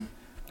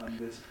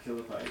this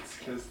kilobytes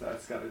because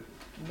that's got to.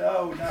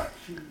 No, not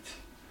feet.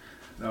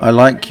 No, I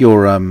like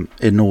your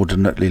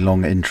inordinately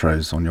long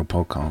intros on your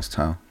podcast,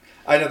 Hal.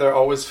 I know they're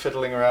always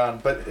fiddling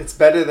around, but it's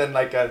better than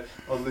like a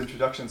little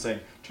introduction saying,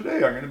 "Today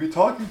I'm going to be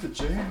talking to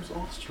James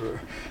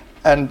Oster,"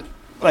 and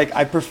like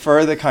I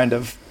prefer the kind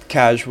of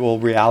casual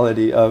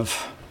reality of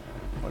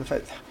what if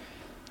I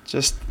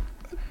just.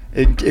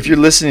 If you're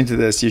listening to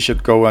this, you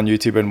should go on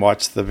YouTube and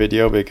watch the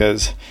video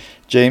because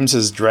James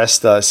has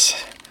dressed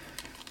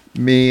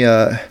me in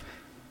a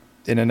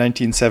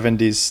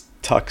 1970s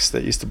tux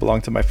that used to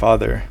belong to my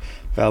father,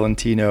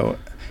 Valentino,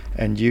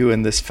 and you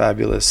in this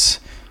fabulous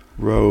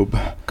robe.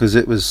 Because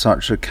it was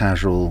such a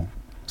casual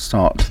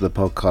start to the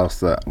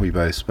podcast that we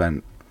both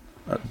spent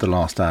the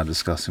last hour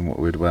discussing what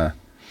we'd wear.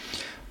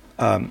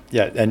 And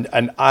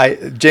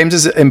James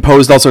has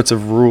imposed all sorts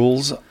of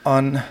rules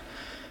on.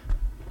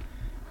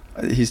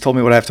 He's told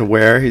me what I have to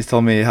wear. He's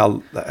told me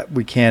how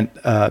we can't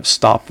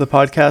stop the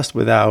podcast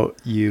without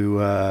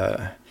you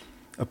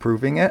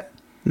approving it.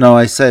 No,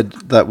 I said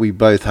that we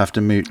both have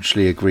to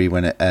mutually agree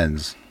when it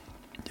ends.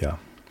 Yeah.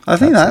 I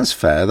think that's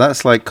fair.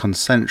 That's like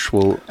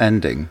consensual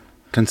ending.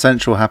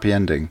 Consensual happy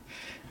ending.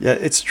 Yeah,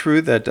 it's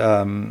true that...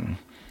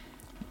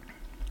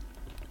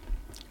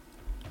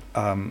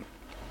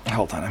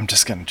 hold on, I'm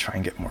just going to try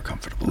and get more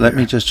comfortable. Let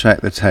me just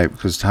check the tape,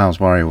 because Tal's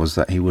worry was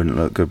that he wouldn't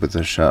look good with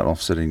the shirt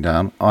off sitting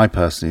down. I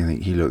personally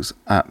think he looks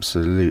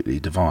absolutely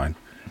divine.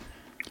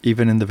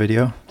 Even in the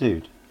video?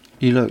 Dude,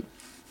 you look...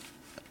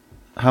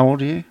 How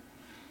old are you?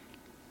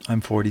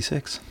 I'm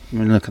 46. I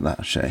mean, look at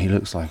that shit. He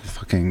looks like a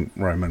fucking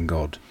Roman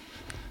god.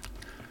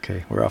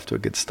 Okay, we're off to a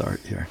good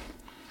start here.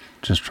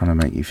 Just trying to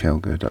make you feel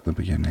good at the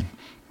beginning.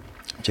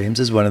 James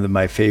is one of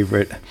my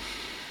favorite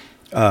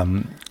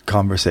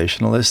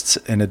conversationalists,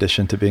 in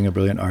addition to being a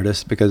brilliant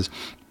artist, because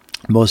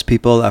most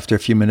people, after a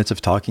few minutes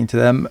of talking to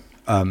them,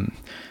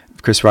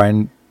 Chris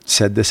Ryan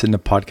said this in the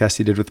podcast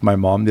he did with my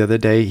mom the other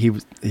day. He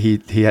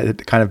had a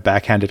kind of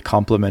backhanded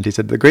compliment. He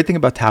said, the great thing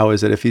about Tao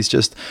is that if he's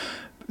just,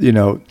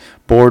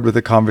 bored with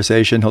the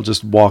conversation, he'll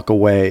just walk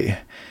away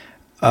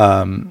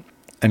and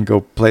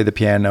go play the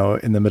piano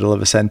in the middle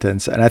of a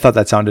sentence. And I thought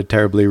that sounded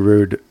terribly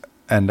rude,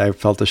 and I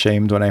felt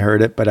ashamed when I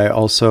heard it. But I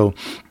also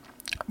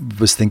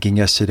was thinking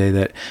yesterday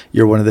that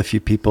you're one of the few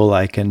people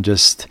I can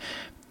just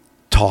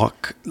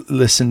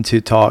listen to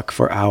talk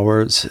for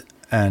hours,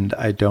 and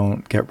I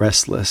don't get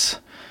restless.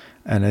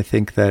 And I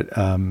think that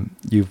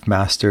you've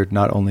mastered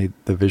not only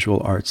the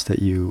visual arts that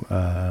you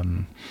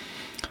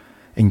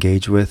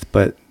engage with,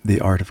 but the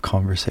art of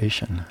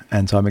conversation.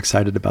 And so I'm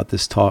excited about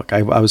this talk.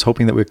 I was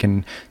hoping that we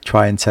can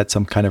try and set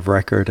some kind of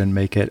record and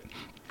make it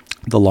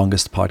the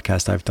longest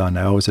podcast I've done.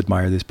 I always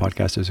admire these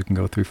podcasters who can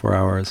go 3-4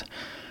 hours.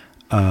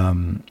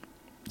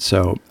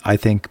 So I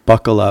think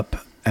buckle up,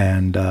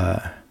 and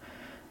I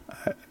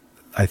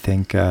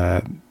think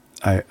I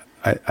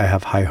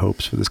have high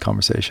hopes for this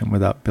conversation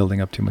without building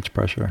up too much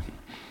pressure.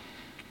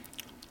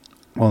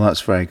 Well,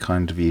 that's very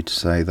kind of you to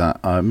say that.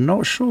 I'm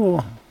not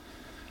sure.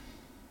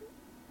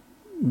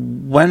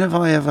 When have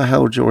I ever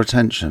held your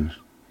attention?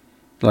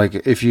 Like,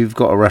 if you've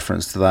got a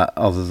reference to that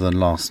other than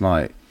last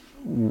night,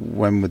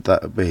 when would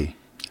that be?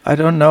 I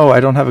don't know. I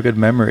don't have a good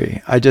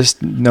memory. I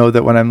just know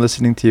that when I'm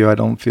listening to you, I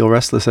don't feel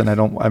restless, and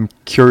I'm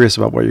curious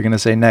about what you're going to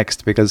say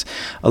next, because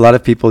a lot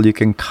of people, you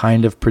can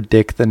kind of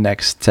predict the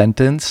next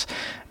sentence.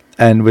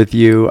 And with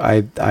you,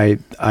 I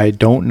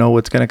don't know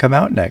what's going to come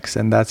out next.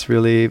 And that's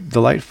really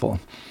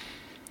delightful.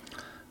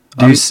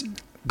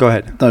 Go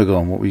ahead. No, go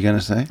on. What were you going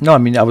to say? No, I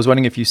mean, I was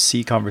wondering if you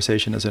see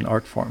conversation as an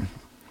art form.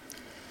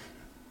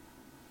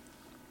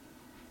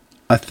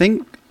 I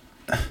think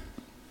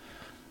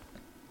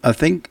I'm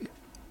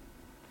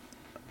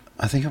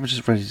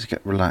just ready to get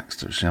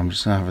relaxed, actually. I'm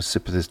just going to have a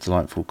sip of this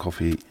delightful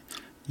coffee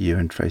you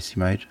and Tracy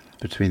made,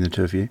 between the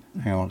two of you.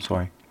 Hang on,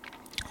 sorry.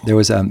 There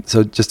was,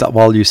 so just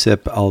while you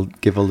sip, I'll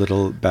give a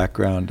little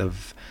background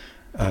of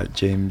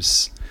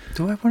James.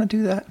 Do I want to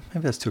do that?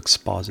 Maybe that's too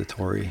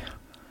expository.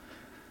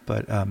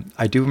 But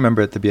I do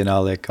remember at the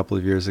Biennale a couple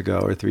of years ago,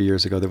 or 3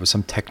 years ago, there was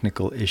some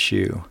technical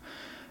issue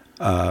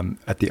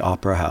at the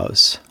Opera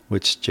House,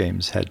 which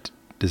James had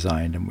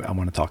designed, and I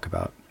want to talk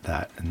about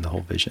that and the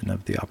whole vision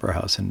of the Opera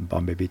House in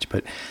Bombay Beach.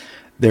 But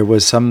there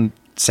was some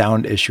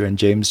sound issue, and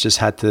James just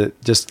had to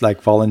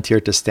volunteer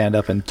to stand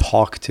up and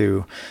talk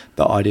to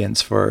the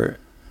audience for,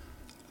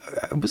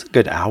 it was a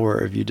good hour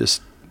of you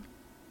just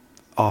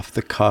off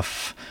the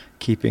cuff,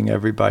 keeping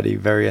everybody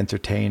very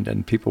entertained,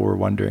 and people were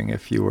wondering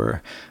if you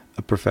were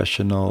a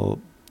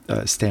professional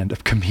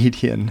stand-up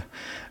comedian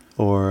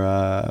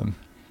or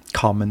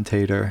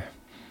commentator.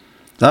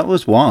 That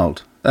was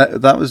wild.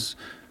 That was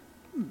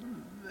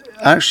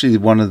actually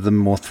one of the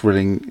more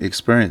thrilling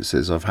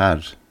experiences I've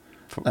had.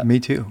 Me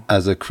too.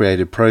 As a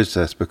creative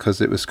process, because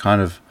it was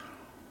kind of,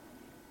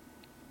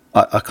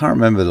 I can't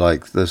remember,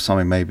 like there's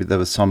something, maybe there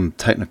was some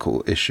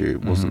technical issue,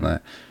 wasn't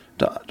there?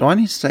 Do I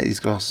need to take these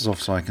glasses off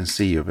so I can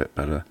see you a bit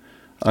better?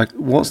 Like,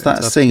 what's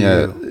that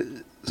singer?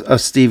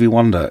 Stevie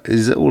Wonder.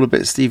 Is it all a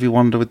bit Stevie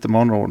Wonder with them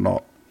on or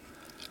not?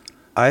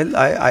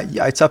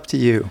 It's up to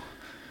you.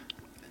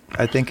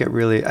 I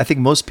think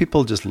most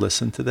people just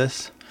listen to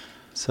this.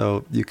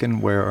 So you can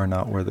wear or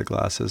not wear the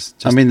glasses.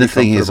 I mean, the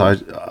thing is,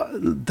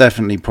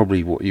 definitely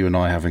probably what you and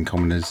I have in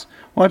common is,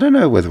 well, I don't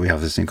know whether we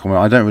have this in common.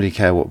 I don't really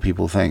care what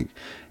people think.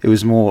 It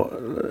was more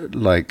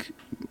like,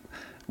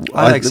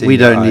 we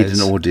don't need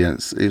an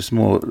audience. It's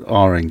more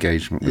our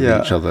engagement with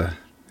each other.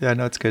 Yeah,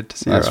 no, it's good to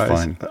see your eyes. That's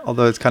fine.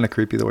 Although it's kind of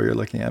creepy the way you're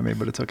looking at me,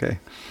 but it's okay.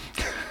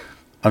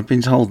 I've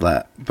been told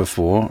that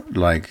before.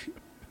 Like,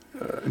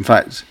 in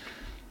fact,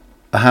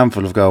 a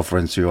handful of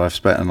girlfriends who I've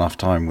spent enough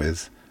time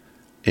with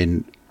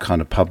in kind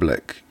of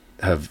public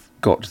have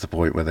got to the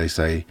point where they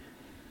say,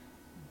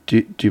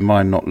 do you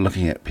mind not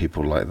looking at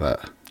people like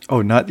that?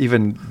 Oh, not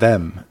even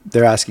them.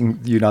 They're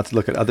asking you not to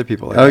look at other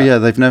people like that. Oh, yeah,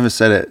 they've never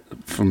said it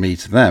from me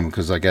to them,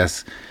 because I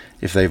guess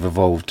if they've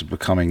evolved to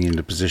becoming in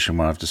a position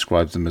where I've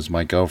described them as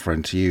my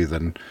girlfriend to you,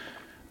 then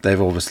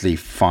they've obviously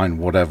find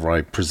whatever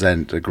I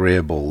present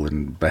agreeable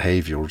in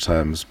behavioural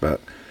terms.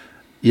 But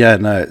yeah,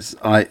 no,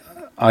 I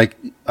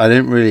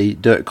don't really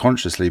do it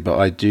consciously, but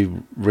I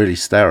do really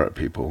stare at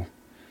people.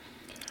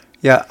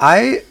 Yeah,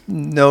 I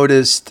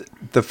noticed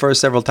the first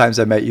several times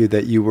I met you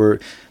that you were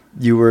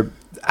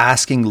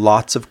asking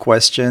lots of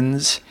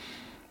questions,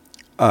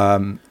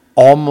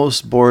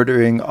 almost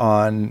bordering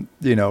on,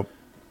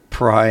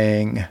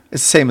 prying.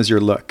 It's the same as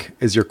your look,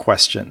 is your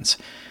questions.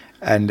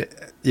 And,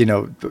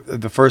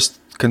 the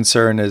first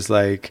concern is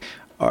like,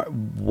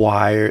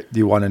 why do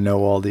you want to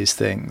know all these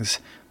things?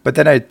 But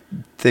then I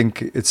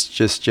think it's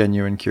just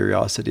genuine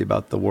curiosity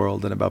about the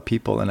world and about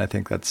people. And I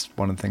think that's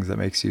one of the things that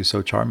makes you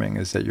so charming,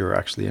 is that you're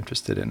actually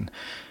interested in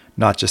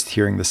not just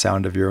hearing the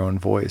sound of your own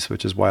voice,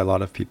 which is why a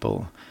lot of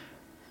people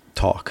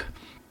talk,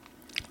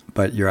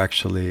 but you're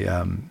actually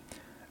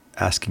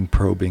asking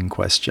probing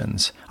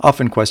questions,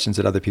 often questions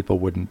that other people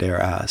wouldn't dare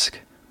ask,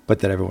 but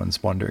that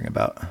everyone's wondering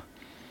about.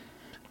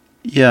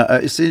 Yeah,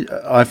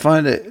 I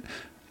find it...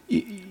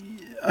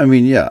 I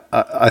mean, yeah,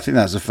 I think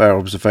that's a fair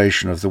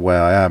observation of the way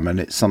I am, and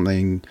it's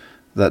something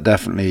that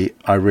definitely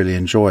I really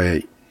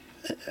enjoy.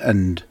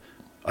 And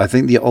I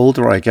think the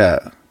older I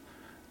get,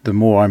 the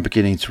more I'm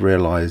beginning to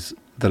realise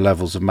the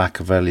levels of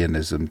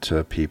Machiavellianism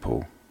to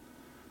people.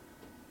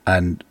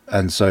 And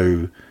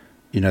so,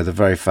 the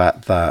very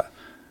fact that,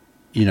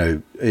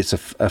 it's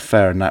a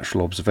fair and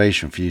natural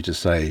observation for you to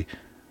say,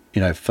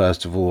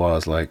 first of all, I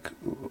was like,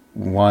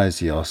 why is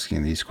he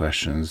asking these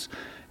questions?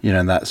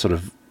 And that sort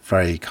of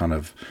very kind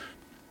of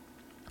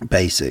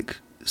basic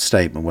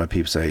statement where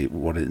people say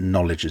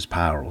knowledge is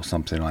power or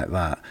something like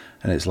that,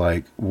 and it's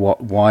like,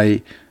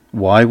 why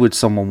would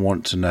someone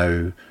want to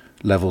know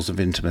levels of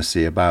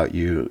intimacy about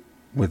you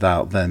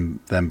without them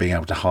being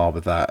able to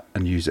harbor that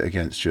and use it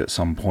against you at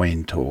some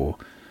point?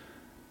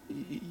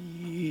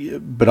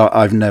 But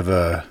I've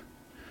never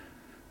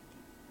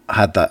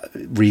had that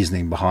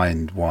reasoning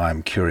behind why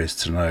I'm curious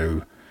to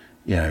know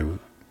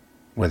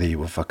whether you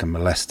were fucking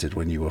molested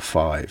when you were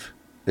 5.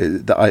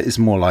 It's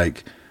more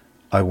like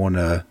I want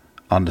to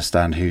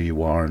understand who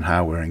you are and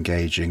how we're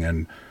engaging,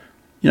 and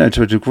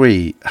to a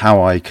degree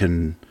how I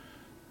can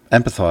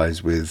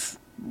empathize with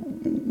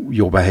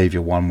your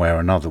behavior one way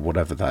or another,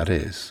 whatever that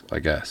is, I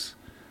guess,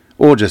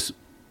 or just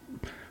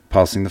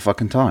passing the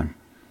fucking time.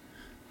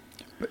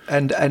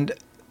 And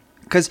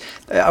because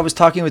I was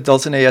talking with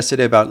Dulcinea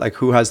yesterday about like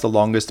who has the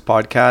longest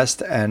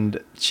podcast,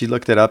 and she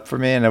looked it up for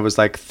me, and it was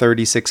like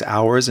 36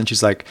 hours, and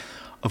she's like,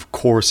 of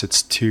course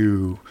it's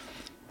two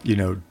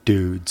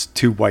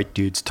white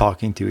dudes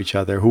talking to each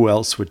other. Who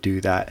else would do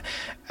that?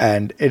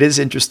 And it is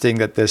interesting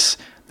that this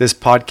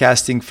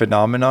podcasting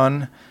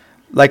phenomenon,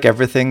 like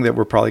everything that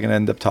we're probably going to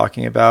end up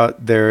talking about,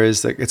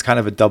 it's kind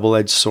of a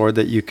double-edged sword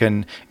that you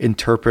can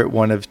interpret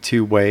one of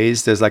two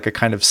ways. There's like a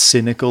kind of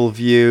cynical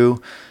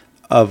view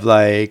of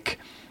like,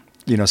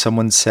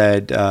 someone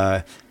said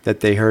that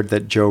they heard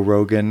that Joe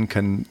Rogan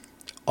can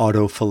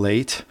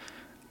auto-fellate,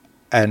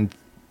 and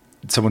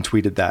someone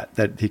tweeted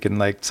that he can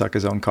like suck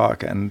his own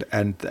cock, and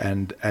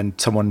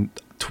someone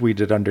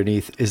tweeted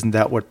underneath, isn't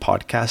that what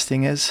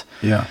podcasting is?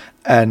 Yeah.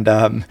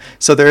 And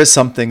so there is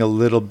something a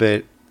little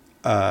bit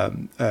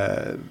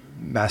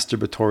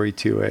masturbatory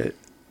to it,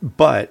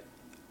 but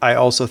I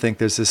also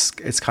think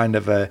it's kind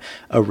of a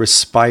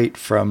respite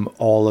from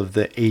all of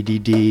the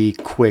ADD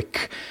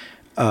quick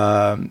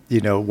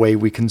way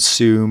we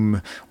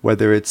consume,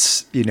 whether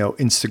it's,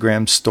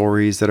 Instagram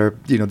stories that are,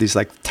 these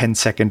like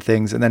 10-second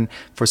things. And then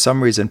for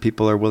some reason,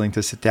 people are willing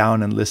to sit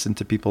down and listen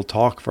to people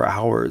talk for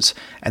hours,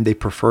 and they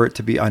prefer it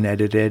to be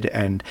unedited.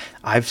 And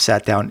I've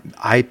sat down,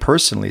 I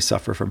personally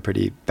suffer from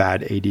pretty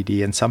bad ADD,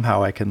 and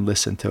somehow I can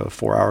listen to a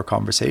 4-hour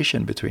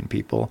conversation between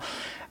people.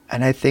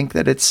 And I think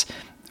that it's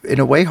in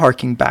a way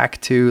harking back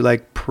to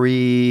like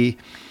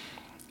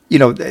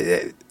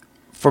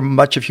for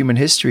much of human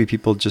history,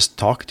 people just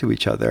talk to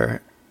each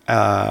other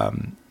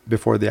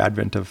before the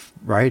advent of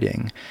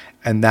writing.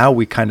 And now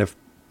we kind of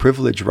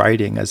privilege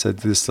writing as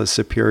this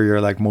superior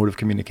like mode of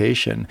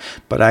communication.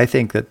 But I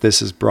think that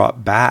this has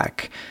brought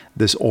back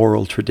this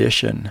oral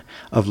tradition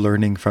of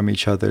learning from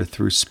each other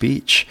through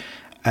speech.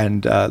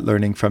 and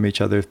learning from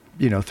each other,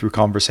 through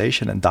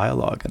conversation and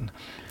dialogue and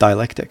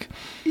dialectic.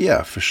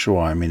 Yeah, for sure.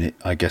 I mean,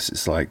 I guess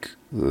it's like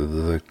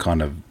the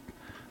kind of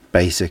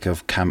basic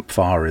of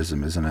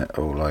campfireism, isn't it?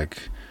 Or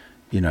like,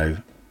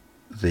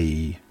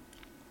 the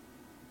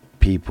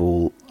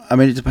people. I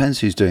mean, it depends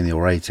who's doing the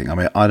orating. I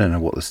mean, I don't know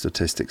what the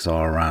statistics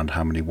are around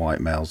how many white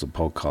males are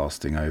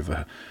podcasting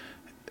over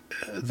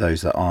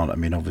those that aren't. I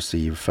mean, obviously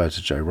you refer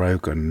to Joe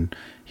Rogan.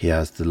 He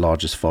has the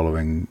largest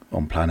following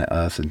on planet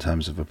Earth in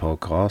terms of a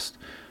podcast.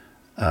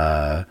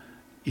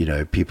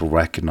 People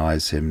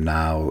recognize him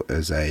now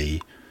as a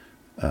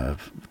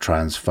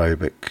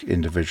transphobic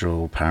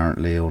individual,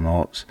 apparently, or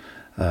not.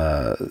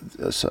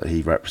 So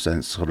he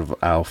represents sort of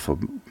alpha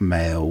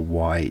male,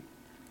 white,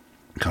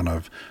 kind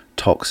of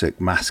toxic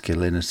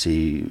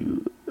masculinity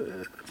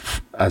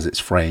as it's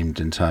framed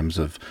in terms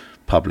of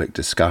public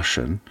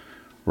discussion,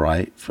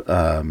 right?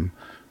 From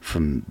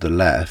the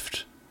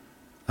left.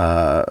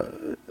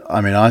 I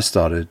mean, I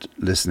started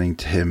listening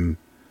to him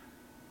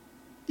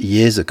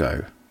years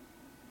ago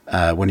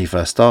when he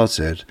first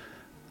started,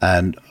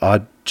 and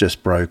I'd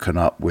just broken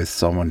up with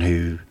someone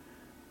who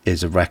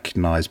is a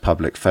recognized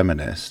public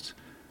feminist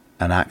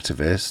and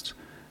activist.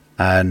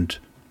 And,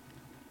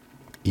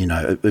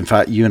 in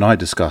fact, you and I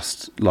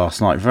discussed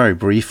last night very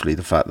briefly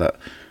the fact that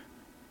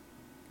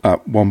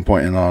at one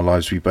point in our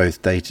lives we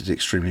both dated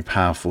extremely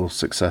powerful,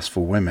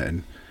 successful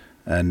women.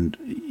 And,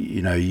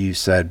 you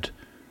said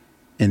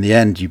in the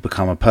end you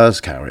become a purse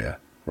carrier,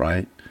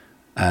 right?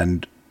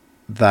 And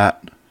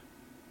that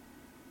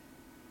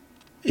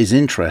is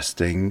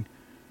interesting.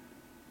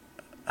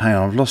 Hang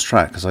on, I've lost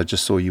track because I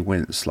just saw you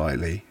wince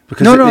slightly.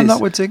 Because no, I'm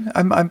not wincing.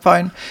 I'm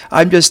fine.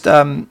 I'm just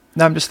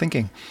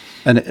thinking.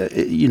 And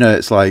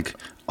it's like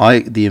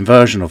the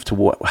inversion of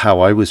how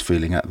I was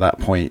feeling at that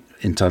point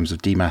in terms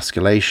of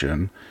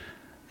demasculation.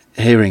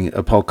 Hearing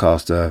a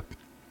podcaster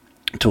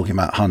talking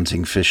about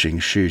hunting, fishing,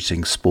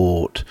 shooting,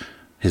 sport,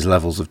 his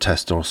levels of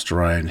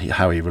testosterone,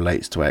 how he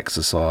relates to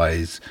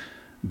exercise,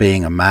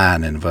 being a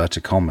man in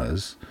inverted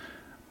commas,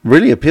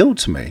 really appealed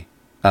to me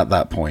at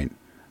that point.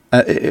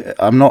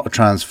 I'm not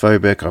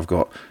transphobic. I've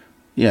got,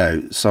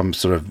 some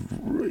sort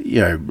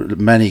of,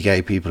 many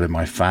gay people in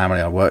my family.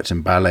 I worked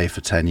in ballet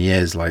for 10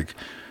 years. Like,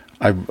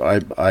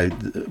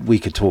 we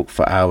could talk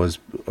for hours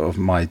of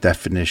my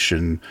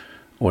definition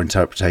or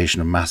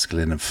interpretation of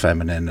masculine and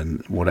feminine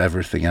and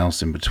everything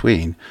else in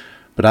between.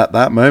 But at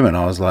that moment,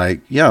 I was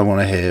like, yeah, I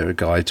want to hear a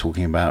guy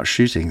talking about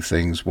shooting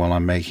things while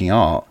I'm making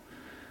art.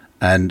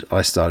 And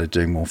I started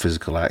doing more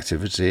physical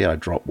activity. I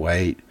dropped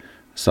weight,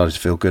 started to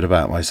feel good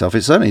about myself.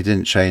 It certainly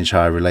didn't change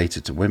how I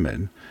related to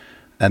women.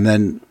 And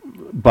then,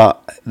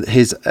 but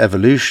his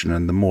evolution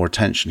and the more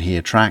attention he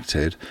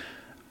attracted,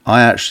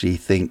 I actually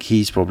think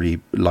he's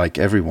probably, like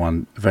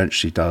everyone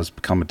eventually does,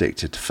 become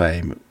addicted to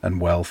fame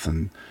and wealth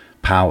and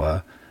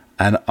power.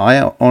 And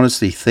I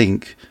honestly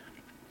think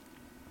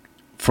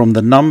from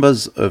the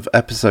numbers of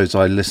episodes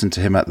I listened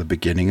to him at the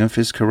beginning of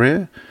his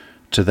career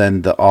to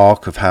then the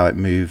arc of how it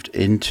moved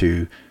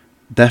into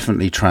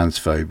definitely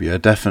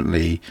transphobia,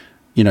 definitely,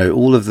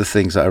 all of the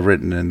things that are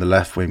written in the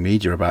left-wing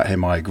media about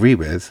him, I agree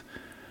with.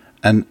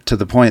 And to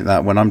the point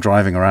that when I'm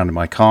driving around in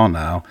my car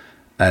now,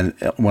 and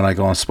when I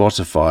go on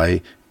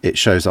Spotify, it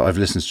shows that I've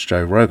listened to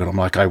Joe Rogan. I'm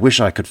like, I wish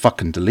I could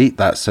fucking delete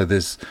that so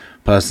this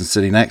person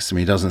sitting next to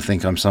me doesn't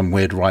think I'm some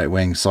weird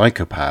right-wing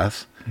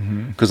psychopath.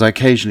 Because I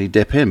occasionally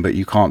dip in, but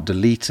you can't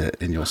delete it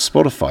in your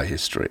Spotify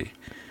history,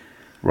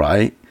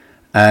 right?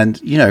 And,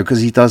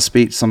 because he does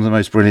speak to some of the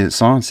most brilliant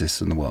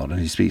scientists in the world, and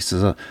he speaks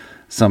to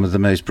some of the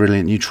most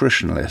brilliant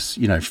nutritionalists,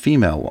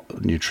 female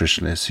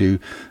nutritionalists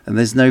and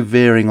there's no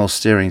veering or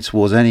steering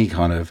towards any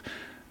kind of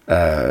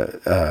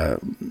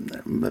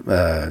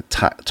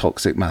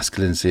toxic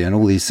masculinity and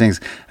all these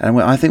things.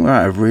 And I think we're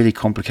at a really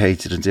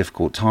complicated and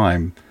difficult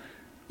time.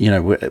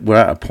 We're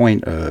at a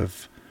point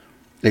of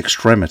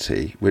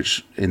extremity,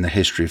 which in the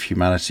history of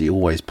humanity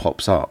always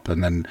pops up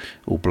and then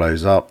all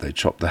blows up. They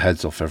chop the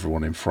heads off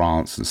everyone in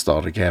France and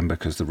start again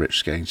because the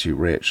rich are getting too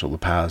rich or the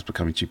power's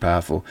becoming too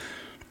powerful.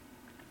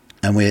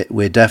 And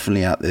we're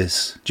definitely at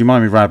this. Do you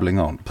mind me rambling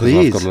on?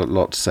 Please. I've got a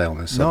lot to say on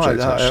this subject.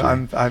 No,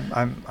 actually.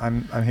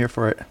 I'm here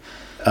for it.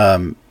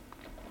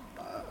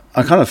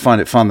 I kind of find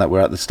it fun that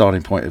we're at the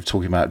starting point of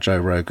talking about Joe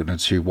Rogan and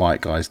two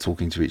white guys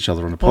talking to each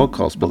other on a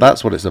podcast, but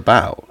that's what it's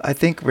about. I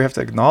think we have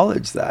to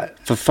acknowledge that.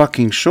 For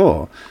fucking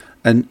sure.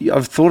 And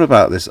I've thought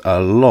about this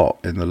a lot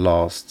in the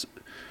last,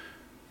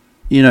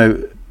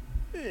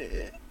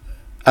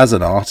 as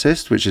an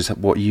artist, which is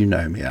what you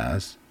know me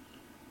as,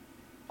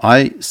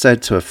 I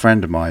said to a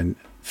friend of mine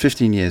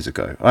 15 years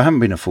ago, I haven't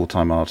been a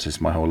full-time artist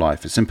my whole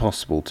life. It's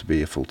impossible to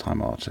be a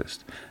full-time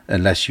artist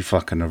unless you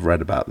fucking have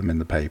read about them in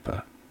the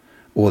paper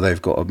or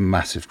they've got a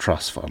massive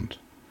trust fund.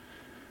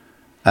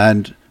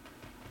 And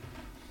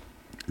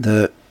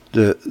the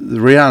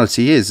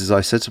reality is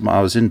I said to him,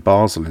 I was in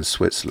Basel in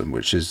Switzerland,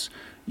 which is,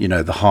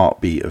 the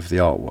heartbeat of the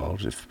art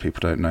world, if people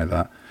don't know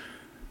that.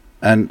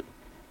 And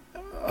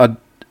I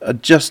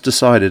just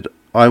decided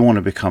I want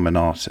to become an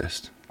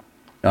artist.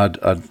 I'd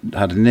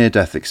had a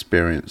near-death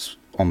experience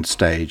on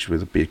stage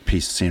with a big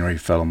piece of scenery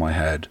fell on my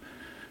head,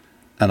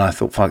 and I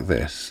thought, fuck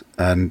this.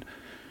 And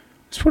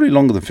it's probably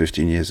longer than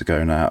 15 years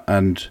ago now,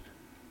 and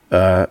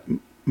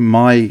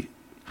my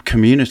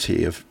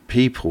community of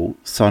people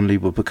suddenly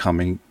were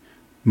becoming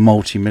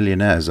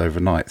multi-millionaires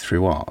overnight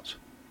through art,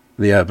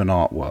 the urban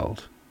art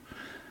world.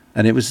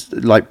 And it was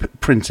like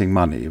printing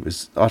money. It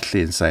was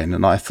utterly insane.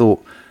 And I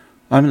thought,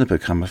 I'm going to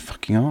become a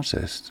fucking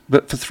artist.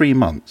 But for 3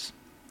 months.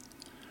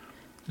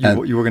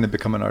 You were going to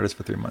become an artist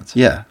for 3 months?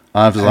 Yeah.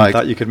 I was like...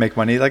 thought you could make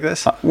money like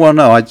this? Well,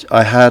 no,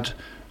 I had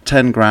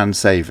 10 grand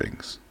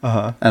savings.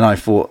 Uh-huh. And I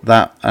thought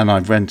that... And I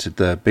rented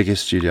the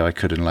biggest studio I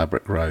could in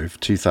Ladbroke Grove,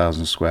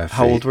 2,000 square feet.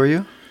 How old were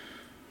you?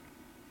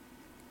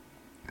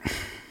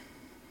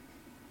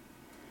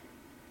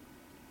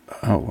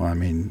 Oh, I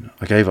mean,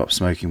 I gave up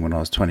smoking when I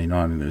was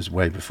 29, and it was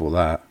way before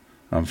that.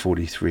 I'm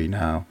 43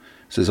 now.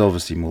 So it's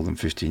obviously more than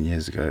 15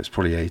 years ago. It's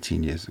probably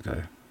 18 years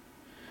ago.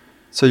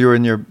 So you were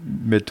in your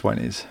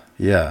mid-20s?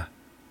 Yeah.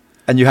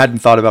 And you hadn't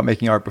thought about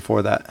making art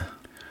before that?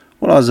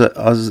 Well, I was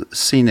a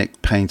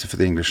scenic painter for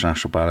the English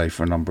National Ballet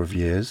for a number of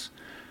years.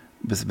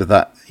 But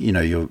that, you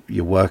know,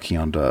 you're working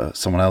under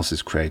someone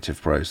else's creative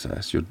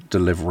process. You're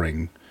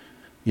delivering,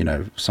 you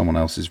know, someone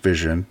else's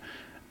vision.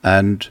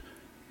 And...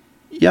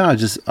 yeah,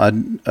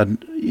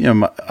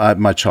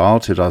 my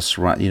childhood, I was,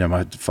 you know,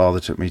 my father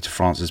took me to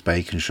Francis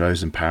Bacon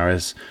shows in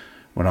Paris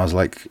when I was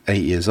like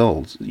 8 years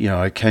old. You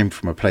know, I came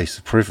from a place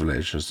of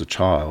privilege as a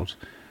child,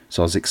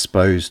 so I was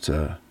exposed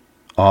to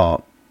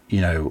art,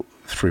 you know,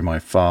 through my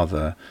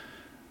father.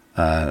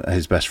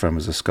 His best friend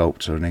was a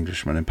sculptor, an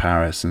Englishman in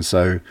Paris, and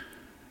so,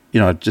 you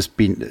know,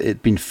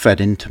 it'd been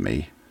fed into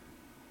me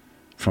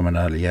from an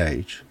early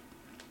age.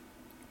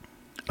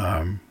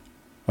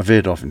 I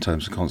veered off in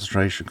terms of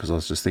concentration because I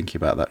was just thinking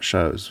about that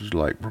show. It was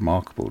like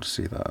remarkable to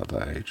see that at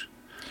that age.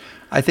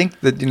 I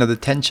think that, you know, the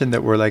tension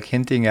that we're like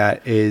hinting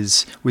at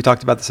is, we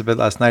talked about this a bit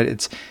last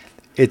night.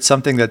 It's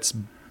something that's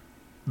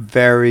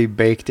very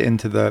baked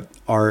into the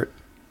art,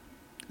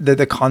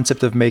 the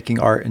concept of making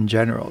art in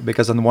general.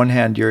 Because on the one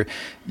hand,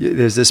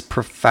 there's this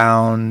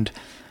profound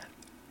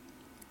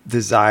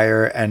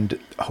desire and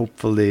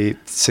hopefully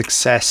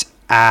success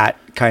at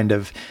kind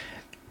of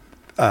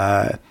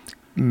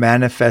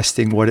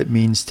manifesting what it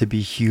means to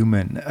be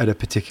human at a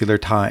particular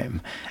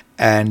time.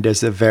 And there's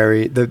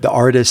the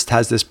artist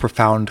has this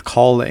profound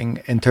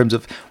calling in terms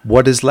of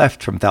what is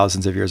left from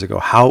thousands of years ago.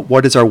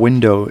 What is our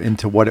window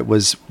into what it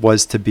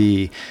was to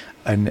be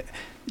an,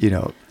 you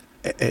know,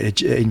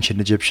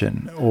 ancient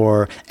Egyptian,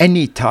 or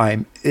any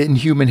time in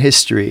human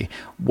history,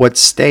 what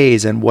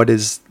stays and what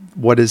is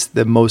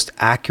the most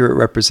accurate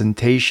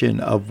representation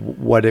of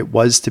what it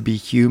was to be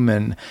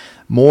human,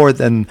 more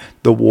than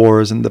the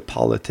wars and the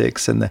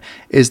politics, and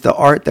is the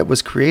art that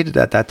was created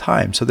at that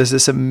time. So there's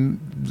this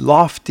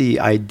lofty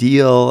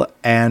ideal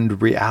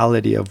and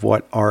reality of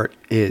what art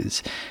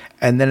is.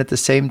 And then at the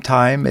same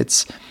time,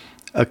 it's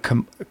a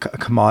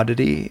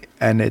commodity,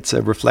 and it's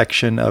a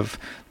reflection of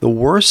the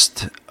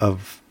worst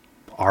of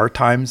our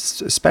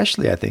times,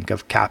 especially, I think,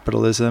 of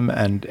capitalism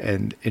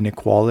and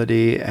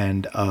inequality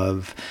and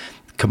of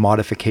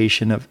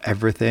commodification of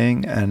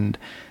everything. And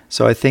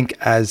so I think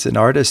as an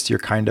artist, you're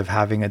kind of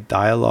having a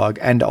dialogue,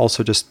 and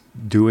also just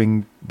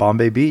doing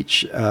Bombay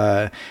Beach.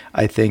 I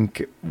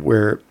think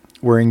we're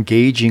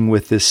engaging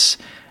with this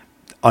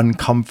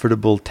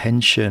uncomfortable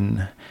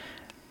tension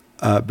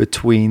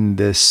between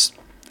this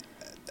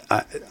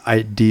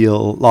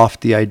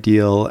lofty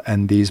ideal,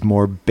 and these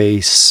more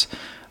base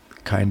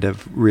kind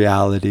of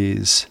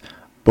realities,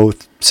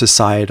 both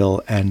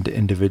societal and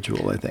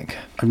individual, I think.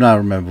 I now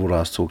remember what I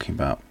was talking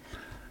about.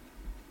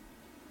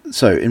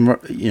 So,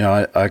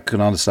 I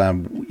can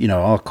understand, you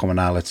know, our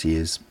commonality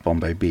is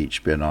Bombay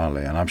Beach,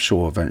 Biennale, and I'm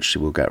sure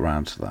eventually we'll get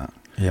around to that.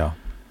 Yeah.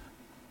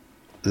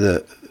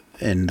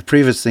 In the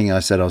previous thing I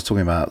said, I was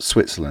talking about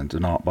Switzerland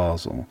and Art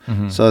Basel.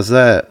 Mm-hmm. So I was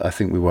there, I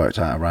think we worked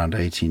out around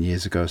 18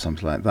 years ago,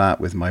 something like that,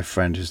 with my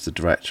friend who's the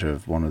director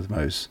of one of the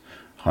most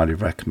highly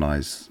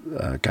recognised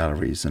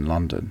galleries in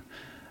London.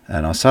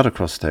 And I sat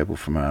across the table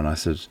from her and I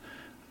said,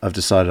 I've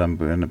decided I'm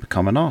going to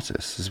become an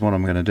artist. This is what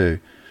I'm going to do.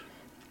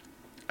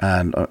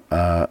 And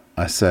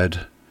I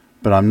said,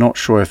 but I'm not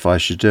sure if I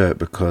should do it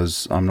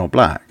because I'm not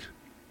black.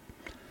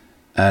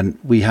 And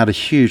we had a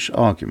huge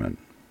argument.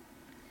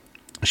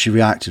 She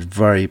reacted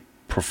very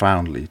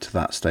profoundly to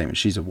that statement.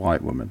 She's a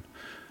white woman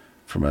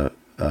from a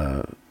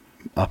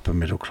upper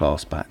middle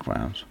class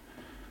background.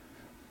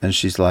 And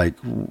she's like,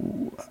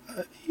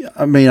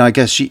 I mean, I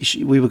guess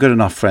we were good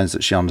enough friends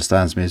that she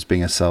understands me as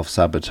being a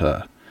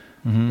self-saboteur.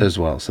 Mm-hmm. As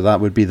well. So that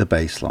would be the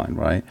baseline,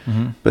 right?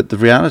 Mm-hmm. But the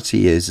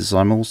reality is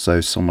I'm also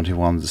someone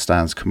who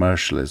understands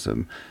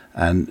commercialism.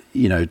 And,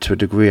 you know, to a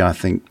degree, I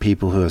think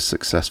people who are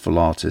successful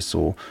artists,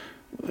 or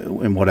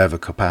in whatever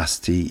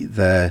capacity,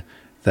 they're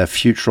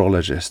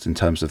futurologists in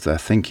terms of their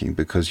thinking,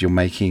 because you're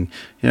making,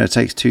 you know, it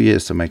takes 2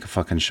 years to make a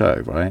fucking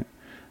show, right?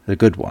 A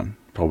good one,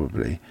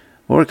 probably.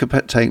 Or it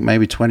could take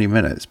maybe 20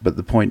 minutes. But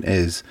the point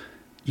is,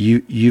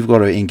 you've got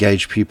to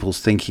engage people's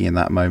thinking in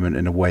that moment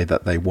in a way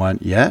that they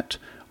weren't yet,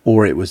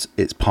 or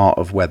it's part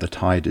of where the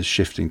tide is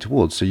shifting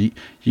towards. So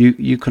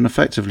you can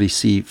effectively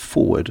see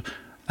forward,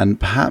 and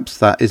perhaps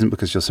that isn't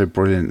because you're so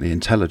brilliantly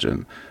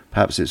intelligent.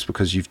 Perhaps it's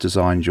because you've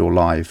designed your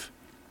life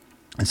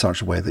in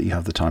such a way that you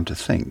have the time to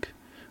think,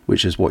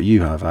 which is what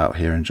you have out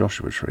here in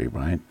Joshua Tree,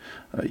 right?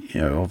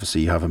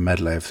 Obviously you have a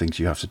medley of things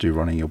you have to do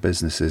running your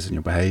businesses and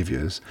your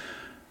behaviors,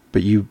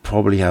 but you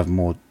probably have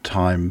more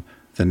time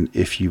than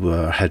if you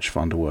were a hedge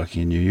funder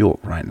working in New York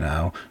right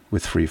now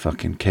with 3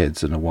 fucking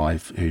kids and a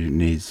wife who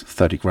needs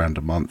 30 grand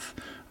a month.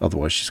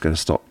 Otherwise she's going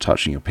to stop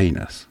touching your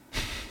penis.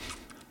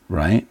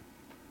 Right?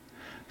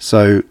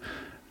 So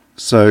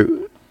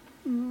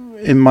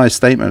in my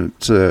statement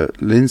to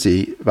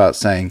Lindsay about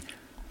saying,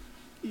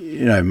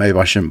 maybe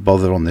I shouldn't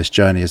bother on this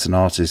journey as an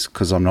artist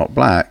because I'm not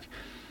black,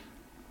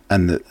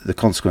 and the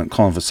consequent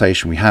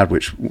conversation we had,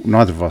 which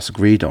neither of us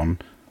agreed on,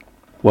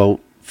 well,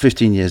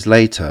 15 years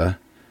later,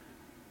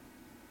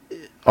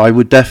 I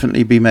would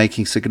definitely be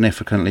making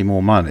significantly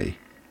more money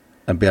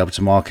and be able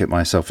to market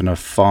myself in a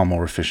far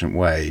more efficient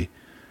way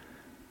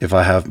if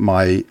I have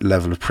my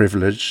level of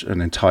privilege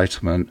and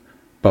entitlement,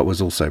 but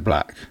was also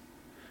black.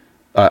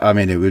 I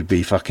mean, it would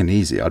be fucking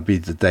easy. I'd be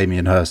the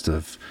Damien Hirst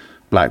of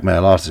black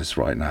male artists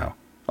right now.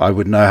 I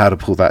would know how to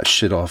pull that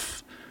shit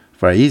off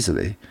very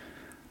easily.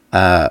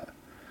 Go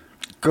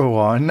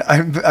on.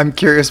 I'm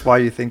curious why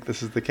you think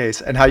this is the case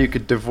and how you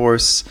could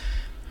divorce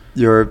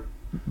your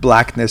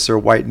blackness or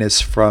whiteness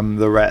from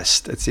the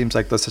rest. It seems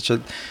like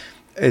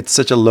it's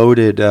such a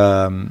loaded,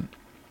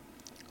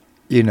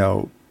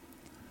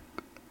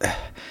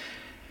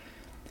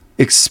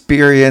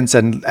 experience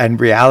and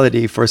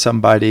reality for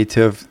somebody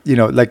to have,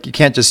 like you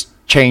can't just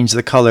change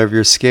the color of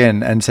your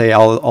skin and say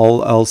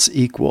all else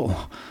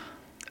equal.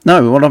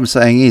 No, what I'm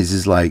saying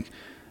is like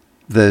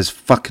there's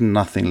fucking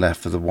nothing left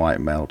for the white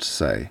male to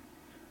say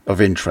of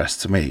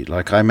interest to me.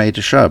 Like I made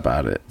a show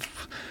about it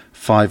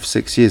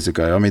 5-6 years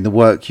ago. I mean, the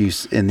work you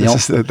in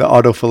the the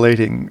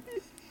auto-fillating.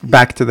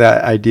 Back to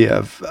that idea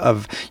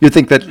of you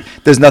think that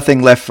there's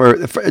nothing left for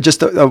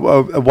just a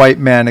white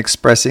man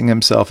expressing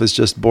himself is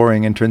just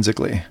boring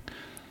intrinsically.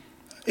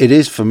 It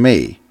is for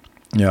me.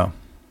 Yeah.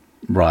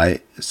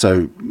 Right.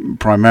 So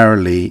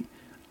primarily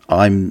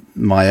I'm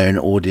my own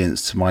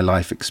audience to my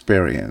life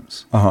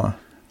experience. Uh-huh.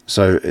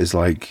 So it's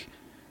like,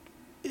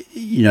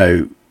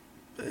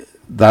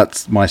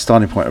 that's my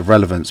starting point of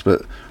relevance.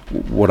 But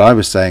what I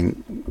was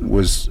saying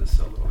was, Just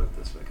a little bit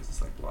this way because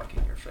it's like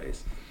blocking your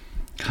face.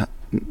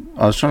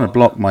 I was trying to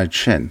block my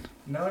chin.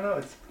 No,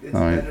 it's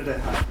better to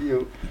have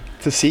you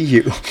to see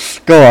you.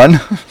 Go on.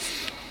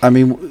 I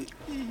mean,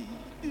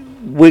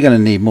 we're going to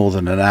need more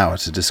than an hour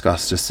to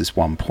discuss just this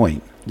one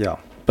point. Yeah,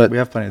 but we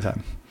have plenty of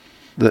time.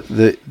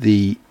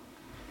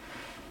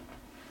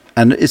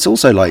 And it's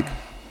also like,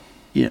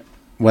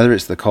 whether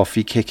it's the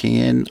coffee kicking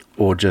in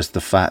or just the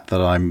fact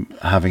that I'm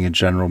having a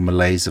general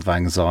malaise of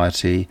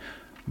anxiety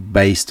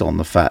based on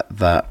the fact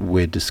that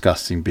we're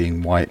discussing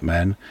being white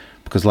men,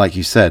 because like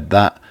you said,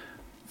 that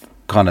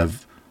kind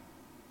of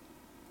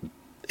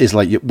is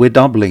like we're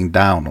doubling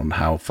down on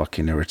how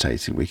fucking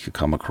irritating we could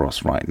come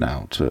across right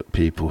now to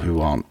people who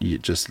aren't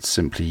just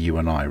simply you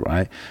and I,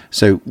 right?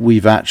 So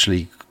we've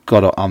actually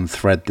got to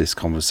unthread this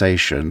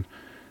conversation,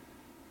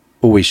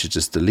 or we should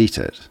just delete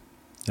it.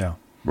 Yeah.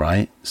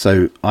 Right.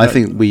 So I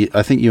think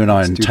you and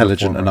I are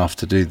intelligent enough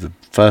to do the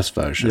first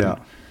version. Yeah.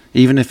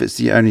 Even if it's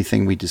the only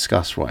thing we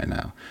discuss right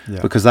now,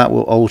 because that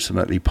will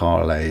ultimately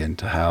parlay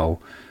into how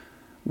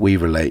we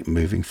relate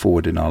moving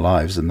forward in our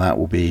lives, and that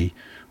will be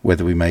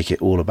whether we make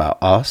it all about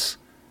us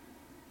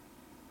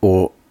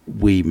or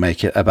we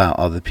make it about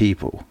other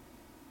people.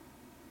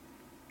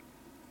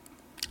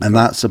 And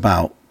that's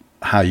about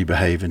how you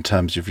behave in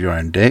terms of your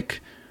own dick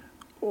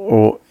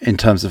or in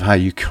terms of how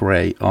you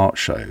create art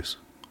shows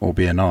or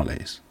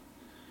biennales.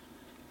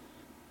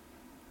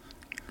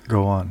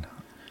 Go on.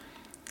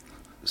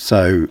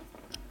 So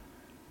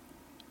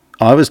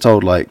I was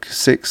told like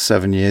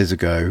 6-7 years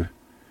ago,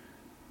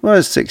 well, it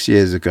was 6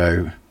 years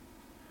ago,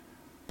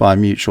 by a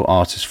mutual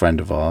artist friend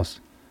of ours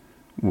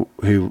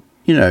who,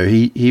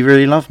 he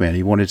really loved me and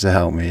he wanted to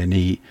help me, and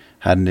he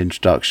had an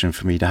introduction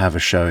for me to have a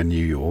show in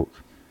New York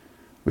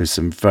with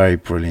some very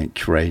brilliant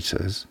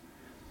curators.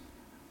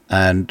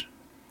 And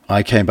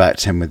I came back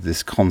to him with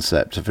this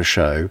concept of a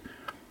show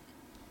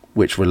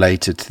which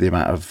related to the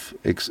amount of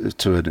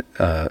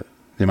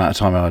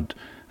time I'd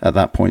at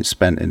that point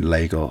spent in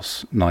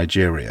Lagos,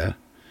 Nigeria.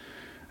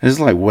 It's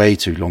like way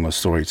too long a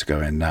story to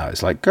go in now.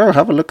 It's like, go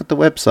have a look at the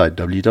website,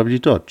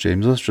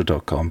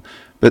 www.jamesostra.com.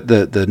 But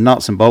the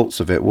nuts and bolts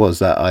of it was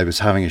that I was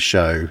having a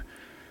show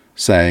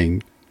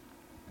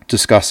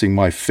discussing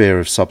my fear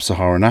of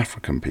sub-Saharan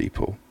African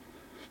people,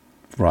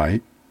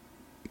 right?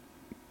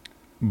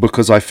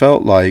 Because I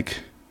felt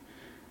like,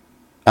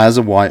 as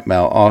a white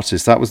male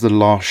artist, that was the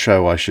last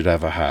show I should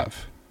ever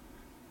have.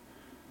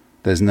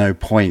 There's no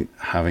point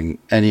having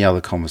any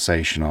other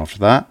conversation after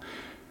that.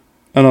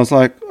 And I was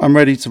like, I'm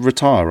ready to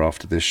retire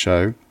after this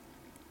show.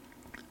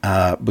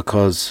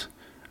 Because,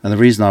 and the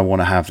reason I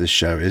want to have this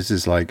show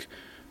is like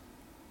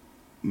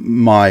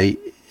my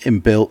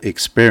inbuilt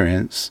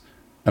experience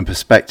and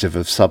perspective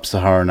of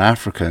sub-Saharan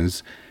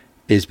Africans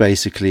is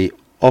basically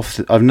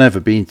I've never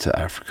been to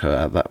Africa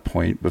at that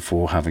point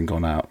before having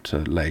gone out to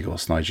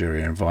Lagos,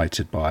 Nigeria,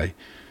 invited by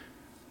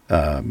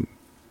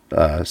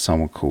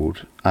someone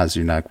called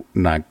Azu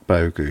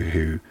Nagbogu,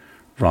 who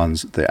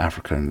runs the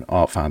African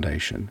Art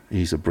Foundation.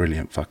 He's a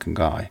brilliant fucking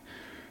guy.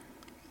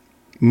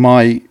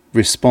 My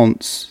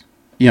response,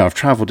 I've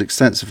traveled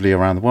extensively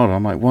around the world.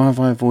 I'm like, why have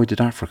I avoided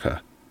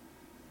Africa?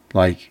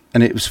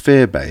 And it was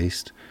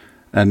fear-based.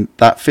 And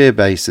that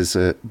fear-basis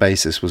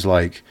was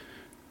like,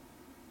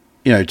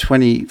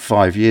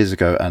 25 years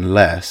ago and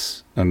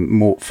less, and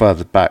more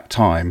further back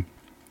time,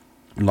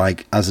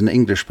 as an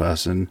English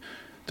person,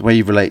 the way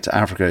you relate to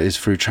Africa is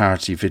through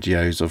charity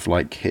videos of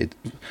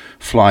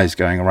flies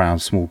going around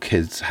small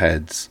kids'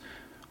 heads,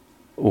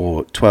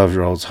 or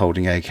 12-year-olds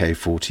holding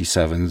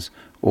AK-47s,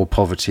 or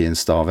poverty and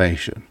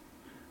starvation.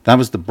 That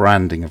was the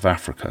branding of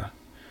Africa.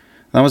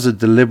 That was a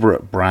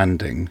deliberate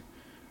branding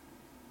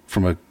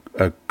from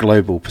a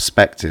global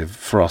perspective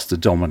for us to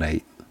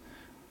dominate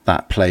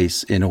that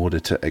place in order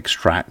to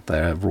extract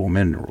their raw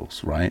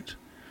minerals, right?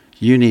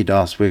 You need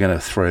us, we're going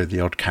to throw the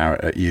odd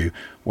carrot at you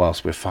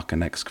whilst we're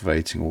fucking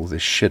excavating all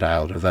this shit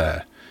out of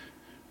there,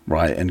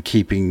 right? And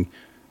keeping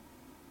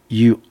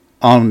you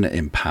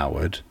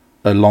unempowered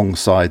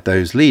alongside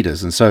those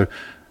leaders. And so,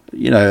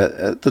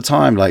 at the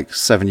time,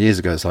 7 years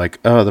ago, it's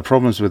the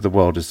problems with the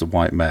world is the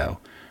white male.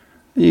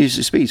 And you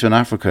speak to an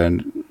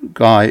African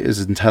guy as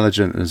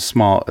intelligent and as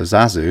smart as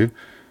Azu,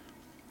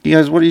 he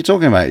goes, what are you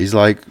talking about? He's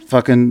like,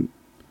 fucking,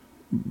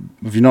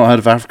 have you not heard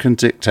of African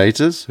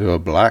dictators who are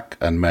black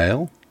and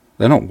male?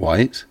 They're not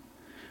white.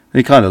 And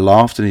he kind of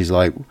laughed, and he's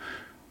like,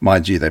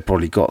 mind you, they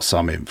probably got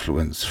some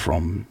influence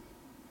from,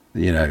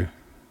 the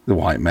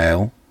white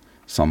male,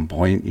 some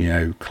point,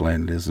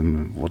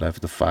 colonialism, whatever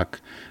the fuck.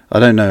 I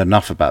don't know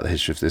enough about the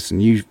history of this,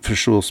 and you for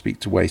sure speak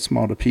to way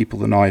smarter people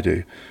than I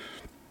do,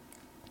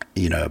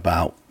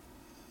 about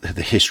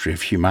the history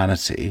of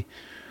humanity.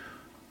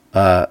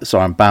 So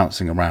I'm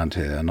bouncing around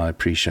here, and I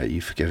appreciate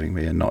you forgiving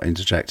me and not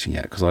interjecting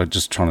yet, because I'm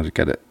just trying to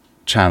get it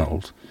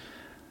channeled.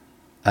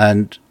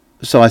 And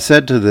so I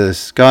said to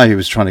this guy who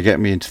was trying to get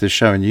me into the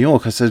show in New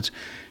York, I said,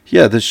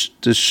 yeah,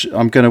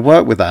 I'm going to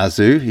work with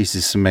Azu. He's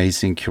this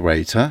amazing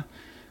curator,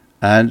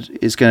 and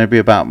it's going to be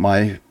about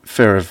my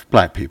fear of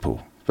black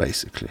people,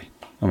 basically.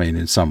 I mean,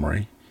 in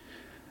summary.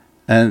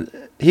 And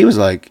he was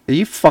like, are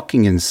you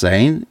fucking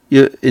insane?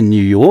 You're in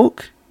New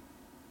York?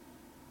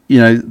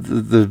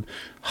 The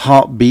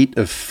heartbeat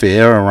of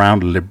fear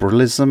around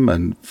liberalism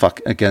and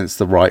against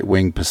the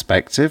right-wing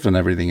perspective and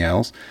everything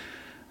else.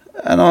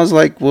 And I was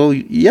like, well,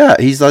 yeah.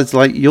 He's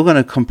like, you're going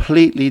to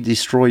completely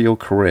destroy your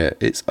career.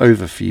 It's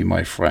over for you,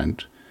 my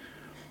friend.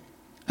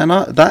 And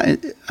I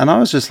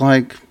was just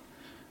like,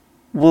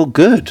 well,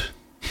 good.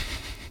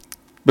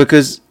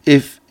 Because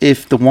if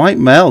the white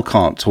male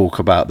can't talk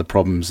about the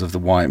problems of the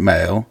white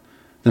male,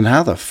 then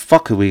how the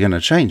fuck are we going to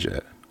change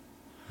it?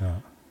 Yeah.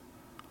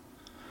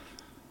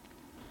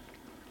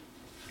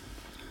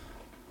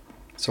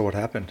 So what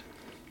happened?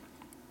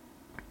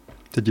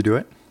 Did you do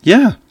it?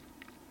 Yeah.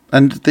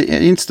 And the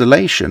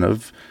installation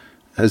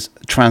has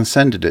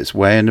transcended its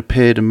way and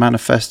appeared and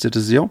manifested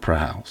as the Opera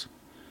House.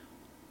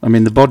 I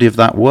mean, the body of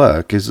that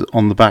work is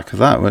on the back of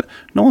that.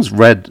 No one's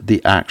read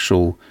the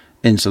actual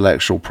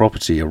intellectual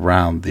property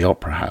around the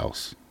Opera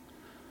House.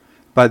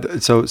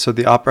 But so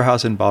the Opera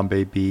House in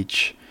Bombay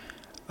Beach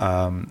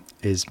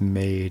is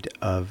made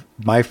of...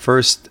 My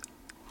first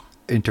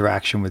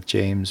interaction with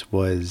James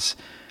was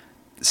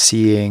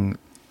seeing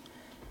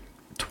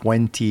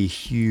 20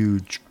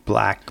 huge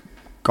black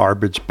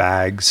garbage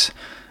bags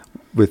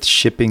with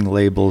shipping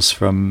labels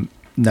from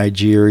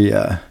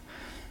Nigeria,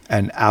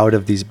 and out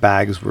of these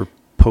bags were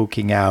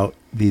poking out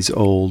these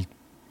old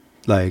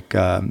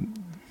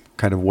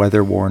kind of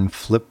weather-worn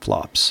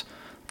flip-flops,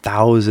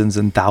 thousands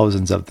and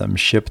thousands of them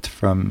shipped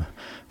from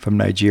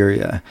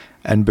Nigeria.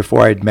 And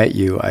before I'd met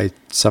you, I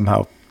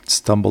somehow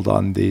stumbled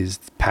on these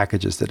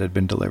packages that had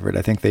been delivered.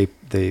 I think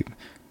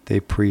they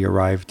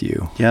pre-arrived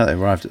you. Yeah, they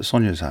arrived at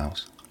Sonia's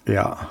house.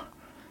 Yeah.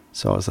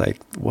 So I was like,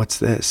 what's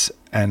this?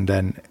 And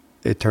then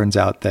it turns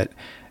out that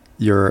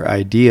your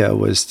idea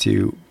was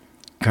to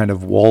kind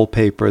of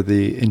wallpaper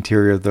the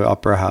interior of the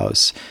Opera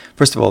House.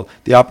 First of all,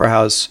 the Opera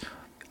House,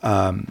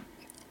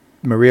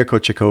 Maria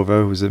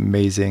Kochakova, who was an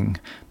amazing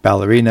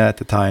ballerina at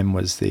the time,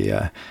 was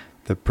the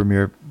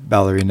premier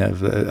ballerina of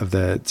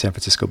the San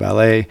Francisco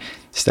Ballet.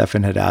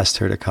 Stefan had asked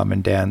her to come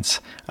and dance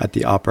at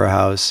the Opera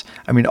House.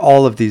 I mean,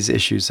 all of these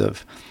issues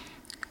of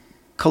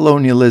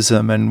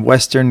colonialism and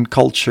Western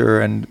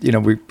culture, and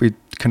we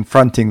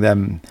confronting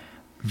them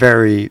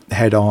very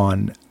head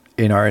on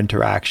in our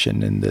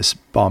interaction in this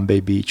Bombay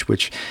Beach,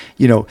 which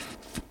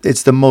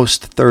it's the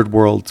most third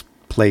world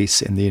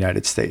place in the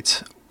United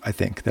States, I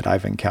think, that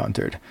I've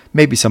encountered.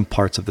 Maybe some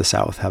parts of the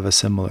South have a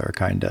similar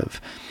kind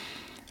of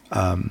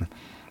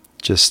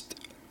just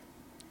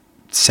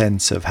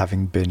sense of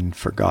having been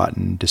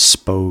forgotten,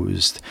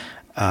 disposed,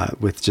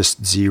 with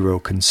just zero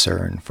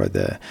concern for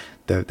the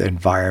the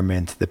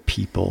environment, the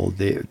people.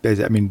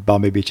 I mean,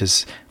 Bombay Beach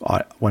is,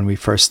 when we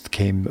first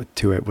came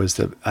to it, was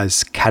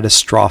as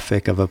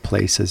catastrophic of a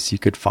place as you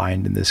could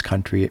find in this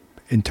country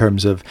in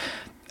terms of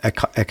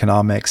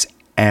economics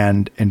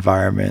and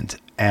environment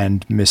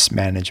and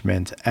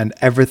mismanagement and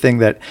everything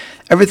that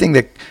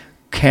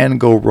can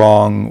go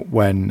wrong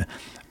when,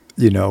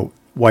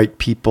 white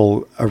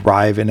people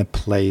arrive in a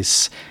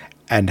place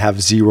and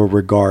have zero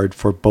regard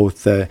for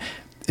both the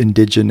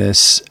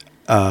indigenous,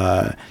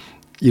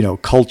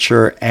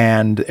 culture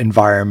and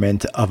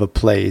environment of a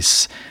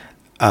place.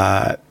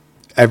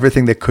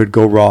 Everything that could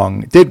go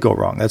wrong did go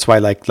wrong. That's why,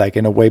 like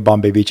in a way,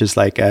 Bombay Beach is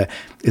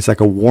it's like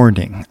a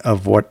warning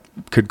of what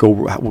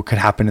could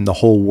happen in the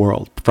whole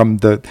world, from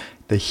the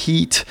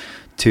heat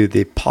to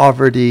the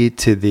poverty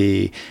to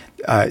the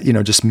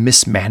just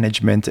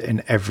mismanagement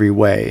in every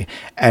way.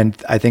 And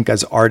I think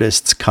as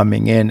artists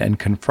coming in and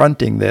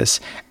confronting this,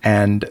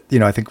 and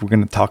I think we're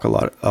going to talk a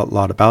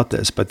lot about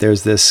this, but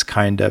there's this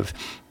kind of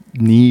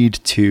need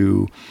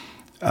to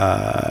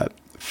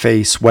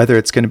face, whether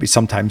it's going to be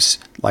sometimes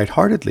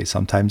lightheartedly,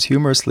 sometimes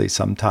humorously,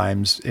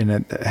 sometimes in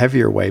a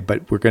heavier way,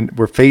 but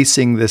we're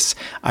facing this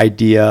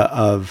idea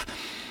of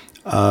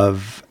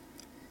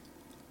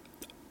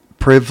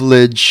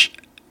privilege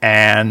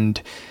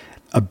and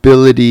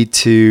ability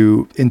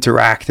to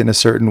interact in a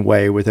certain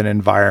way with an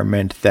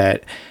environment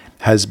that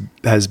has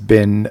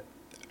been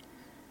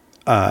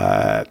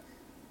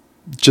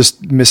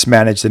just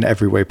mismanaged in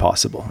every way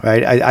possible,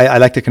 right? I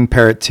like to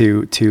compare it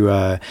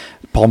to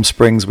Palm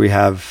Springs. We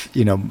have,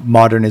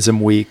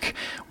 Modernism Week,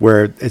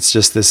 where it's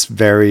just this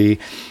very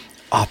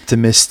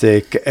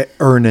optimistic,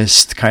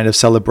 earnest kind of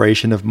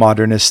celebration of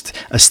modernist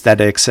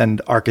aesthetics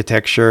and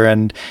architecture,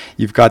 and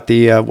you've got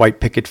the white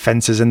picket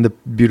fences and the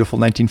beautiful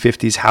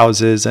 1950s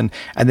houses, and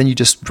then you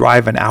just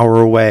drive an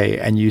hour away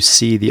and you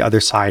see the other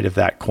side of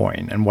that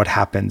coin, and what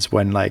happens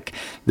when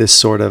this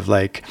sort of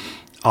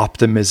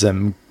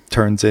optimism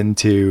turns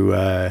into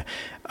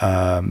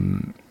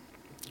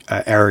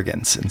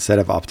arrogance instead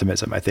of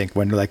optimism. I think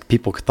when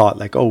people thought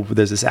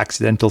there's this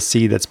accidental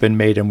sea that's been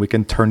made and we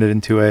can turn it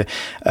into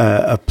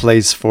a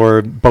place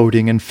for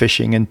boating and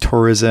fishing and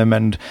tourism,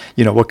 and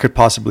what could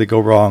possibly go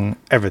wrong,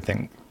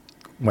 everything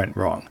went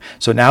wrong.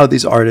 So now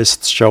these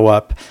artists show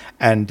up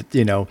and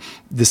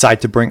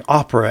decide to bring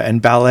opera and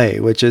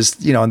ballet, which is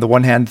on the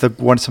one hand some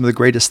of the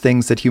greatest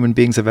things that human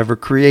beings have ever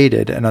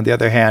created, and on the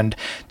other hand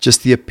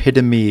just the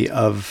epitome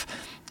of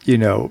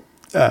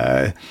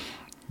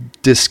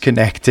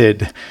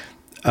disconnected,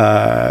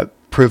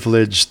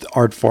 privileged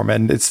art form.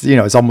 And it's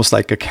almost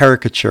like a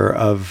caricature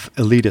of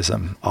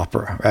elitism,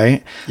 opera,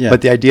 right? Yeah.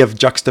 But the idea of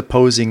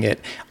juxtaposing it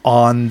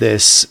on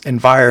this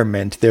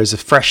environment, there's a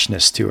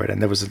freshness to it,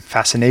 and there was a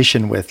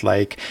fascination with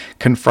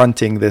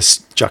confronting this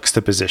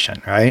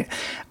juxtaposition, right?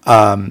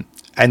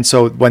 And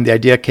so when the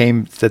idea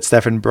came that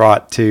Stefan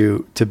brought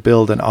to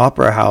build an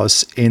opera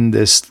house in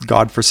this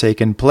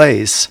godforsaken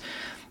place,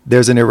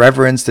 there's an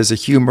irreverence, there's a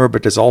humor,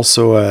 but there's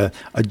also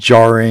a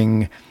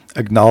jarring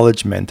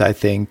acknowledgement, I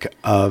think,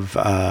 of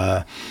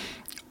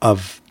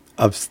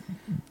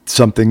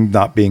something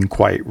not being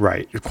quite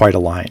right, quite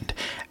aligned.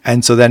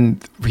 And so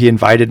then he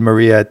invited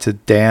Maria to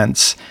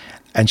dance,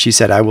 and she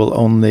said, "I will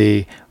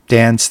only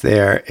dance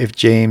there if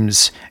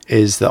James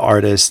is the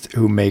artist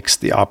who makes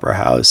the opera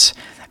house.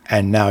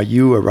 And now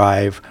you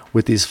arrive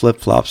with these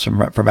flip-flops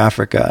from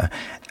Africa,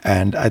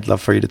 and I'd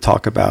love for you to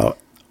talk about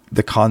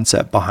the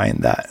concept behind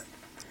that."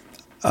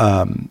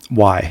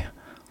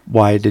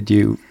 Why did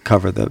you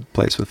cover the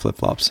place with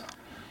flip-flops?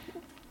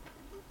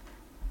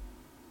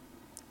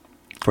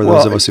 For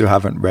those of us who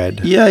haven't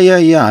read. Yeah.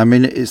 I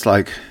mean, it's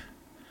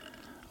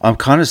I'm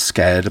kind of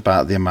scared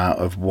about the amount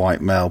of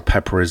white male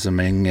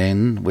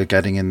pepperisming we're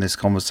getting in this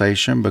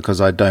conversation, because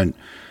I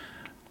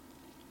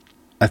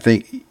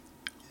think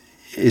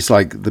it's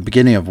the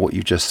beginning of what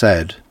you just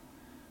said.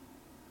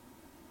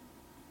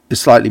 It's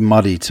slightly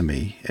muddy to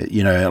me.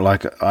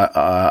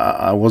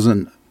 I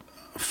wasn't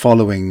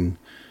following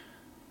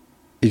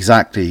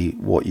exactly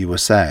what you were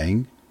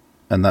saying,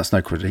 and that's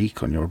no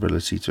critique on your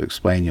ability to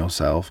explain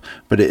yourself,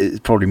 but it's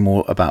probably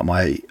more about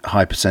my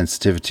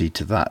hypersensitivity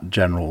to that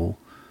general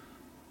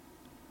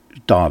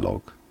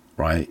dialogue,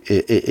 right?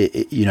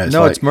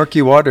 It's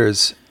murky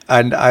waters,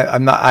 and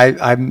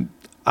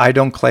I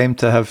don't claim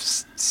to have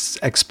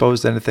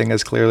exposed anything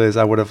as clearly as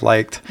I would have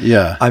liked.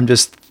 Yeah, I'm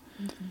just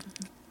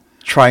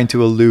trying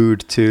to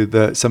allude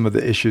to some of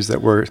the issues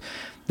that we're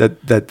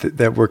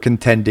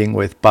contending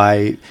with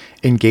by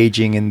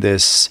engaging in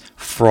this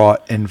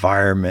fraught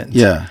environment.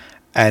 Yeah.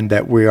 And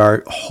that we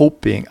are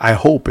I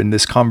hope in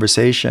this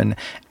conversation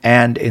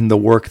and in the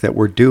work that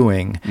we're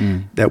doing,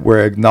 that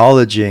we're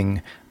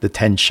acknowledging the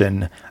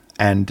tension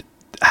and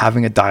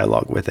having a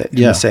dialogue with it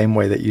in the same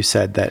way that you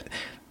said that,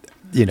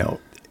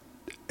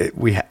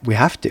 we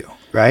have to,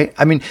 right?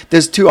 I mean,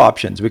 there's two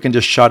options. We can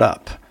just shut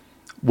up,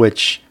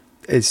 which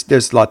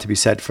there's a lot to be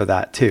said for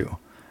that too.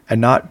 And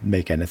not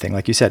make anything.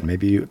 Like you said,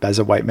 maybe as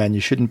a white man, you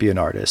shouldn't be an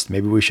artist.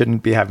 Maybe we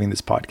shouldn't be having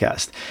this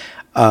podcast.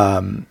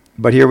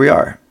 But here we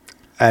are.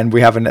 And we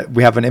have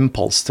an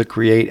impulse to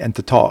create and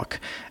to talk.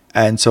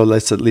 And so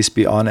let's at least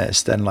be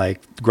honest and like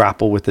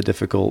grapple with the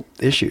difficult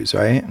issues,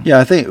 right?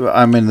 Yeah,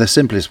 I mean, the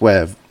simplest way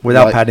of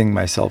without like, patting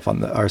ourselves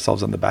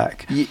on the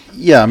back.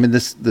 Yeah, I mean,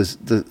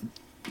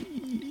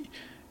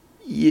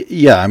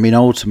 yeah, I mean,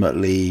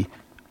 ultimately,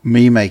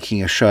 me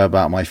making a show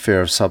about my fear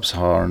of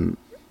sub-Saharan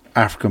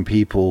African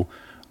people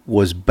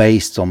was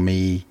based on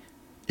me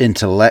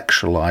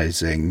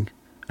intellectualizing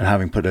and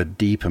having put a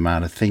deep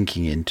amount of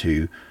thinking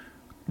into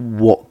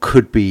what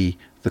could be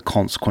the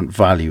consequent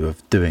value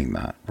of doing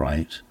that,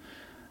 right?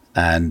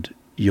 And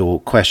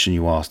your question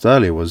you asked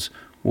earlier was,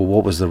 well,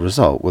 what was the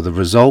result? Well, the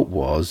result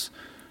was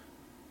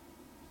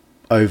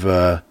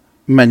over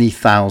many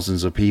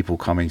thousands of people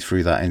coming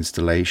through that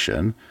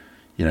installation,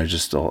 you know,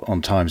 just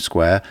on Times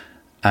Square,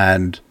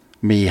 and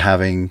me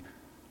having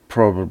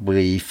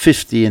probably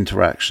 50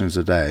 interactions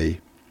a day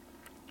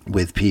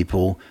with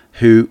people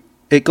who,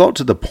 it got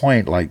to the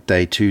point like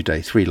day 2,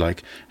 day 3,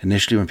 like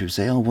initially when people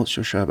say, oh, what's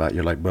your show about?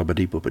 You're like,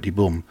 bubbity, bubbity,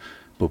 boom.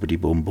 Boopity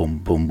boom boom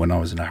boom when I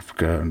was in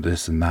Africa and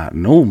this and that,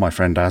 and my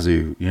friend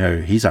Azu, you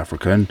know, he's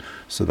African,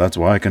 so that's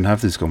why I can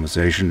have this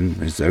conversation,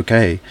 it's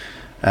okay.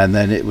 And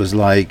then it was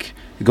like,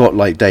 it got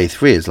like day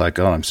 3, it's like,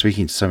 oh, I'm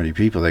speaking to so many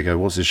people, they go,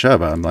 what's this show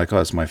about? I'm like, oh,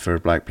 it's my fear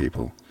of black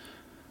people.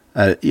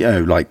 You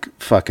know, like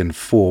fucking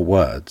 4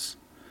 words.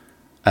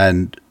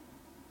 And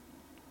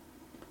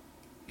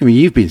I mean,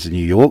 you've been to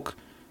New York,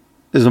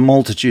 there's a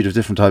multitude of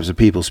different types of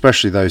people,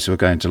 especially those who are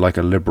going to like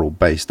a liberal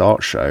based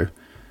art show,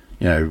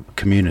 you know,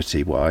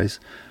 community-wise,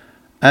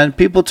 and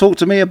people talk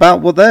to me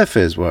about what their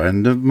fears were.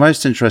 And the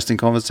most interesting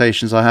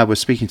conversations I had were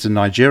speaking to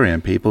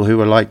Nigerian people who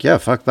were like, yeah,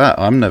 fuck that,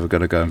 I'm never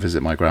going to go and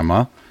visit my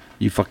grandma.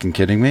 You fucking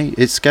kidding me?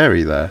 It's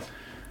scary there.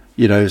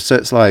 You know, so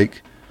it's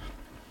like,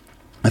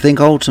 I think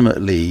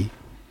ultimately,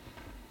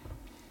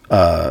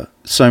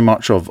 so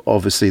much of,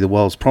 obviously, the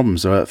world's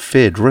problems are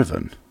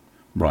fear-driven,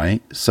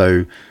 right?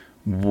 So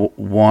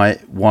why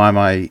am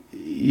I,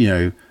 you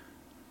know,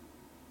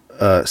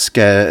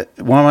 scared?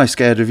 Why am I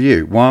scared of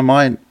you? Why am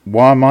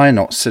I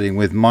not sitting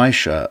with my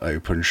shirt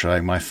open,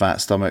 showing my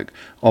fat stomach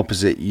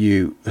opposite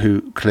you,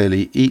 who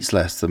clearly eats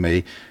less than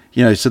me?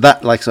 You know, so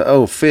that like, so,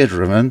 oh,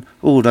 fear-driven.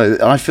 Oh no,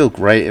 I feel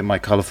great in my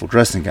colourful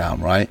dressing gown,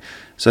 right?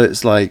 So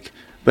it's like,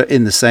 but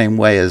in the same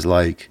way as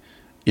like,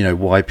 you know,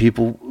 why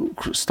people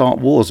start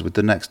wars with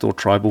the next door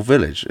tribal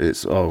village?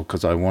 It's, oh,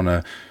 because I want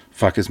to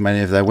fuck as many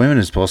of their women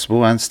as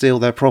possible and steal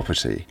their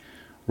property,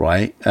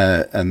 right?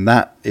 And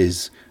that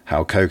is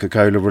how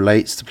Coca-Cola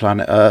relates to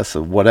planet Earth,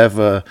 or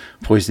whatever,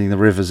 poisoning the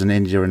rivers in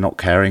India and not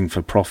caring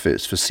for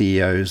profits for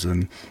CEOs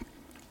and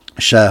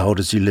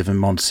shareholders who live in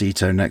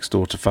Montecito next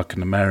door to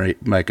fucking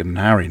Meghan and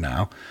Harry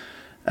now.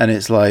 And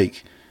it's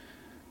like,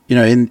 you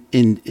know,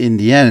 in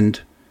the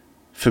end,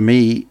 for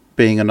me,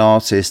 being an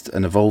artist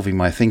and evolving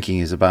my thinking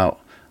is about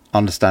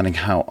understanding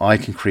how I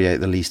can create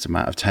the least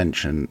amount of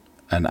tension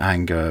and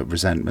anger,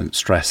 resentment,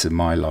 stress in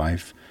my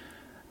life.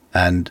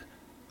 And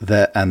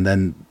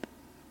then,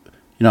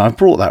 you know, I've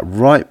brought that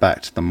right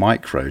back to the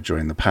micro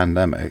during the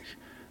pandemic,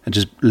 and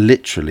just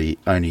literally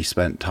only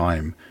spent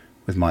time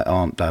with my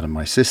aunt, dad, and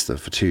my sister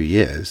for 2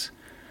 years.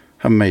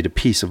 Haven't made a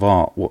piece of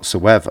art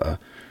whatsoever,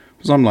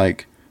 because I'm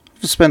like,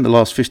 I've spent the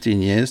last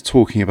 15 years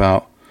talking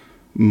about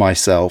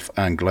myself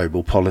and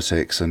global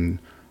politics and,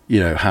 you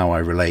know, how I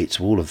relate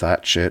to all of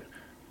that shit,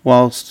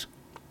 whilst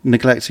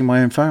neglecting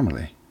my own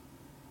family.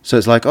 So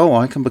it's like, oh,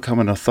 I can become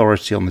an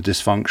authority on the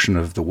dysfunction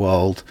of the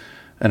world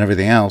and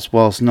everything else,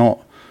 whilst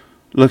not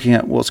looking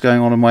at what's going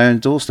on in my own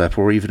doorstep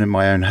or even in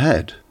my own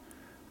head.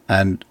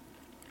 And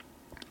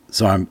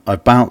so I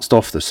bounced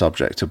off the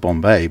subject of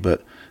Bombay,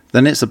 but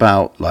then it's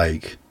about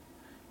like,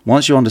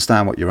 once you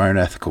understand what your own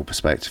ethical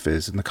perspective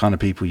is and the kind of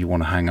people you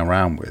want to hang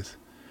around with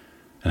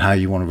and how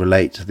you want to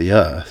relate to the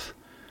earth,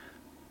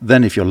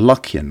 then if you're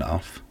lucky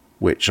enough,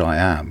 which I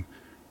am,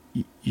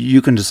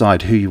 you can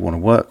decide who you want to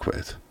work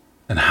with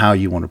and how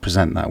you want to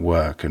present that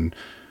work and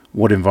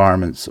what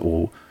environments,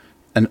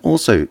 and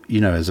also, you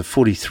know, as a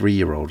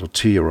 43-year-old or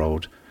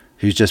 2-year-old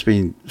who's just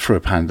been through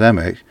a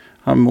pandemic,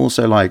 I'm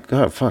also like,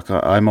 oh, fuck,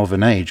 I'm of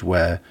an age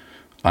where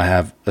I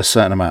have a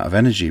certain amount of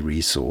energy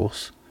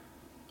resource.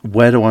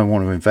 Where do I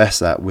want to invest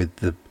that with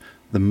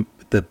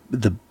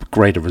the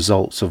greater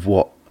results of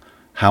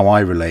how I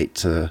relate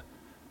to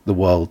the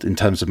world in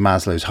terms of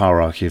Maslow's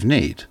hierarchy of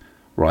need,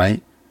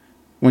 right?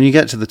 When you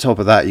get to the top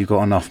of that, you've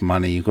got enough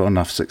money, you've got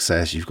enough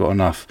success, you've got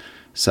enough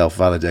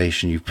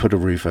self-validation, you've put a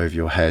roof over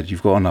your head,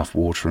 you've got enough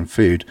water and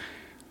food.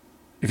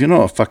 If you're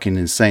not a fucking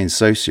insane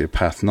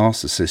sociopath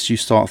narcissist, you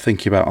start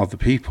thinking about other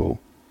people.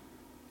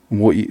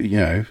 What you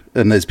know,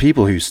 and there's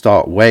people who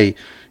start way,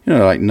 you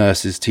know, like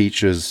nurses,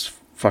 teachers,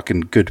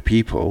 fucking good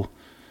people.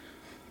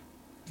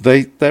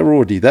 They're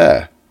already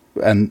there,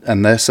 and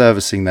they're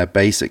servicing their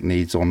basic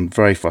needs on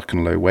very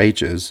fucking low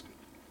wages,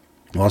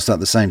 whilst at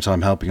the same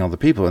time helping other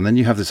people. And then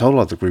you have this whole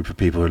other group of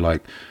people who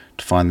like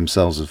define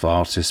themselves as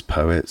artists,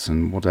 poets,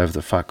 and whatever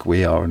the fuck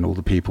we are, and all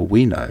the people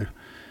we know.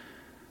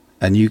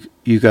 And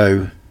you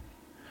go,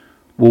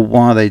 well,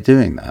 why are they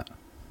doing that?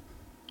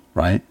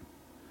 Right?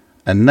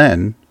 And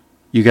then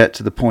you get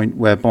to the point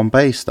where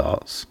Bombay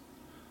starts.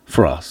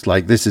 for us.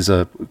 Like, this is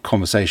a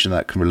conversation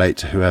that can relate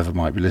to whoever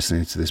might be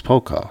listening to this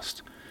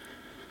podcast.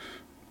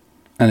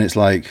 And it's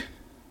like,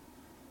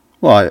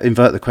 well, I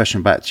invert the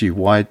question back to you.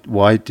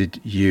 Why did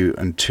you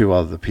and 2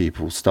 other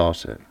people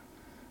start it?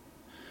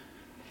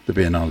 The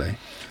Biennale?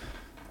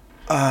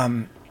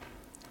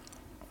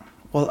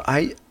 Well,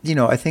 I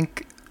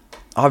think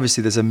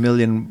obviously there's a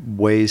million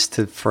ways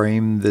to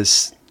frame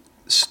this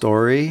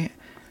story,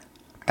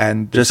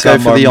 and just go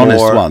for the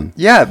honest one.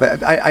 Yeah,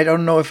 but I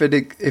don't know if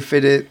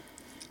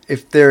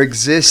there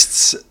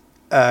exists,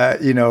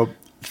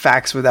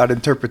 facts without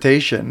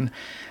interpretation,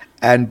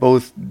 and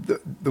both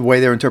the way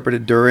they're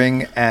interpreted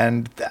during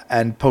and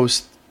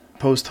post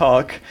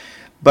hoc.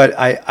 But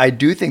I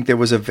do think there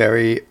was a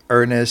very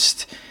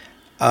earnest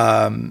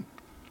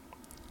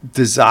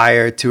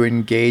desire to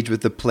engage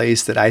with the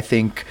place that I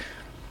think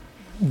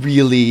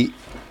really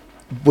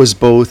was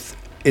both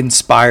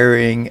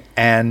inspiring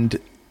and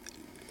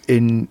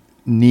in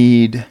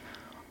need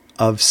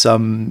of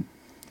some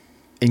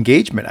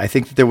engagement. I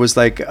think that there was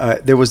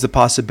there was the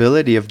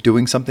possibility of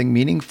doing something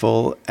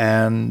meaningful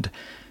and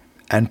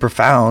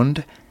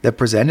profound that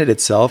presented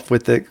itself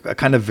with a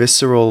kind of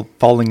visceral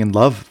falling in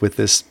love with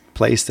this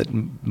place that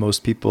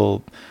most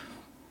people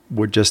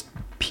would just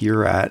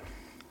peer at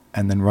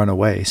and then run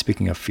away.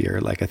 Speaking of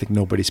fear, I think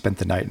nobody spent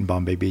the night in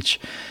Bombay Beach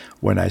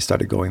when I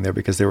started going there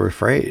because they were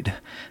afraid.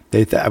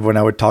 When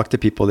I would talk to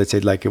people, they'd say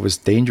it was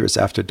dangerous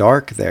after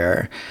dark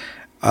there,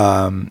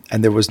 and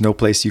there was no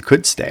place you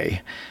could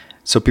stay.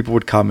 So people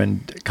would come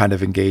and kind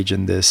of engage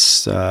in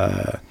this,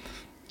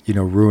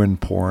 ruin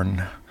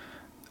porn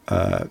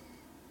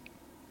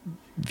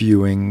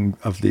viewing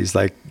of these,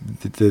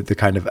 the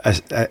kind of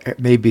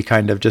maybe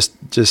kind of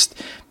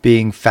just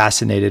being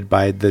fascinated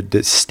by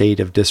the state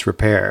of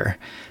disrepair,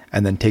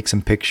 and then take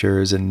some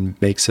pictures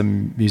and make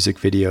some music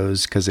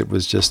videos because it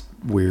was just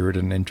weird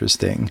and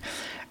interesting.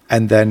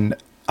 And then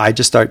I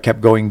just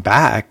kept going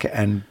back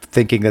and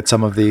thinking that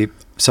some of the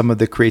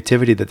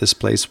creativity that this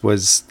place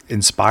was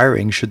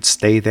inspiring should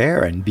stay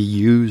there and be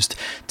used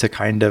to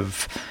kind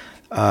of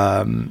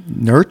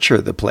nurture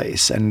the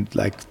place. And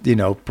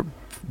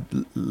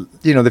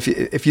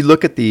if you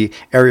look at the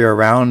area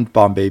around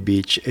Bombay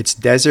Beach, it's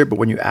desert, but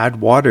when you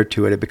add water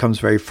to it, it becomes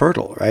very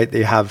fertile, right?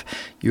 You have,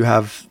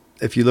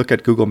 if you look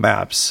at Google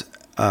Maps,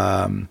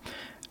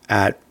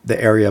 at the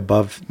area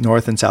above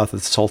north and south of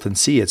the Salton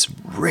Sea, it's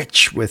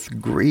rich with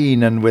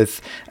green and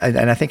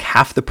I think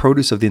half the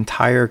produce of the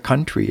entire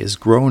country is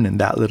grown in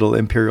that little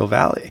Imperial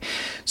Valley.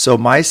 So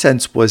my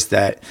sense was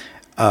that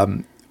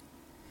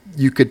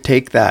you could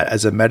take that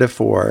as a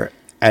metaphor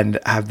and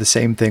have the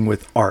same thing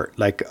with art.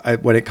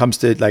 When it comes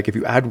to, if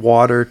you add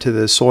water to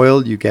the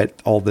soil, you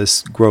get all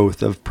this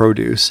growth of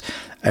produce.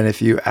 And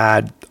if you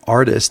add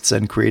artists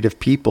and creative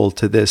people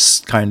to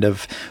this kind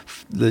of,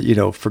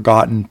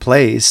 forgotten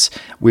place,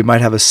 we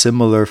might have a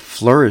similar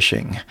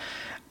flourishing.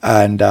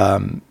 And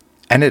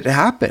it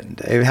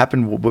happened. It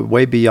happened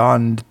way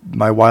beyond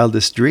my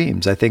wildest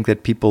dreams. I think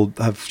that people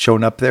have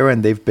shown up there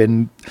and they've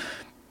been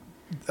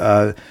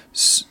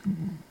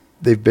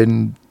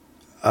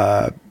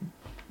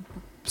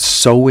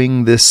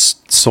sowing this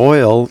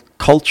soil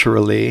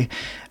culturally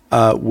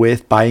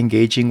by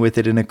engaging with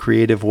it in a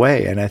creative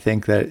way. And I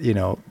think that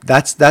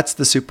that's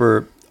the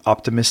super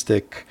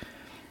optimistic,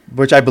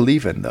 which I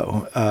believe in,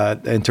 though,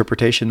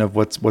 interpretation of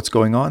what's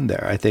going on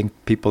there. I think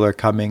people are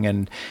coming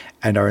and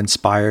are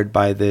inspired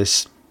by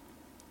this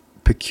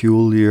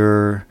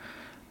peculiar,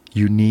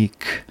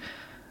 unique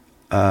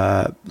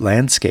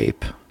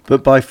landscape.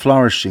 But by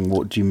flourishing,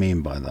 what do you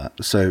mean by that?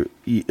 So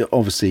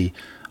obviously,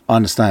 I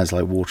understand it's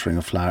like watering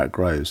a flower; it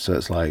grows. So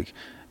it's like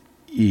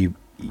the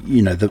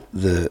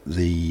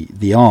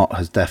art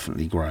has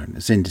definitely grown.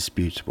 It's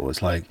indisputable.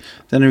 It's like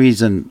the only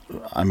reason.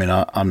 I mean,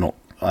 I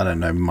don't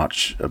know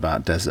much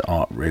about desert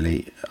art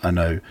really. I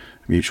know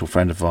a mutual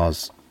friend of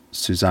ours,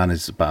 Suzanne,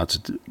 is about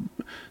to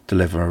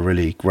deliver a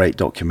really great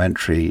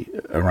documentary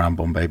around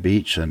Bombay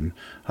Beach, and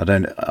I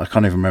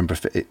can't even remember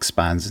if it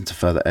expands into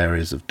further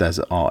areas of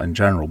desert art in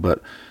general.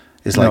 But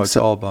it's it's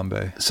all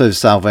Bombay. So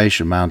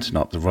Salvation Mountain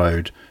up the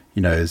road,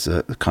 is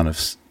a kind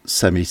of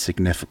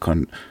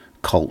semi-significant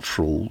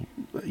cultural,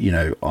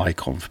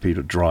 icon for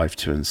people to drive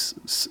to and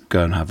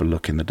go and have a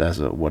look in the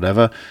desert or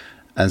whatever.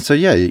 And so,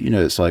 yeah,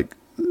 it's like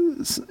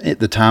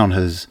the town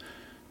has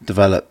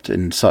developed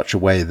in such a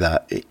way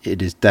that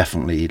it is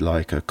definitely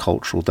like a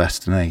cultural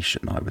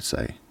destination, I would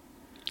say.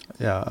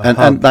 Yeah,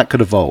 and that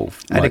could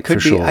evolve, and it could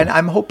be. Sure. And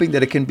I'm hoping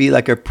that it can be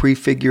like a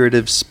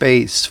prefigurative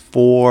space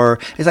for.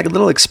 It's like a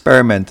little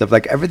experiment of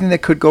everything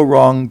that could go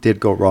wrong did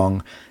go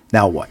wrong.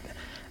 Now what?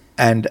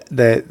 And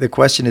the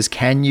question is,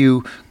 can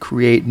you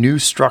create new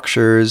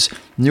structures,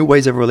 new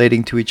ways of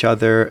relating to each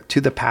other, to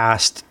the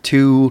past,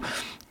 to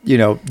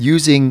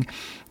using,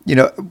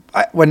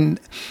 when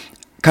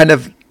kind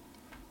of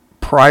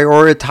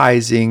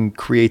prioritizing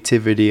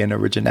creativity and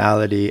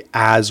originality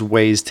as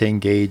ways to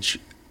engage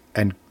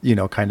and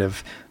kind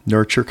of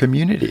nurture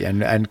community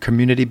and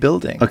community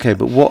building. Okay,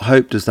 but what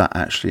hope does that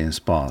actually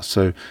inspire?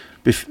 So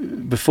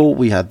before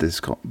we had this,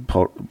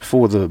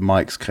 before the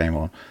mics came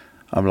on,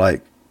 I'm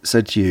like,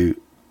 said to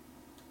you,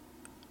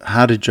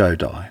 how did Joe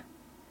die?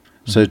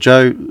 So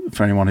Joe,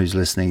 for anyone who's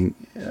listening,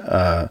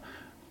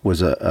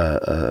 was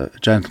a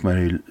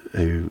gentleman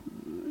who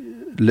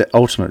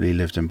ultimately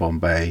lived in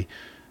Bombay,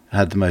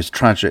 had the most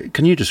tragic...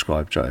 Can you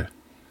describe Joe?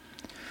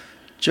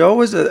 Joe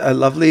was a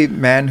lovely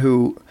man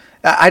who...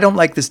 I don't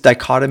like this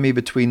dichotomy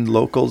between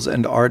locals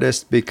and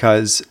artists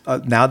because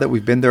now that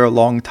we've been there a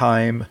long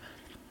time,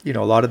 a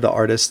lot of the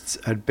artists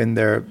had been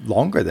there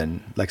longer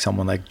than like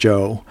someone like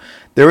Joe.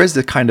 There is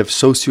the kind of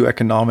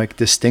socioeconomic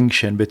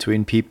distinction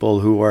between people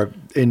who are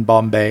in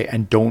Bombay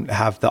and don't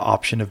have the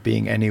option of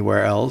being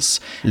anywhere else,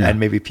 and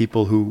maybe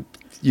people who,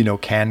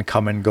 can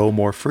come and go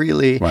more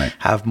freely,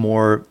 have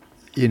more,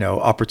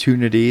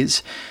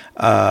 opportunities.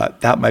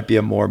 That might be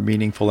a more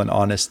meaningful and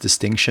honest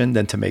distinction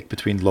than to make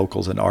between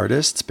locals and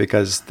artists,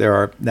 because there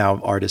are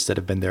now artists that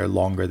have been there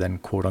longer than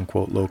quote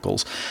unquote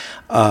locals.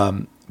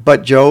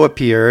 But Joe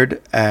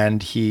appeared,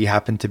 and he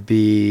happened to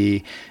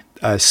be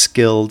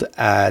skilled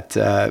at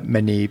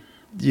many,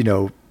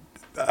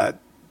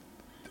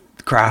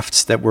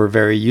 crafts that were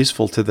very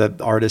useful to the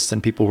artists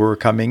and people who were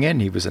coming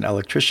in. He was an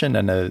electrician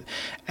and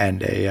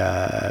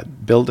a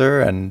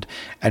builder, and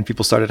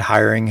people started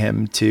hiring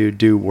him to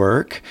do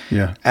work.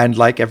 Yeah. And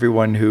like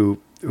everyone who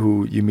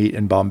you meet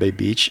in Bombay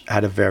Beach,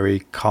 had a very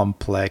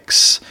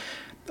complex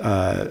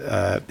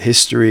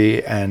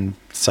history and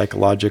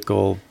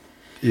psychological,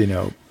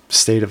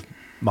 state of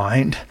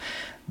mind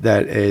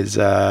that is,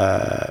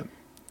 I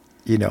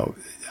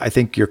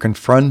think you're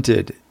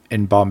confronted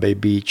in Bombay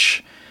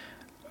Beach,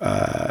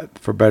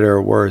 for better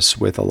or worse,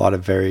 with a lot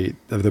of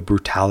the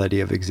brutality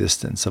of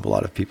existence of a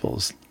lot of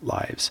people's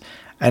lives.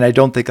 And I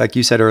don't think, like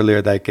you said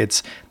earlier, like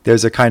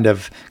there's a kind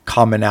of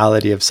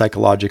commonality of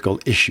psychological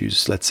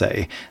issues, let's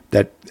say,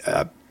 that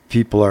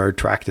people are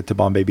attracted to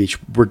Bombay Beach,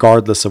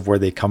 regardless of where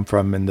they come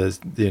from in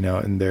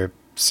in their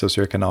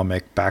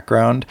socioeconomic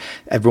background.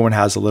 Everyone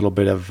has a little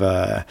bit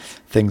of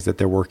things that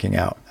they're working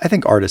out. I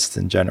think artists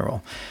in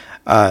general.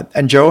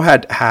 And Joe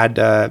had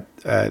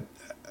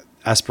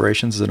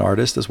aspirations as an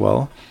artist as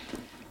well.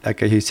 Like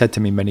he said to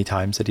me many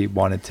times that he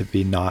wanted to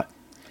be not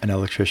an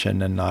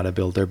electrician and not a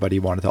builder, but he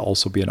wanted to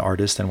also be an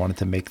artist and wanted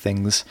to make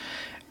things.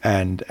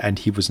 And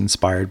he was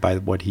inspired by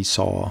what he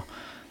saw.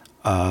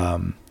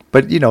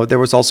 But, there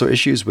was also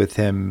issues with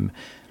him,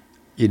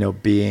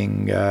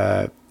 being,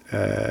 at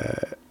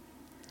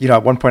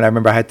one point I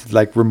remember I had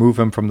to remove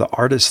him from the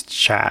artist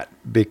chat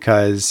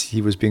because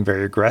he was being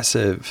very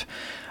aggressive,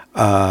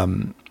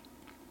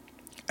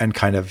 and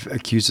kind of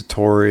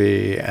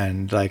accusatory,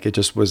 and it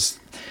just was.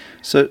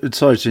 So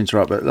sorry to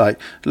interrupt, but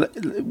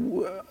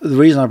the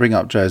reason I bring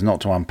up Joe is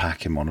not to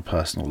unpack him on a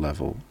personal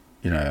level,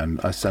 and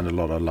I send a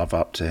lot of love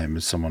up to him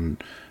as someone,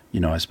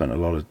 I spent a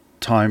lot of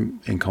time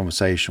in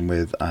conversation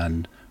with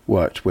and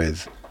worked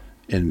with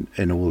in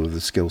all of the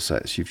skill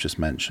sets you've just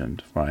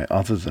mentioned, right?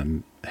 Other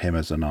than him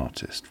as an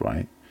artist,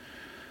 right?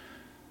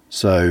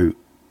 So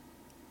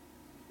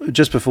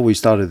just before we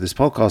started this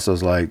podcast, I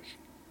was like,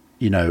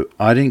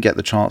 I didn't get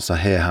the chance to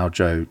hear how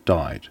Joe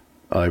died.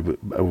 I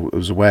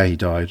was aware he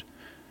died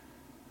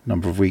a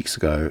number of weeks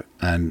ago,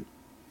 and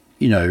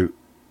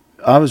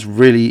I was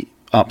really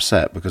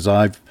upset because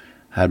I've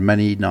had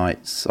many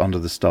nights under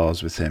the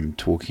stars with him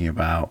talking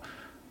about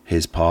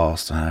his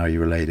past and how he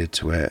related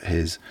to it,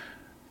 his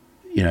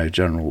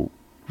general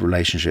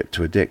relationship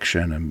to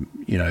addiction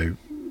and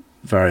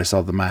various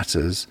other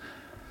matters,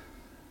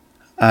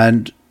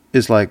 and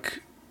it's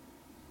like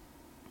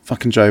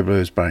fucking Joe blew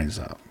his brains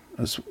out.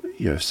 That's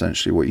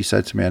essentially what you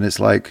said to me. And it's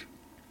like,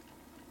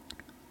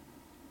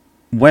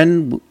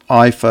 when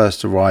I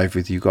first arrived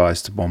with you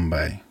guys to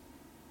Bombay,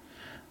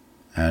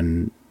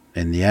 and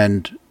in the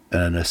end,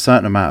 a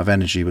certain amount of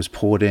energy was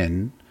poured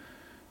in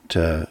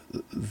to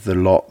the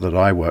lot that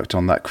I worked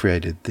on that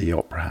created the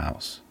Opera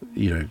House.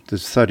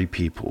 There's 30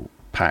 people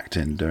packed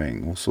in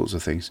doing all sorts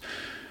of things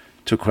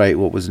to create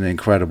what was an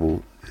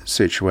incredible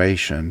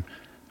situation.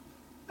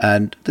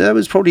 And there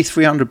was probably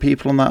 300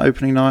 people on that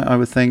opening night, I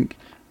would think.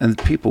 And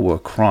people were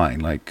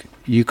crying.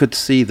 You could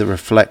see the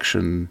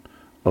reflection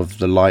of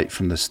the light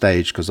from the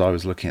stage, because I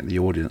was looking at the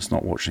audience,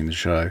 not watching the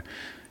show.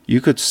 You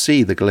could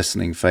see the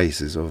glistening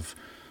faces of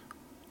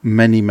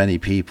many, many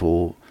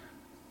people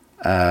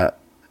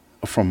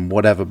from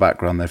whatever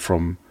background they're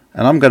from.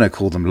 And I'm going to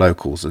call them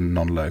locals and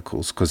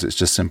non-locals because it's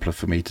just simpler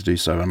for me to do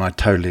so. And I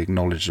totally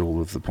acknowledge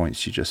all of the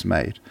points you just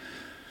made.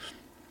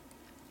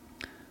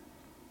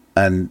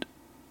 And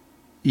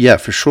yeah,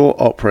 for sure,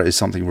 opera is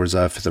something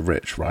reserved for the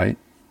rich, right?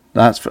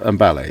 And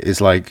ballet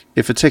is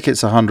if a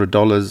ticket's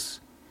 $100,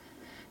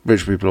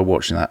 rich people are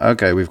watching that.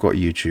 Okay, we've got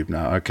YouTube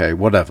now. Okay,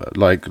 whatever.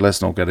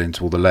 Let's not get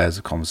into all the layers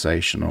of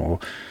conversation, or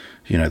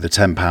the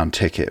 £10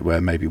 ticket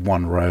where maybe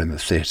one row in the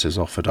theatre is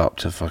offered up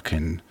to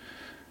fucking,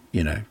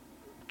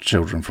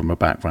 children from a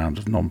background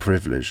of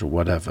non-privilege or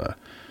whatever.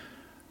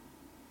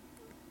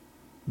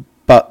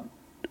 But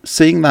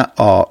seeing that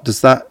art,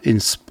 the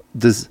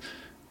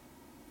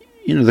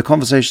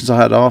conversations I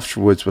had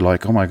afterwards were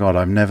like, oh my God,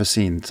 I've never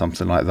seen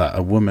something like that.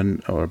 A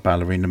woman or a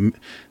ballerina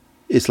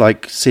it's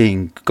like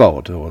seeing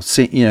God, or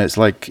it's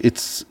like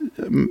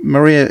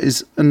Maria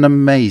is an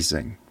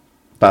amazing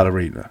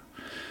ballerina.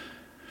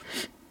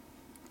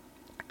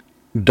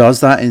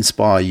 Does that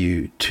inspire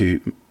you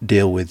to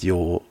deal with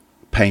your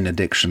pain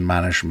addiction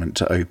management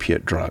to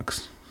opiate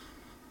drugs?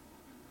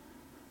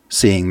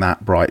 Seeing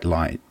that bright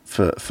light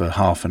for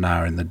half an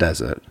hour in the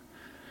desert.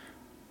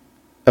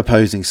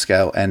 Opposing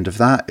scale end of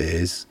that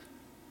is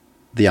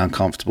the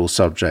uncomfortable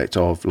subject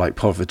of like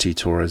poverty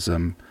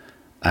tourism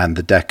and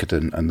the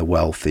decadent and the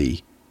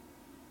wealthy,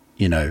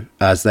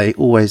 as they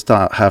always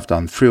have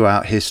done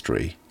throughout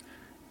history,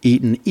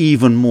 eaten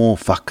even more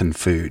fucking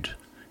food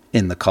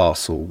in the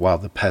castle while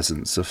the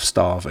peasants are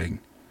starving.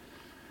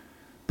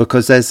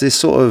 Because there's this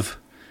sort of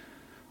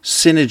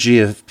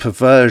synergy of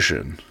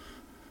perversion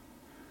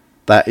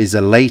that is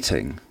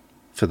elating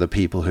for the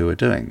people who are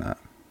doing that.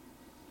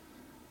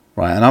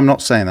 Right? And I'm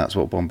not saying that's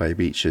what Bombay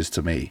Beach is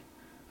to me.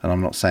 And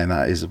I'm not saying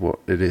that is what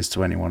it is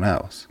to anyone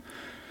else.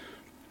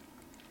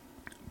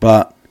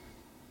 But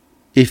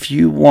if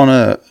you want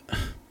to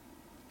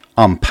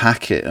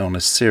unpack it on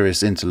a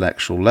serious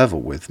intellectual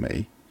level with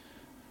me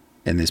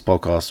in this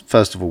podcast,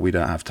 first of all, we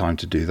don't have time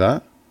to do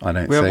that. I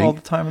don't think. We have all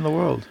the time in the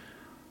world.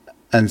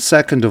 And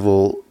second of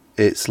all,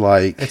 it's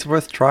like... It's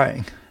worth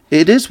trying.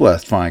 It is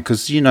worth trying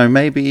because,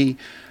 maybe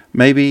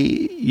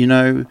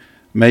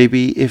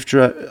if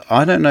Joe...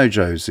 I don't know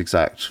Joe's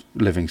exact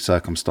living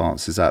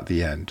circumstances at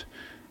the end.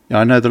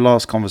 I know the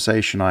last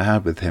conversation I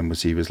had with him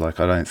was he was like,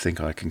 I don't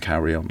think I can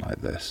carry on like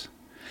this.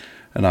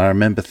 And I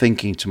remember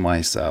thinking to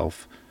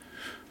myself,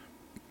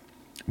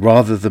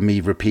 rather than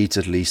me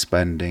repeatedly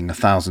spending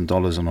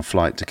 $1,000 on a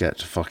flight to get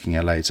to fucking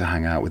LA to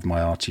hang out with my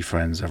arty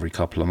friends every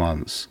couple of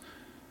months,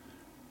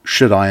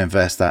 should I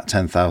invest that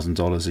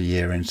 $10,000 a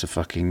year into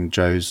fucking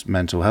Joe's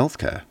mental health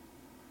care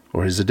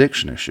or his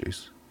addiction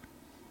issues?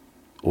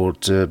 Or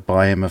to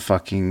buy him a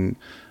fucking,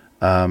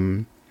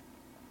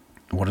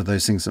 what are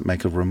those things that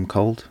make a room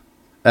cold?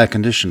 Air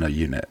conditioner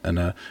unit and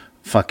a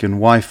fucking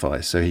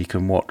Wi-Fi so he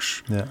can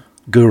watch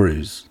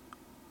gurus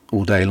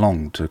all day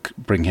long to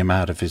bring him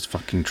out of his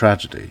fucking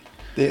tragedy.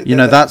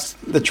 That's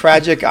the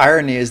tragic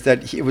irony is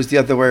that it was the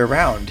other way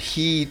around.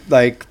 He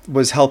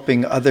was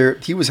helping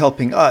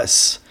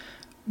us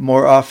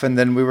more often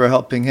than we were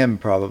helping him,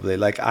 probably.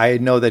 Like, I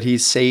know that he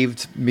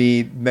saved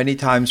me many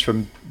times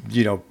from,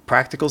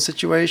 practical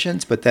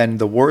situations, but then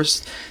the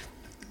worst,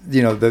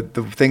 the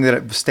thing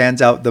that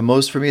stands out the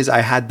most for me is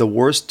I had the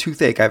worst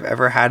toothache I've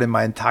ever had in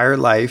my entire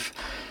life.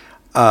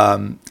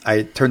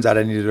 Turns out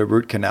I needed a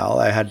root canal.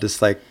 I had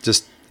this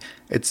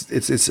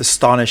it's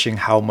astonishing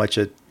how much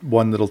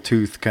one little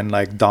tooth can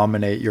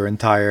dominate your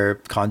entire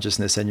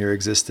consciousness and your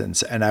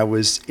existence. And I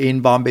was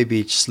in Bombay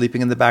Beach,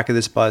 sleeping in the back of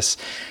this bus,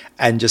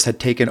 and just had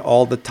taken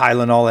all the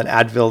Tylenol and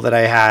Advil that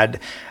I had,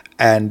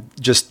 and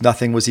just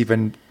nothing was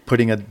even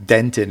putting a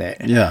dent in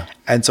it. Yeah.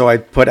 And so I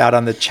put out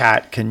on the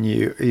chat,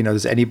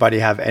 does anybody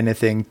have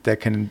anything that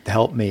can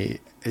help me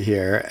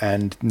here?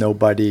 And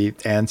nobody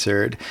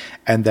answered.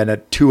 And then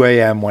at 2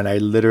 a.m. when I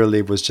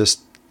literally was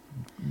just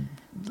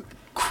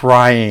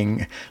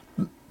crying,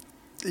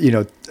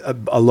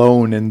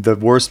 alone in the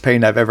worst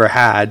pain I've ever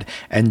had,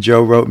 and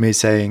Joe wrote me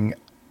saying,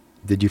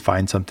 did you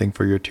find something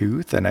for your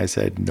tooth? And I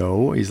said,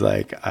 no. He's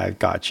like, I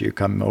got you,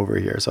 come over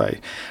here. So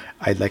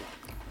I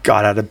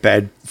got out of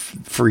bed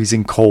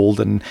freezing cold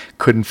and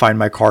couldn't find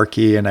my car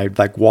key, and I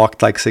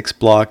walked 6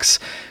 blocks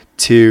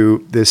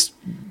to this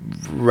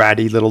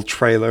ratty little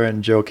trailer,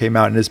 and Joe came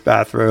out in his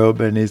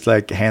bathrobe and he's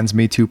hands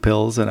me 2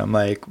 pills, and I'm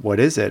like, what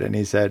is it? And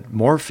he said,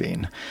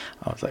 morphine.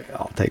 I was like,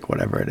 I'll take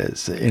whatever it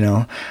is,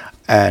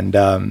 and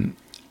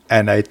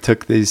I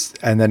took these,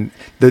 and then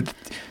the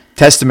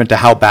testament to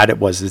how bad it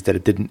was is that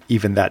it didn't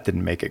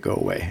make it go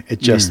away. It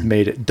just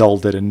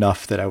dulled it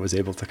enough that I was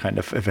able to kind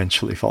of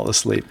eventually fall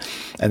asleep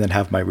and then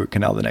have my root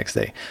canal the next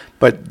day.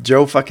 But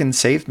Joe fucking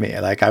saved me.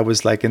 I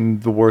was in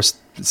the worst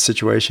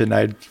situation,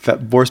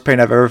 worst pain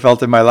I've ever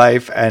felt in my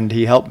life, and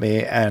he helped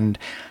me. And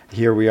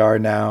here we are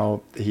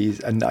now.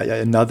 He's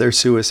another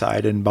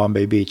suicide in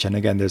Bombay Beach. And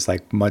again, there's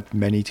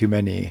many too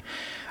many.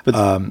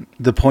 But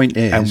the point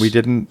is, and we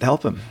didn't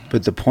help him.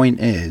 But the point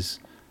is,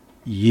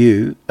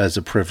 you, as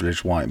a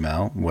privileged white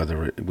male,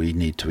 whether we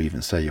need to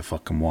even say you're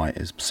fucking white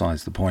is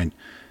besides the point,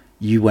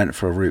 you went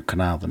for a root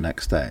canal the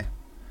next day.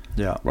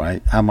 Yeah.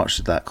 Right? How much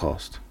did that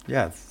cost?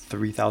 Yeah,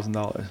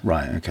 $3,000.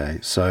 Right, okay.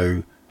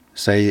 So,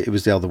 say it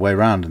was the other way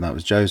around and that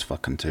was Joe's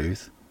fucking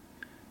tooth,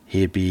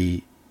 he'd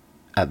be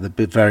at the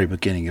very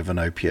beginning of an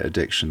opiate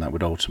addiction that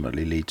would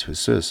ultimately lead to his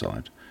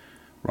suicide.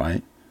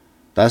 Right?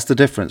 That's the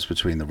difference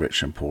between the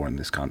rich and poor in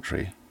this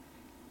country.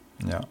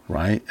 Yeah.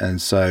 Right?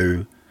 And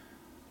so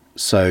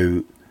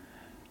to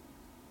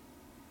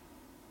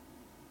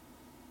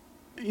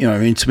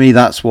me,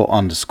 that's what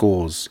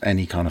underscores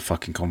any kind of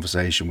fucking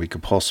conversation we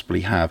could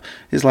possibly have.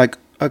 It's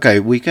okay,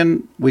 we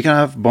can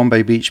have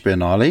Bombay Beach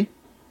Biennale,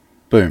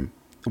 boom,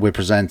 we're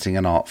presenting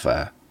an art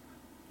fair,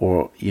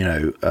 or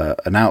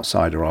an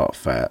outsider art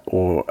fair,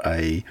 or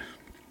a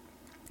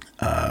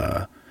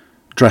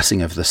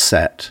dressing of the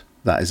set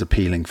that is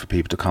appealing for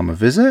people to come and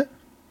visit,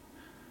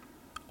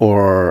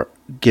 or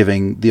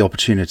giving the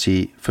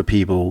opportunity for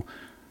people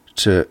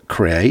to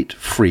create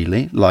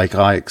freely, like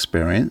I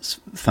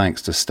experience,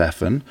 thanks to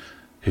Stefan,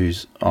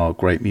 who's our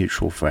great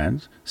mutual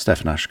friend,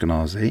 Stefan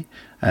Ashkenazi,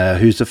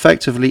 who's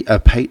effectively a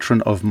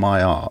patron of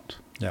my art.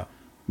 Yeah.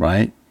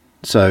 Right?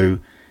 So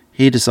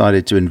he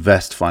decided to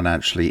invest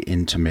financially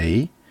into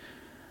me.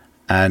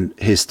 And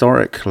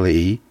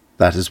historically,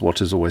 that is what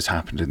has always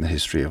happened in the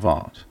history of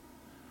art.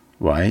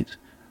 Right?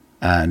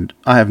 And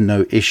I have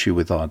no issue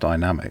with our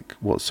dynamic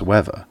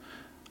whatsoever.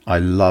 I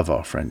love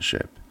our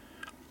friendship.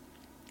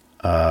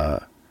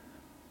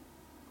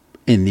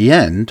 In the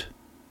end,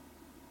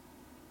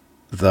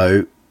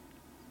 though,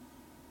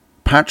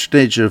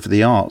 patronage of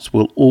the arts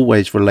will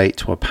always relate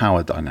to a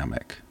power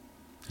dynamic.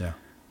 Yeah.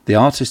 The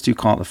artist who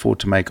can't afford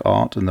to make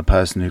art and the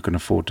person who can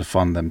afford to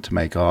fund them to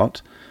make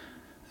art,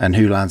 and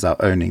who lands out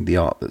owning the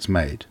art that's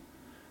made.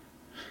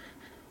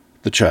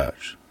 The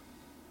church.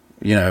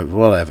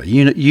 Whatever.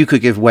 You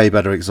could give way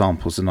better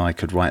examples than I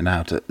could right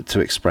now to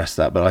express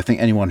that, but I think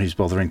anyone who's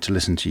bothering to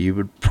listen to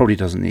you probably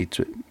doesn't need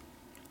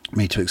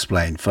me to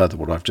explain further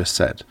what I've just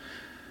said.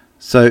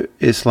 So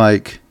it's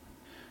like,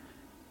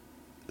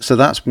 so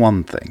that's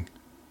one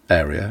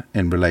area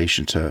in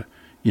relation to,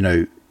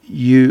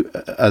 you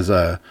as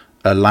a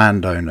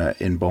landowner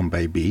in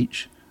Bombay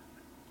Beach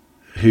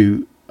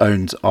who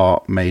owns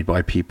art made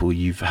by people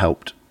you've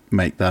helped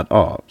make that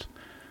art.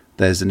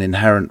 There's an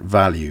inherent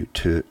value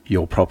to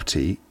your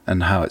property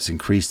and how it's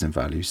increased in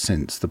value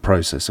since the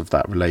process of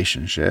that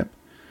relationship.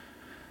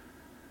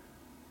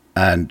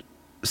 And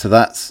so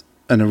that's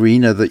an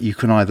arena that you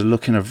can either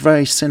look in a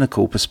very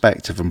cynical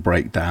perspective and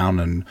break down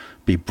and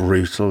be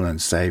brutal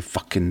and say,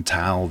 fucking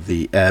towel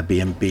the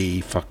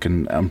Airbnb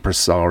fucking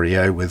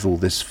impresario with all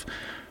this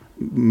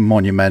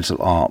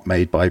monumental art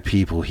made by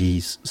people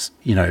he's,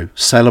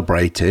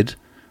 celebrated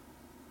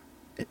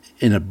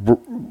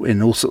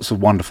in all sorts of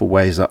wonderful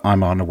ways that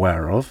I'm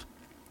unaware of,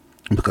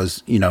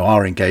 because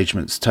our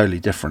engagement's totally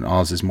different.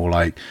 Ours is more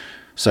like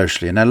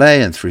socially in LA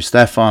and through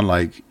Stefan.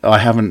 Like, I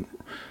haven't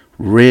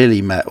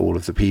really met all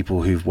of the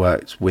people who've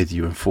worked with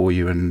you and for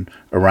you and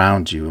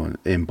around you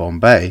in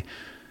Bombay.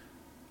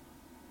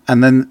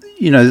 And then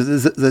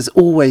there's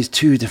always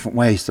two different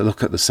ways to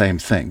look at the same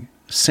thing: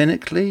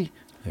 cynically,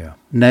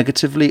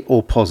 negatively,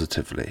 or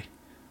positively,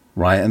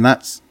 right? And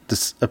that's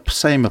the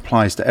same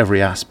applies to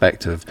every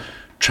aspect of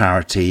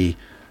charity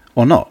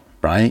or not,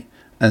 right?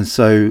 And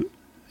so,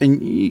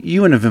 and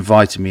you wouldn't have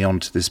invited me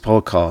onto this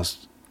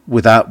podcast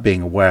without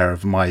being aware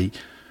of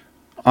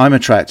I'm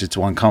attracted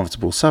to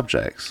uncomfortable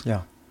subjects.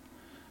 Yeah.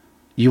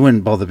 You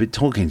wouldn't bother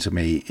talking to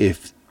me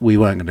if we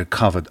weren't going to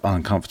cover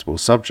uncomfortable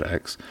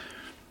subjects.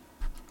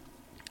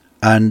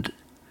 And,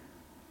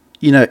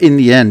 in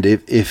the end,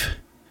 if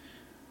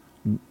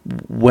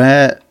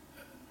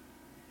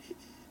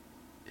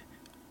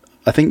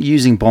I think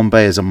using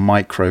Bombay as a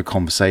micro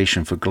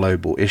conversation for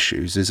global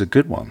issues is a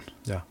good one.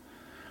 Yeah.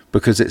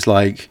 Because it's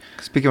like...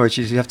 Speaking of which,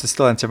 you have to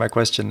still answer my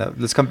question.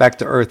 Let's come back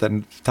to Earth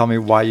and tell me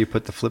why you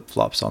put the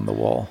flip-flops on the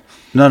wall.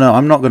 No,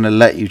 I'm not going to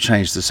let you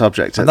change the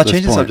subject I'm not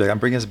changing the subject. I'm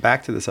bringing us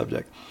back to the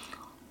subject.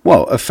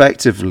 Well,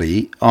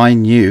 effectively, I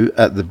knew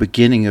at the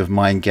beginning of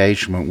my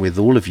engagement with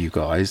all of you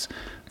guys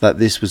that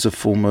this was a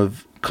form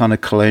of kind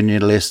of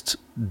colonialist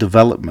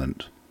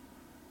development,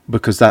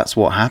 because that's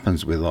what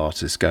happens with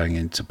artists going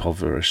into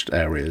impoverished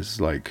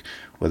areas, like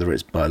whether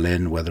it's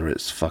Berlin, whether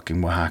it's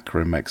fucking Oaxaca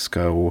in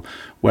Mexico, or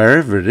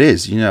wherever it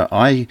is.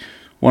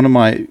 One of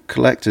my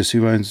collectors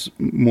who owns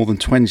more than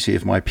 20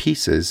 of my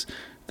pieces,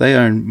 they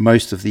own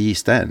most of the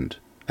East End,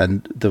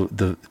 and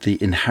the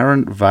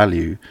inherent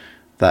value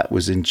that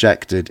was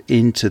injected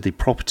into the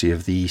property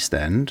of the East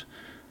End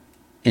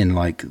in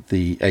like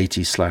the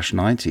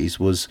 80s/90s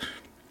was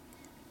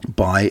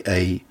by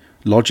a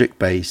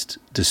logic-based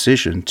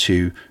decision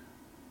to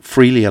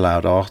freely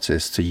allowed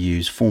artists to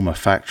use former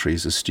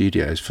factories as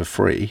studios for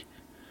free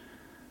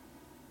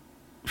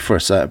for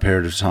a certain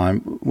period of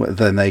time.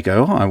 Then they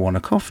go, I want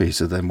a coffee.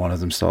 So then one of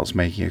them starts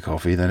making a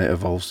coffee. Then it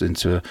evolves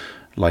into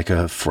like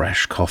a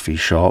fresh coffee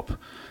shop.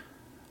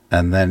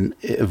 And then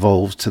it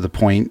evolves to the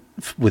point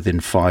within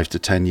 5 to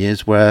 10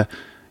 years where,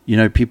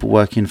 people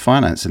working in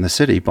finance in the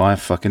city buy a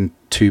fucking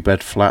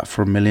 2-bed flat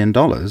for $1 million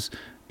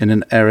in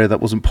an area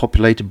that wasn't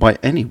populated by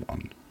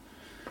anyone.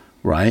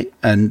 Right?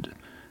 And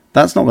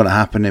that's not going to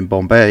happen in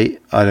Bombay,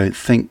 I don't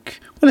think.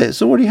 Well,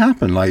 it's already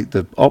happened. Like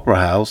the Opera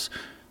House,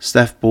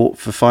 Steph bought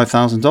for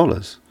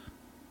 $5,000.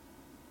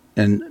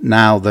 And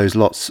now those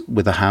lots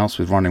with a house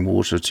with running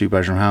water, a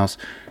 2-bedroom house,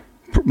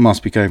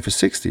 must be going for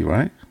 60,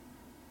 right?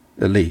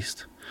 At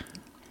least.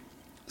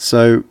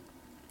 So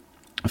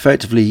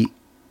effectively,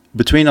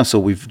 between us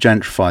all, we've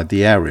gentrified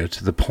the area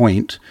to the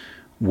point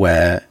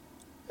where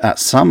at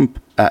some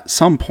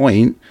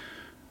point,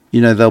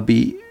 there'll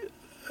be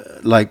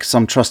like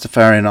some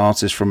trustafarian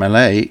artist from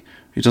LA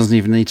who doesn't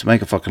even need to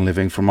make a fucking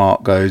living from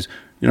art goes,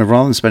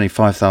 rather than spending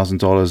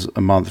 $5,000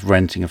 a month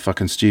renting a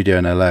fucking studio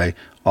in LA,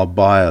 I'll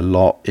buy a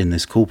lot in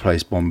this cool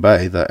place,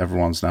 Bombay, that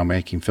everyone's now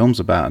making films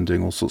about and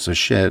doing all sorts of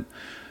shit.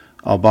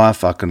 I'll buy a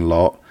fucking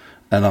lot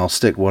and I'll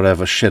stick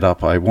whatever shit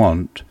up I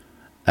want.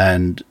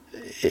 And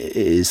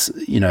is,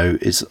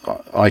 it's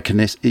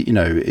iconist,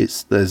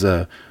 it's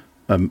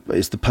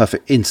the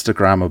perfect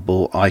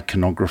Instagrammable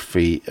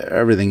iconography,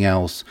 everything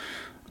else,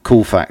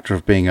 cool factor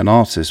of being an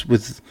artist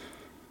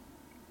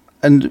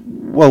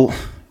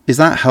is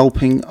that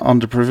helping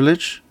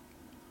underprivileged?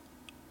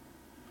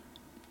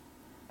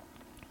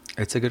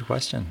 It's a good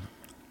question.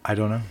 I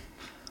don't know.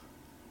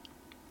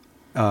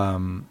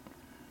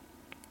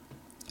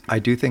 I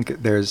do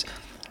think there's,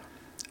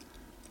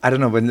 I don't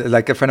know, when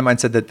like a friend of mine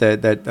said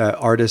that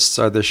artists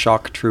are the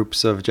shock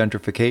troops of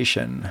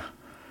gentrification,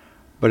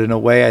 but in a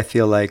way I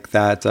feel like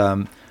that.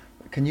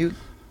 Can you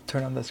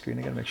turn on the screen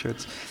again? Make sure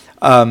it's.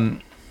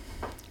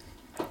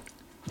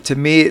 To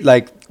me,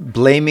 like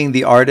blaming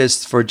the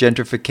artists for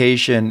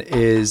gentrification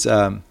is.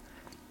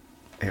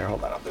 Here,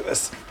 hold on. I'll do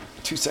this.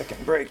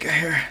 2-second break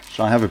here.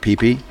 Should I have a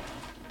pee-pee?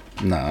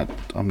 No,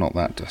 I'm not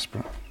that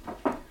desperate.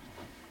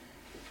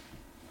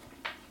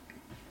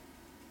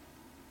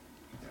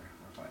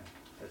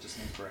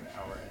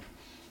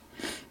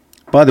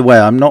 By the way,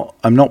 I'm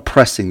not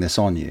pressing this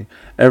on you.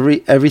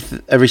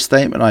 Every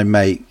statement I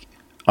make,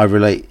 I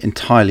relate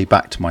entirely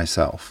back to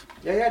myself.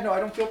 No, I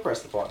don't feel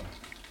pressed upon.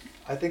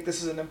 I think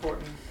this is an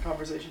important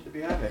conversation to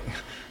be having.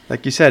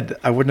 Like you said,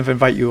 I wouldn't have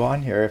invited you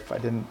on here if I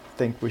didn't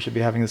think we should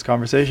be having this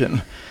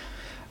conversation.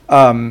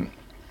 But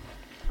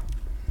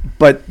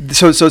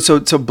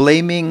so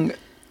blaming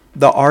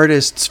the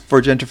artists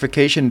for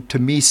gentrification to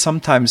me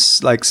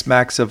sometimes like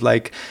smacks of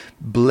like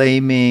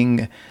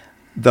blaming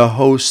the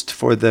host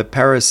for the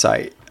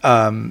parasite.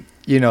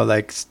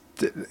 Like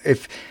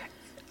if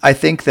I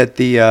think that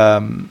the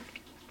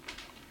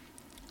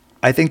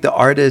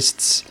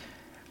artists,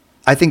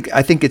 I think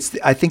it's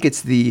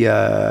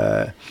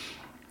the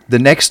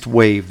next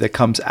wave that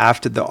comes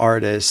after the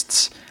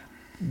artists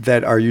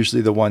that are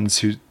usually the ones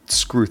who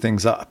screw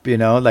things up,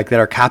 like that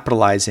are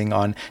capitalizing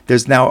on.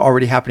 There's now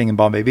already happening in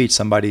Bombay Beach.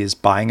 Somebody is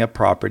buying up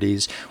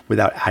properties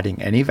without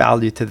adding any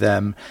value to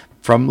them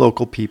from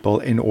local people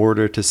in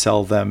order to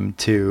sell them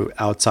to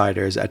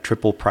outsiders at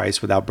triple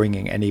price without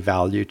bringing any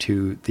value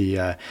to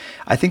the.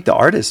 I think the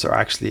artists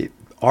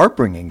are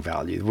bringing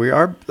value. We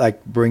are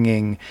like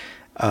bringing,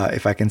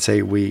 if I can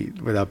say we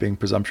without being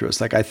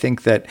presumptuous, like I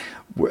think that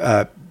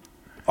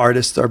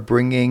artists are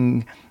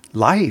bringing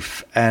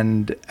life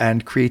and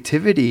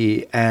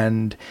creativity,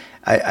 and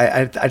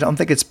I don't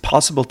think it's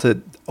possible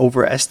to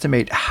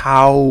overestimate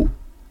how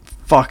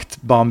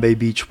fucked Bombay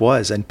Beach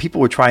was. And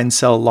people would try and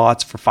sell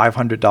lots for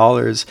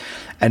 $500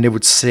 and it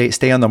would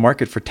stay on the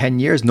market for 10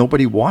 years.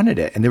 Nobody wanted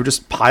it, and there were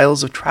just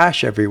piles of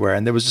trash everywhere,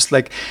 and there was just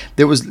like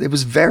it was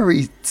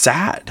very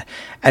sad,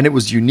 and it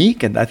was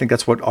unique. And I think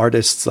that's what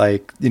artists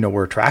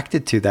were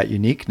attracted to, that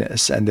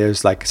uniqueness. And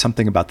there's like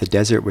something about the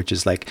desert which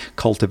is like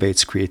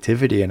cultivates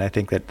creativity, and I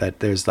think that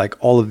there's like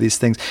all of these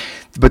things.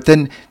 But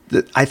then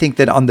I think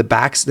that on the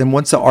backs, then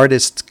once the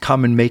artists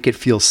come and make it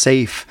feel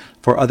safe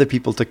for other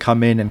people to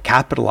come in and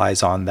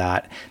capitalize on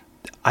that,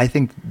 I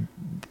think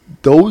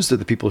those are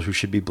the people who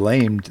should be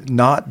blamed,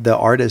 not the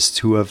artists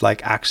who have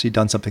like actually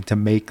done something to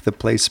make the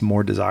place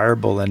more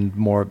desirable and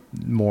more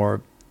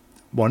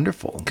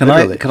wonderful. Can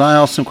I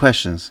ask some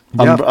questions?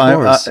 Yeah, of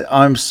course.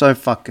 I'm so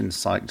fucking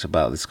psyched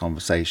about this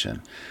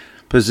conversation,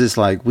 because it's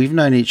like we've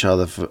known each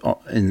other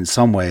in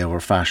some way or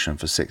fashion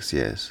for 6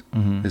 years.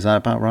 Mm-hmm. Is that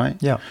about right?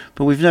 Yeah.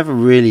 But we've never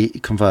really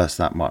conversed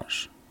that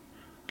much.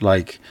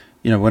 Like,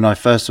 when I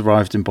first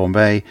arrived in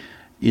Bombay,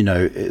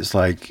 it's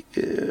like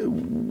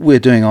we're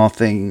doing our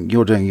thing,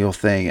 you're doing your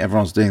thing,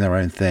 everyone's doing their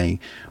own thing.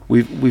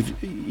 We've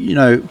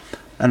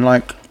and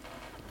like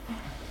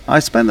I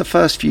spent the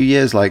first few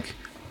years like,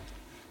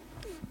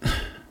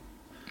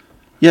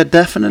 yeah,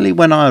 definitely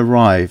when I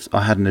arrived,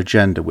 I had an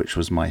agenda, which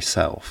was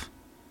myself.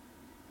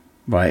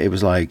 Right? It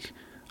was like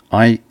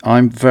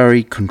I'm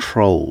very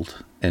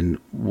controlled in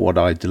what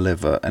I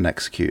deliver and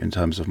execute in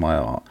terms of my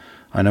art.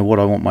 I know what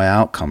I want my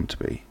outcome to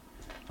be.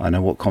 I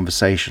know what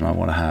conversation I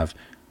want to have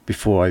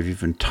before I've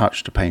even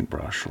touched a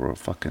paintbrush or a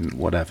fucking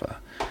whatever.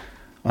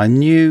 I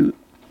knew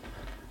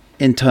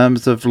in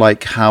terms of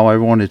like how I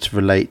wanted to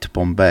relate to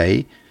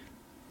Bombay,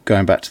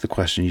 going back to the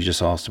question you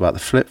just asked about the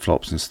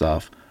flip-flops and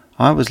stuff,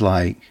 I was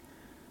like,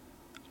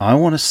 I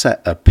want to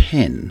set a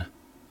pin.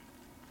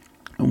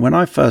 And when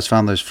I first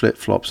found those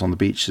flip-flops on the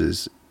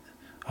beaches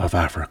of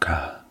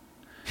Africa,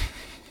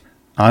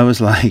 I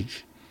was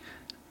like,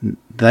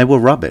 they were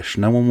rubbish.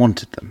 No one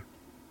wanted them.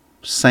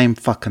 Same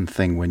fucking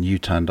thing when you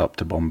turned up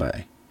to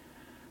Bombay.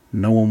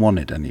 No one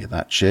wanted any of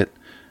that shit,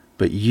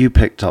 but you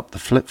picked up the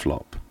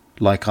flip-flop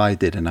like I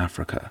did in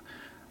Africa.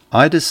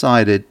 I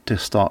decided to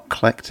start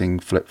collecting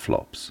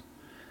flip-flops.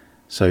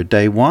 So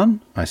day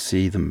one, I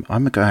see them.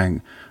 I'm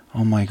going,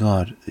 oh my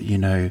God,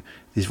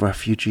 these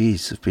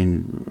refugees have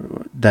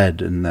been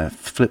dead and their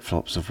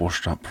flip-flops have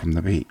washed up from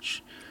the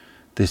beach.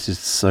 This is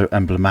so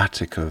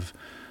emblematic of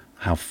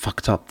how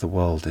fucked up the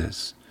world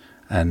is.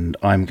 And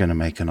I'm going to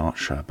make an art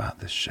show about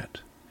this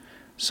shit.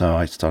 So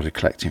I started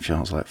collecting a few. I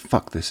was like,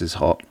 fuck, this is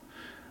hot.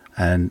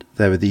 And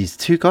there were these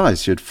two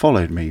guys who had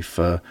followed me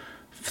for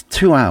For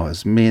 2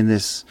 hours, me and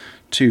this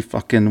two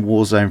fucking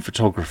Warzone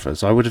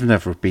photographers. I would have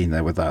never been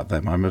there without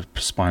them. I'm a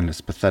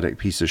spineless, pathetic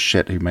piece of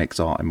shit who makes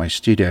art in my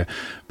studio.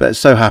 But it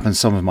so happens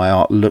some of my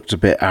art looked a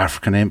bit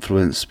African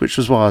influenced, which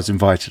was why I was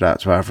invited out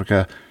to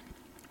Africa.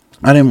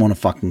 I didn't want to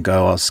fucking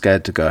go. I was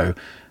scared to go.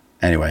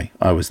 Anyway,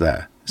 I was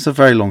there. It's a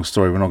very long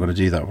story. We're not going to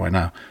do that right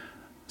now.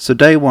 So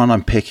day one,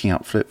 I'm picking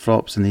up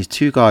flip-flops, and these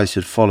two guys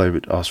who had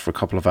followed us for a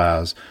couple of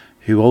hours,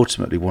 who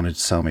ultimately wanted to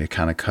sell me a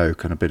can of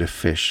Coke and a bit of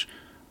fish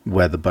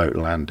where the boat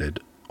landed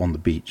on the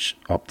beach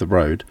up the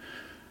road.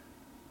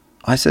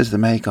 I said to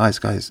them, hey, guys,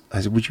 I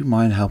said, would you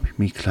mind helping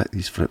me collect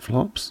these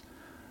flip-flops?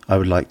 I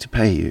would like to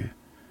pay you.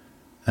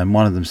 And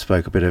one of them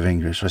spoke a bit of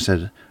English. I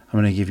said, I'm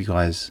going to give you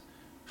guys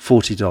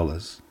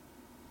 $40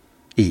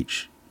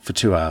 each for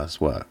 2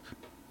 hours work.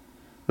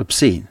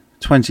 Obscene.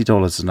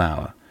 $20 an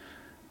hour.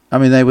 I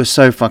mean, they were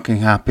so fucking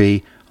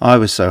happy. I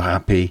was so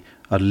happy.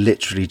 I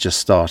literally just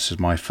started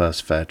my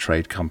first fair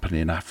trade company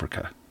in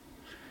Africa.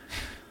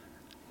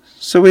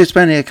 So we were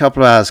spending a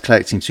couple of hours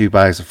collecting 2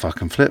 bags of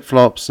fucking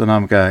flip-flops, and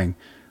I'm going,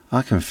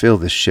 I can feel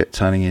this shit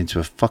turning into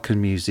a fucking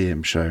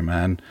museum show,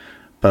 man.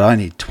 But I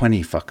need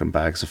 20 fucking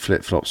bags of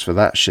flip-flops for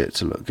that shit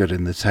to look good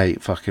in the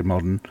Tate fucking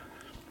Modern.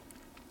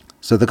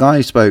 So the guy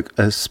who spoke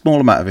a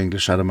small amount of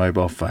English had a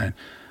mobile phone.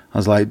 I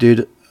was like,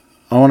 dude,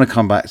 I want to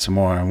come back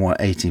tomorrow and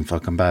want 18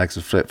 fucking bags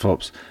of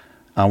flip-flops.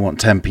 I want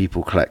 10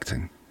 people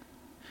collecting.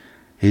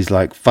 He's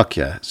like, fuck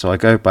yeah. So I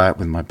go back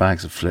with my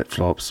bags of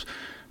flip-flops,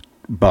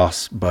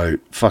 bus, boat,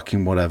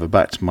 fucking whatever,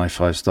 back to my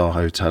 5-star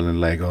hotel in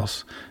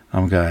Lagos.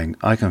 I'm going,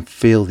 I can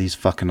feel these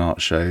fucking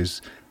art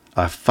shows.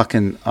 I've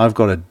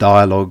got a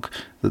dialogue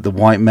that the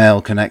white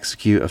male can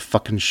execute a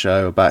fucking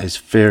show about his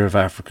fear of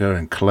Africa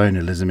and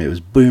colonialism. It was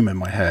boom in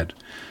my head.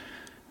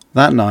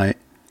 That night,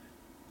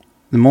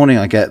 the morning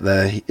I get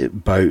there,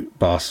 boat,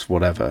 bus,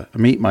 whatever, I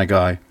meet my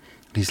guy.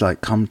 He's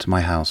like, come to my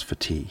house for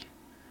tea.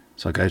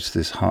 So I go to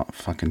this hot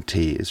fucking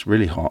tea. It's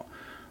really hot.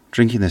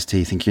 Drinking this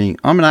tea, thinking,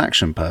 I'm an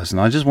action person.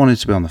 I just wanted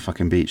to be on the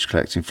fucking beach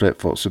collecting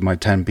flip-flops with my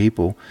 10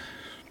 people.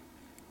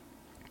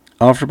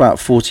 After about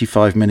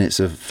 45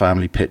 minutes of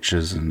family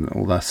pictures and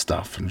all that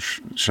stuff and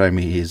show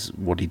me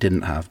what he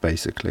didn't have,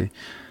 basically,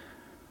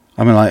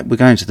 I mean, like, we're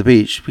going to the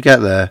beach. We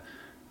get there.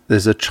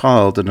 There's a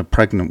child and a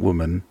pregnant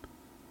woman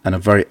and a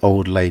very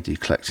old lady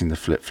collecting the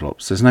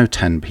flip-flops. There's no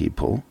 10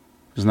 people.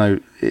 There's no,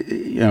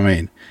 you know what I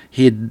mean?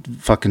 He had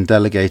fucking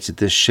delegated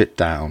this shit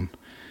down.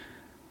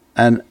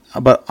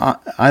 But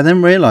I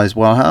then realized,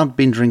 while I had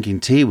been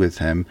drinking tea with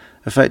him,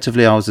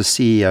 effectively I was a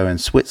CEO in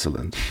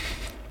Switzerland.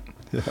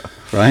 Yeah.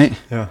 Right?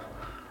 Yeah.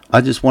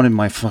 I just wanted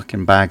my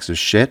fucking bags of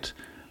shit.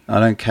 I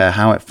don't care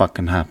how it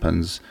fucking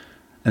happens.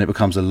 And it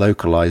becomes a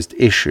localized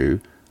issue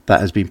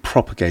that has been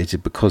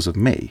propagated because of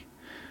me.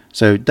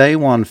 So day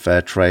one,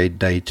 fair trade.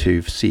 Day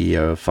two,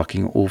 CEO of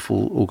fucking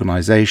awful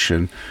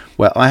organization,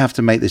 where I have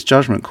to make this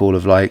judgment call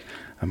of like,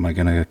 am I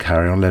going to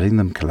carry on letting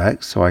them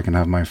collect so I can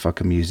have my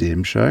fucking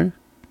museum show?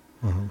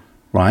 Mm-hmm.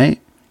 Right?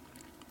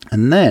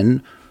 And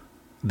then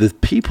the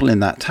people in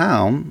that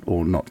town,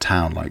 or not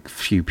town, like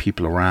few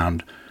people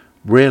around,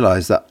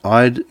 realized that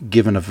I'd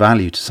given a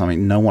value to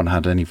something no one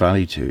had any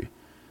value to.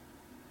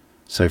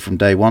 So from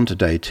day one to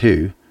day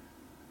two,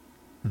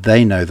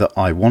 they know that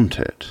I want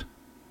it.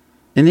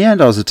 In the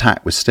end, I was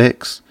attacked with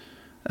sticks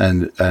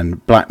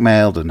and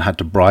blackmailed and had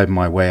to bribe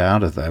my way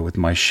out of there with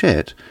my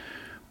shit,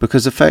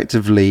 because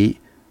effectively,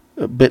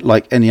 a bit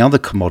like any other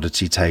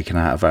commodity taken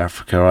out of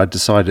Africa, I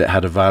decided it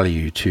had a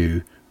value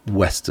to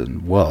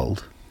Western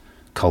world,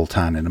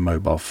 coltan in a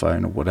mobile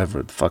phone or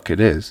whatever the fuck it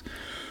is.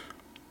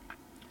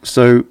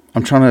 So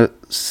I'm trying to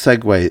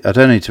segue. I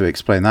don't need to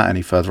explain that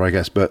any further, I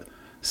guess, but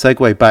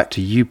segue back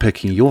to you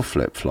picking your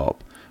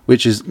flip-flop,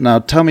 which is, now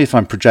tell me if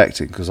I'm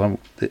projecting, because I'm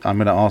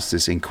going to ask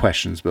this in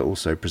questions but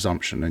also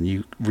presumption, and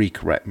you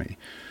recorrect me.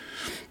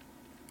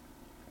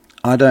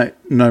 I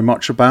don't know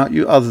much about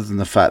you other than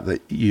the fact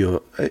that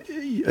you're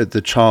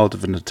the child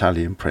of an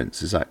Italian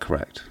prince. Is that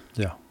correct?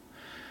 Yeah.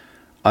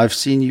 I've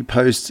seen you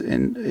post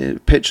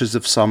in pictures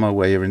of summer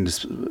where you're in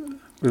this,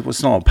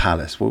 it's not a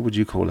palace, what would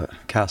you call it?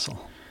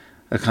 Castle.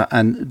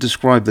 And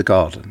describe the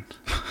garden.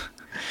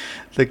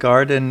 The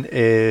garden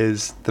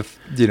is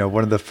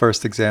one of the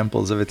first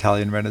examples of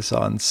Italian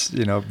Renaissance,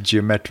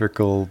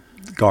 geometrical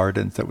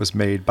gardens that was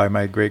made by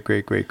my great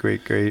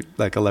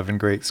 11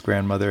 greats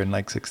grandmother in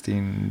like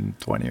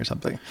 1620 or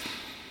something.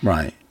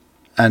 Right.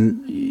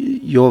 And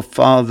your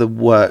father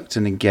worked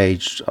and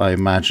engaged, I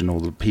imagine, all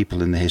the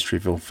people in the history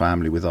of your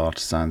family with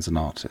artisans and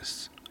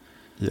artists.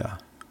 Yeah.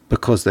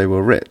 Because they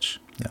were rich.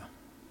 Yeah.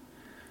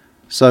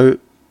 So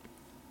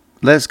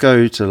let's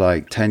go to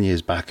like 10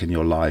 years back in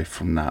your life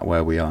from that,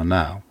 where we are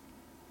now.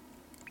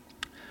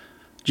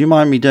 Do you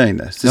mind me doing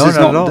this? No, not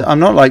at all. I'm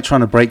not like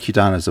trying to break you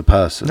down as a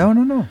person.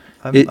 No.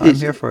 I'm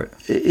here for it.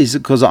 Is it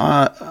because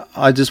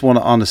I just want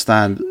to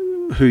understand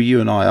who you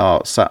and I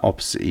are sat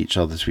opposite each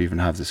other to even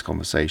have this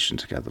conversation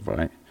together,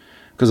 right?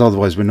 Because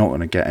otherwise we're not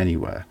going to get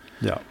anywhere.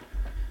 Yeah.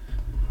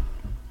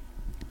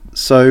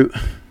 So,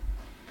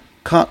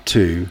 cut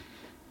to,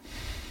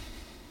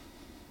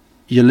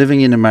 you're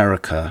living in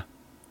America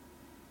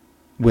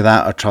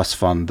without a trust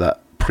fund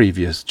that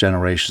previous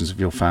generations of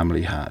your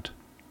family had.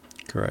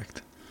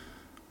 Correct.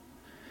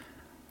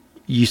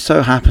 You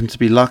so happen to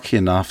be lucky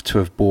enough to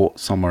have bought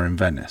somewhere in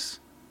Venice,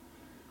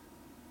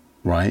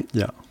 right?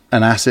 Yeah.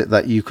 An asset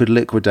that you could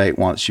liquidate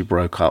once you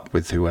broke up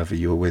with whoever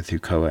you were with who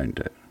co-owned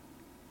it.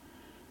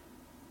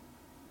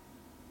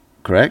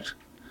 Correct?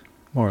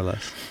 More or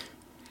less.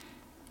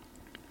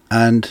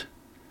 And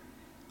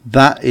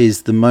that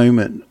is the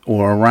moment,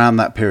 or around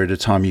that period of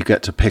time, you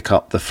get to pick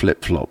up the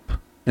flip-flop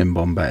in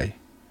Bombay,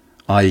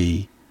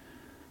 i.e.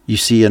 you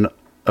see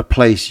a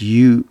place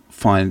you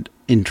find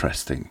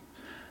interesting.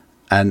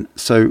 And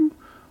so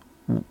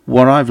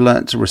what I've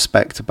learned to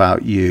respect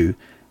about you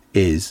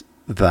is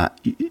that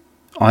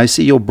I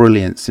see your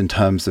brilliance in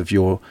terms of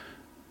your,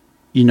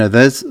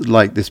 there's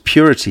like this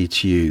purity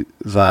to you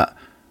that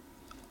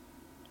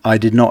I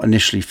did not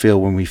initially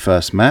feel when we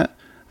first met,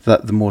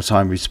 that the more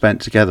time we've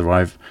spent together,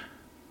 I've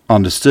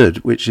understood,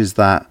 which is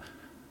that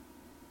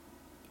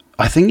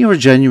I think you're a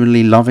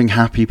genuinely loving,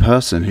 happy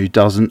person who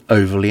doesn't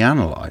overly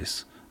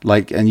analyze.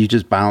 And you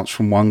just bounce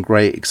from one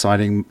great,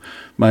 exciting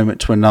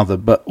moment to another.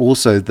 But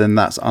also then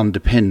that's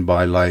underpinned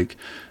by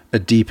a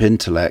deep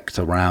intellect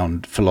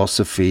around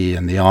philosophy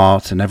and the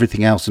art and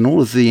everything else, and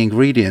all of the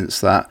ingredients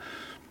that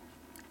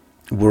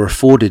were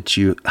afforded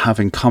to you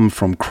having come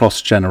from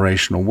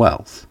cross-generational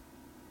wealth.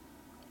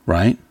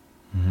 Right?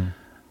 Mm-hmm.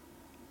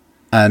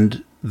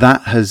 And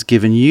that has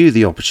given you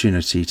the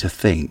opportunity to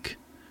think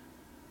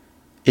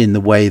in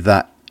the way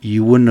that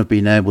you wouldn't have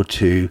been able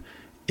to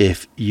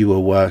if you were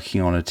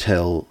working on a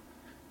till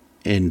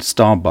in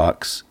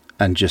Starbucks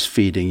and just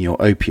feeding your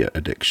opiate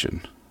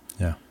addiction.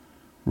 Yeah.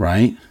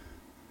 Right?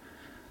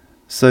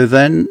 So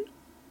then,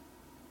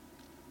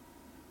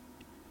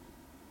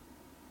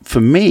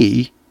 for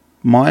me,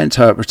 my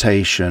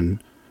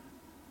interpretation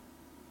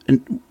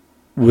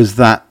was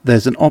that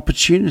there's an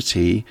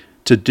opportunity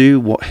to do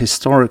what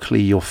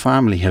historically your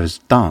family has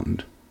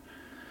done,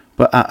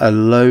 but at a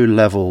low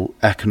level,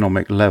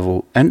 economic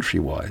level,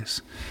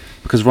 entry-wise.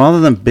 Because rather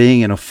than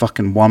being in a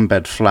fucking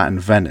one-bed flat in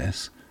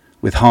Venice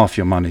with half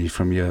your money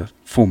from your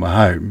former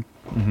home,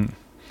 mm-hmm.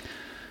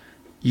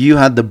 you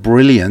had the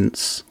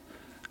brilliance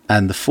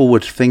and the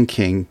forward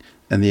thinking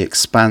and the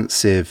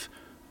expansive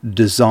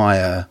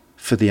desire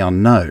for the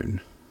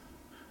unknown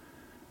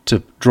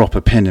to drop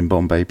a pin in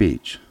Bombay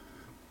Beach.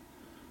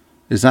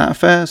 Is that a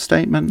fair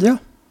statement? Yeah.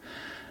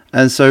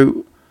 And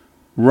so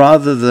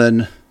rather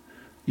than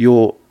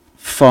your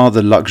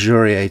father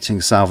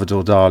luxuriating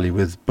Salvador Dali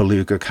with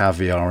beluga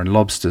caviar and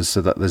lobsters so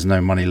that there's no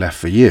money left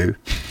for you,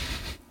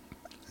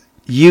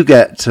 you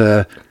get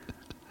to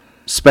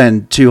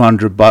spend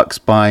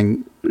 $200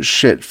 buying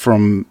shit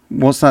from,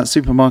 what's that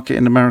supermarket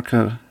in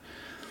America?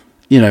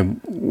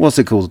 What's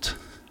it called?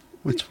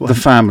 Which one? The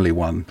family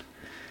one.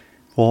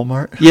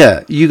 Walmart?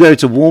 Yeah, you go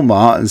to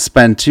Walmart and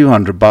spend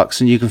 $200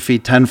 and you can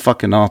feed 10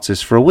 fucking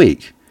artists for a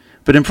week.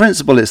 But in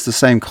principle, it's the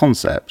same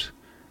concept.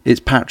 It's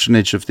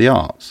patronage of the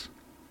arts.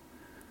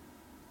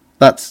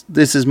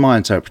 This is my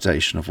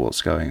interpretation of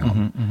what's going on.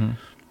 Mm-hmm, mm-hmm.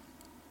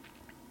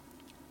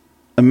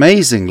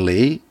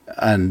 Amazingly,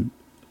 and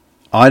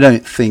I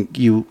don't think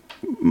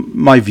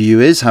my view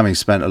is, having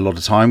spent a lot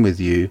of time with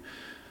you,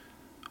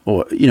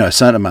 or, a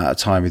certain amount of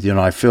time with you, and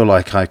I feel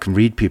like I can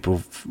read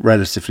people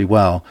relatively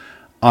well,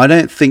 I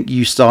don't think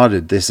you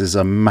started this as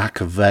a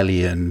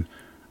Machiavellian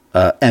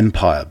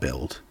empire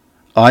build.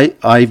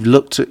 I've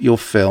looked at your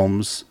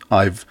films,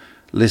 I've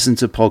listened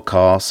to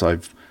podcasts,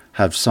 I've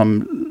had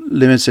some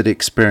limited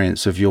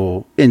experience of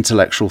your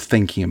intellectual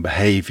thinking and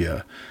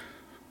behavior.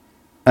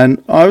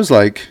 And I was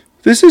like,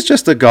 this is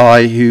just a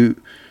guy who,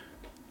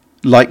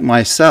 like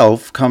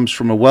myself, comes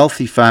from a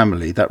wealthy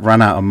family that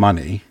ran out of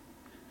money,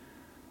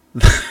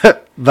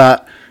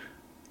 that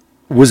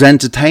was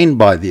entertained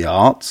by the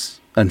arts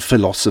and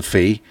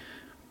philosophy,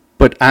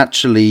 but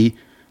actually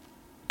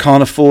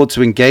can't afford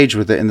to engage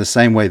with it in the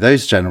same way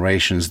those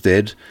generations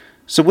did.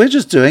 So we're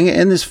just doing it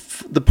in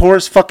the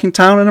poorest fucking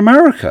town in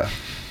America.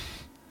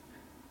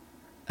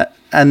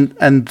 And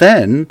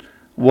then,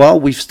 while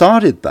we've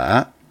started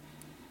that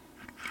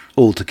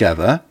all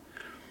together,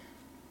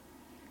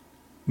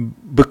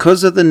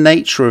 because of the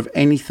nature of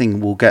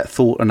anything will get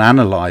thought and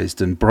analysed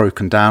and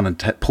broken down and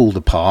pulled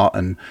apart,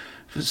 and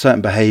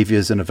certain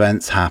behaviours and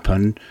events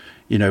happen,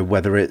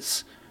 whether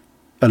it's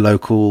a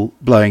local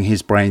blowing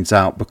his brains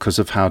out because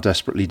of how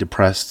desperately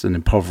depressed and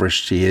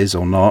impoverished he is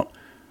or not.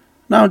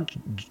 Now,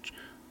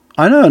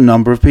 I know a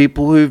number of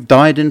people who've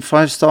died in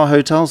 5-star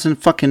hotels in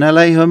fucking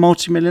LA who are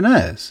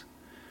multimillionaires,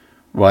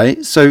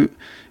 right? So,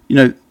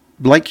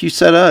 like you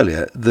said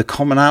earlier, the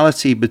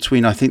commonality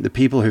between, I think, the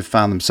people who've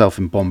found themselves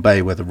in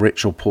Bombay, whether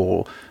rich or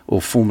poor,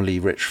 or formerly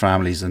rich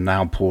families and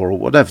now poor, or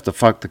whatever the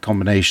fuck the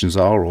combinations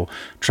are, or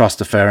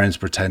trustafarians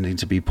pretending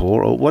to be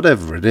poor, or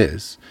whatever it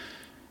is,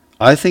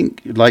 I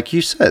think, like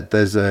you said,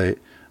 there's a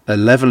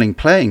leveling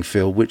playing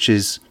field, which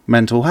is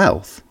mental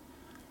health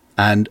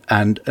and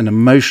an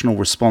emotional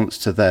response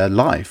to their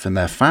life and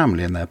their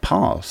family and their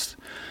past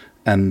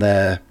and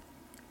their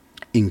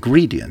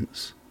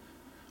ingredients,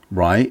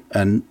 right?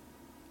 And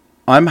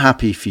I'm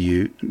happy for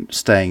you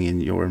staying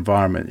in your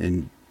environment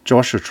in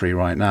Joshua Tree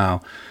right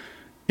now,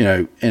 you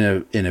know,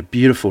 in a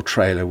beautiful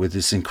trailer with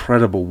this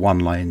incredible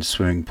one-lane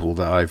swimming pool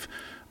that I've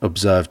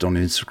observed on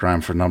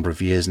Instagram for a number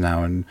of years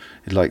now, and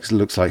it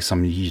looks like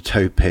some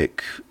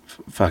utopic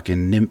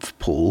fucking nymph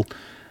pool.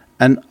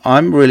 And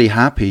I'm really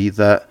happy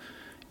that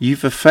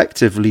you've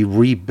effectively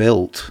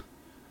rebuilt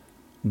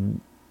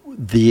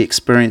the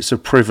experience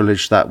of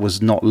privilege that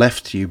was not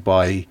left to you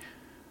by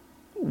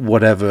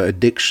whatever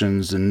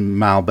addictions and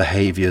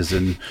malbehaviors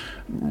and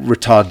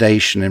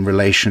retardation in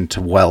relation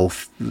to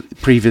wealth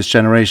previous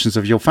generations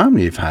of your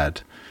family have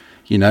had,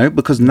 you know,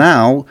 because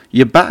now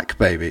you're back,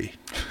 baby.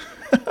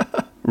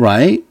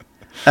 Right?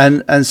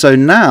 And so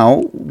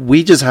now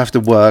we just have to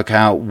work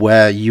out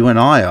where you and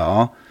I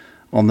are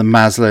on the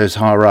Maslow's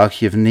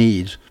hierarchy of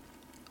need,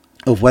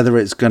 of whether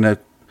we're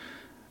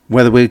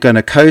going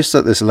to coast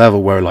at this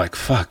level where we're like,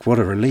 fuck, what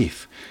a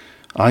relief.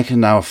 I can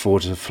now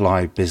afford to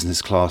fly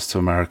business class to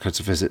America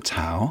to visit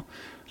Tao,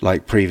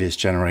 like previous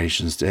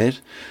generations did.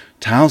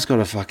 Tao's got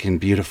a fucking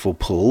beautiful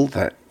pool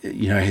that,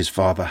 you know, his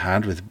father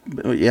had with,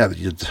 yeah, the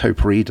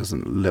Topri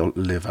doesn't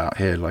live out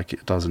here like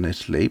it does in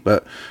Italy,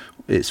 but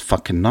it's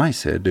fucking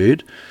nice here,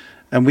 dude.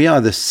 And we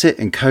either sit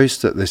and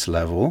coast at this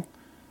level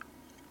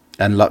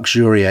and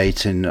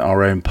luxuriate in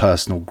our own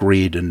personal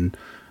greed and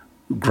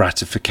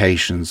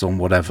gratifications on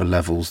whatever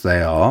levels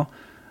they are,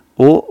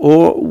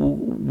 or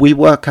we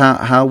work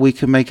out how we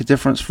can make a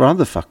difference for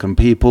other fucking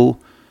people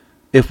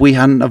if we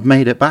hadn't have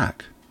made it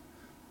back.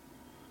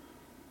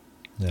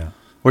 Yeah.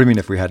 What do you mean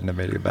if we hadn't have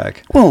made it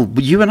back? Well,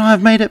 you and I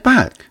have made it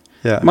back.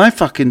 Yeah. My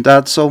fucking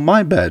dad sold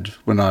my bed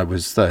when I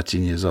was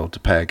 13 years old to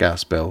pay a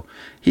gas bill.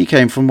 He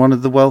came from one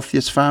of the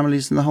wealthiest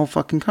families in the whole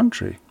fucking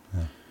country.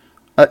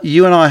 Yeah.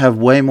 You and I have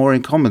way more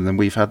in common than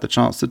we've had the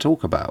chance to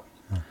talk about.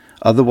 Yeah.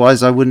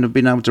 Otherwise, I wouldn't have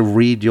been able to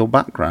read your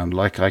background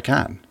like I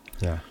can.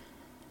 Yeah.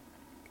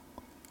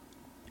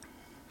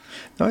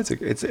 No,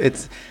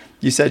 it's.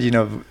 You said,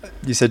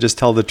 just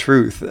tell the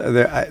truth.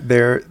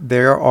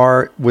 There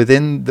are,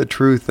 within the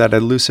truth, that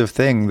elusive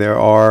thing, there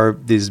are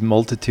these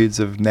multitudes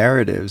of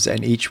narratives,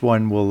 and each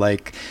one will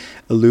like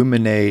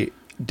illuminate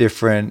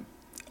different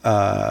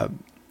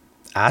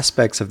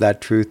aspects of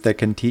that truth that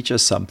can teach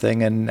us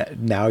something. And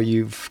now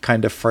you've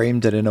kind of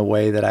framed it in a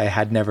way that I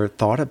had never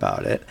thought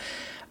about it.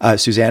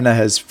 Susanna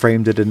has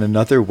framed it in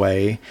another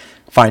way,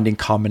 finding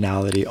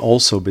commonality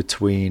also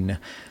between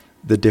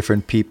the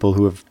different people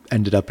who have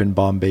ended up in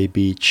Bombay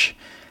Beach.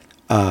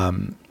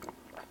 And,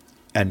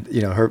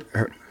 you know,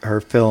 her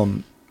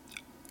film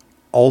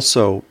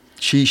also,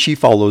 she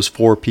follows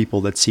four people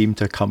that seem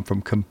to come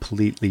from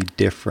completely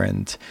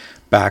different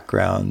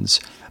backgrounds,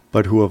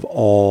 but who have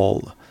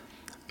all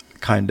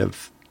kind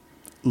of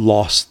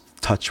lost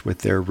touch with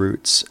their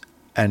roots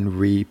and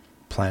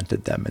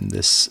replanted them in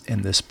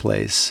this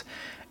place.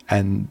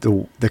 And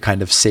the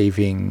kind of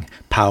saving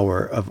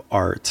power of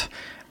art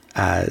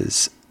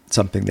as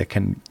something that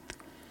can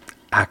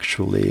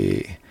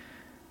actually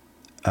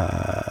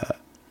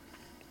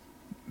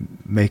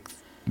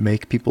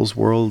make people's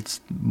worlds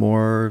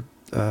more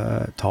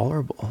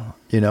tolerable,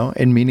 you know,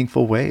 in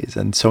meaningful ways.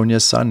 And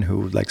Sonia's son,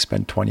 who like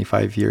spent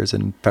 25 years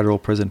in federal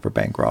prison for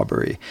bank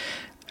robbery,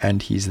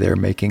 and he's there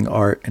making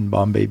art in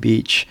Bombay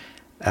Beach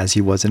as he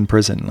was in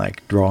prison,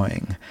 like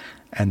drawing.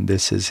 And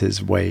this is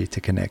his way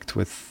to connect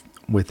with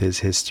his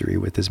history,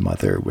 with his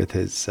mother, with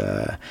his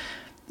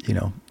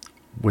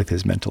with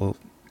his mental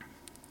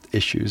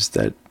issues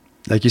that,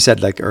 like you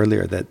said, like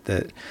earlier, that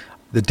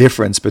the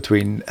difference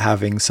between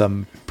having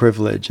some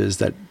privilege is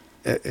that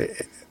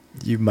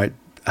you might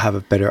have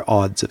a better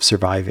odds of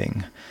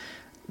surviving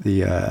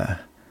the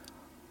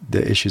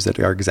issues that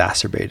are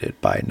exacerbated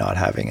by not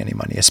having any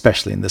money,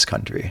 especially in this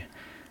country,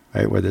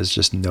 right, where there's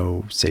just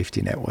no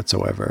safety net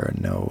whatsoever,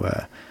 and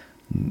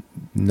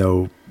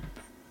no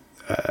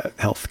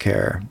health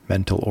care,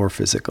 mental or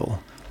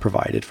physical,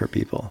 provided for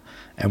people.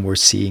 And we're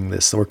seeing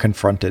this, we're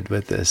confronted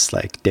with this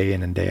like day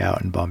in and day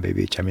out in Bombay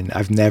Beach. I mean,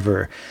 I've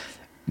never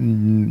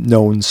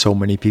known so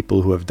many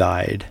people who have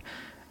died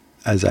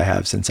as I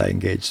have since I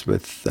engaged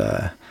with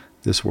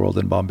this world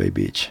in Bombay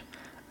Beach.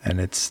 And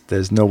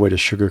there's no way to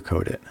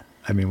sugarcoat it.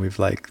 I mean, we've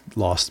like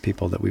lost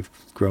people that we've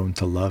grown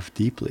to love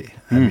deeply.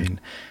 I mean,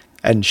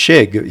 and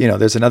Shig, you know,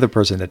 there's another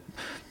person that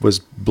was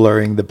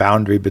blurring the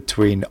boundary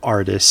between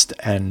artist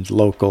and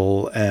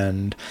local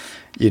and,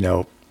 you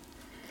know,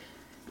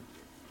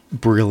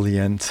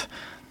 brilliant,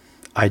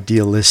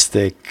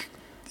 idealistic,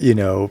 you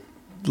know,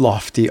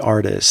 lofty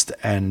artist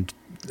and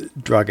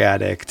drug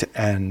addict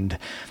and,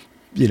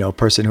 you know,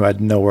 person who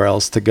had nowhere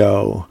else to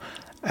go,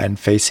 and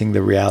facing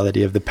the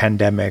reality of the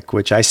pandemic,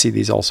 which I see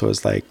these also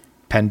as like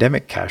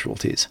pandemic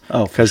casualties.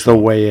 Oh, because sure.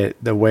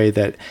 the way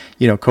that,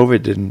 you know,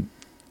 COVID didn't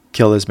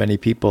kill as many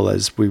people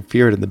as we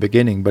feared in the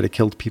beginning, but it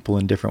killed people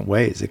in different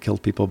ways. It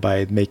killed people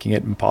by making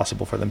it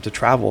impossible for them to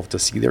travel, to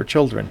see their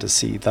children, to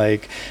see,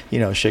 like, you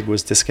know, Shig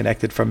was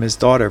disconnected from his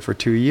daughter for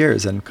 2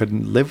 years and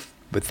couldn't live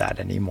with that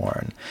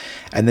anymore.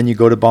 And then you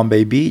go to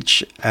Bombay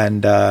Beach,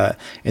 and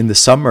in the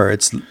summer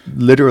it's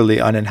literally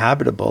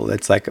uninhabitable.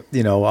 It's like,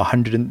 you know,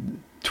 100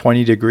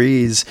 20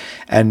 degrees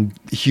and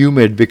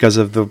humid because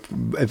of the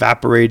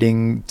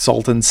evaporating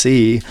Salton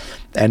Sea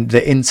and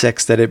the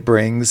insects that it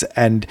brings,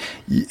 and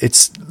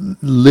it's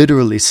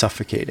literally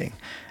suffocating.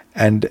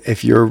 And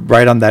if you're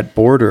right on that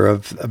border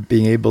of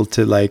being able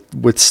to like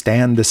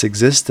withstand this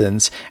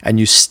existence, and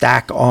you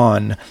stack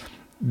on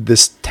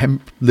this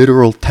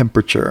literal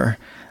temperature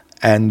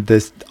and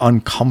this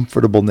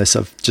uncomfortableness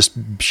of just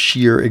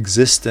sheer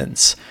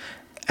existence,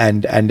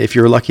 and if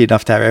you're lucky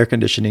enough to have air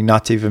conditioning,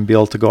 not to even be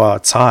able to go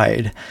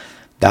outside,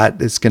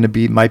 that is going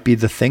to might be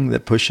the thing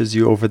that pushes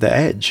you over the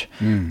edge.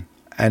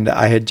 And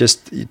I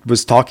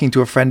was talking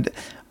to a friend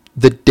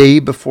the day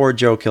before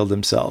Joe killed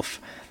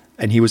himself,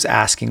 and he was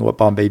asking what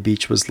Bombay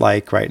Beach was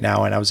like right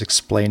now, and I was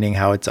explaining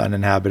how it's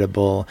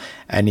uninhabitable,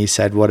 and he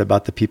said, what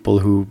about the people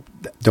who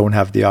don't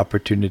have the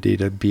opportunity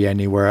to be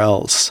anywhere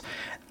else?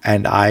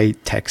 And I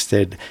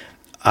texted,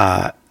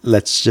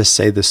 let's just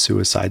say the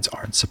suicides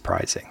aren't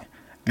surprising.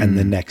 And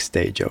the next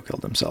day Joe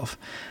killed himself.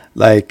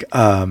 Like,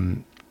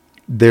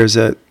 there's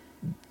a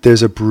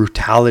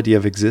brutality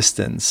of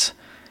existence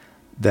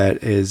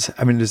that is,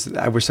 I mean,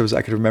 I wish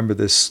I could remember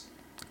this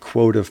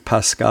quote of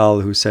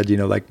Pascal, who said,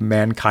 like,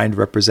 mankind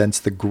represents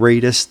the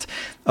greatest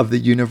of the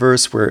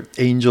universe. We're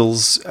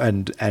angels,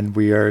 and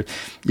we are,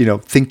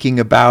 thinking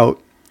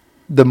about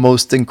the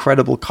most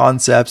incredible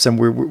concepts, and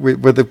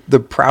we're the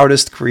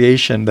proudest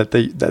creation that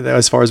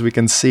as far as we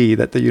can see,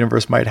 that the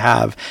universe might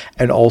have,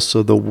 and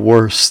also the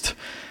worst,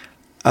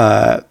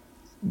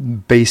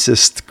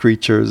 basest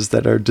creatures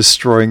that are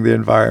destroying the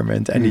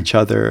environment and each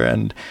other,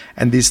 and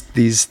these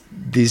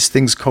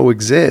things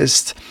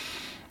coexist.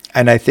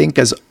 And I think,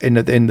 as in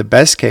the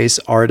best case,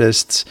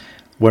 artists,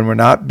 when we're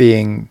not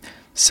being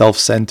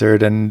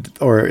self-centered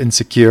or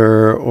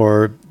insecure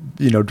or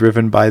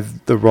driven by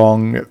the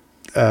wrong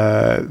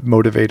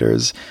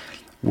motivators,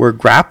 we're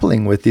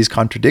grappling with these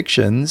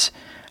contradictions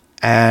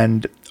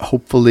and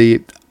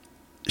hopefully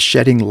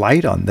shedding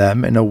light on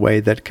them in a way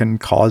that can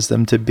cause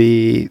them to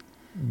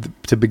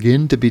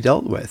begin to be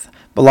dealt with.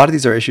 But a lot of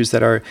these are issues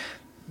that are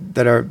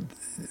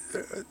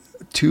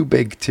too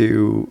big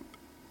to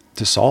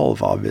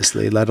solve,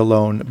 obviously,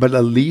 but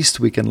at least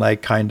we can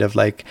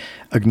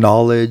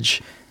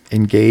acknowledge,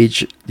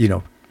 engage,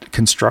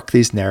 construct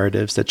these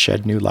narratives that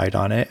shed new light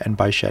on it, and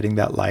by shedding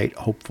that light,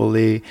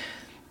 hopefully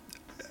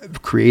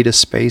create a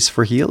space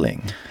for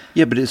healing.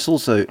 Yeah, but it's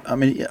also, I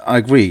mean, I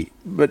agree,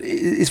 but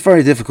it's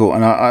very difficult,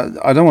 and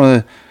I don't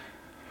want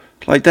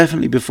to,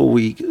 definitely before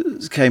we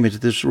came into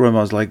this room,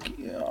 I was like,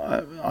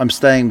 I'm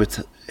staying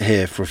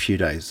here for a few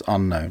days,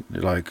 unknown,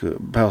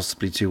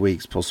 possibly 2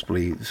 weeks,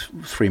 possibly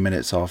 3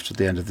 minutes after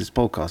the end of this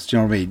podcast. Do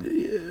you know what I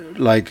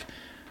mean?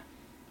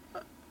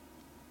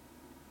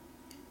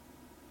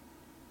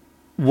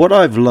 What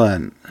I've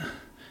learned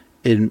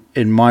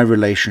in my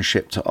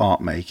relationship to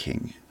art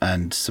making,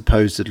 and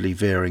supposedly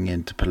veering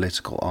into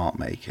political art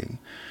making,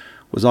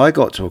 was I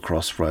got to a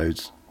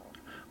crossroads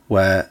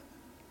where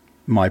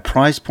my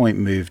price point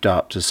moved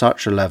up to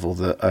such a level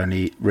that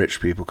only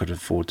rich people could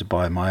afford to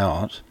buy my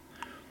art.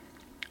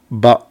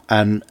 But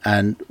and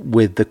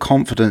with the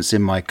confidence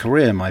in my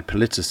career, my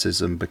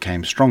politicism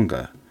became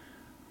stronger.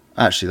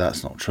 Actually,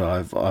 that's not true.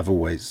 I've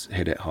always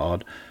hit it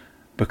hard,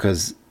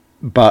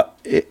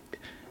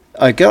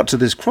 I got to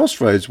this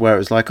crossroads where it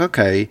was like,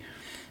 okay,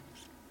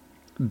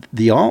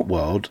 the art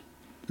world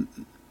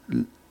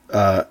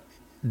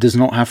does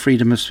not have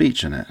freedom of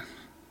speech in it,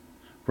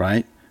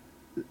 right?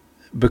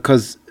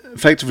 Because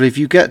effectively, if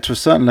you get to a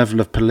certain level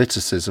of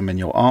politicism in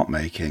your art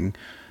making,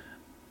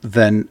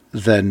 then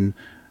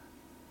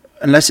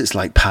unless it's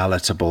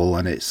palatable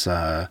and it's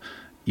a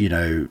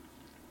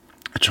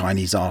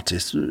Chinese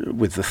artist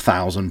with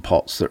 1,000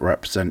 pots that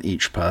represent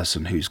each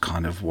person who's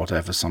kind of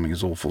whatever, something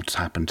is awful to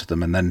happen to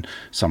them, and then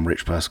some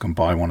rich person can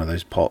buy one of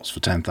those pots for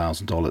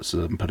 $10,000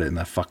 and put it in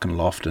their fucking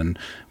loft, and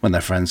when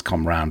their friends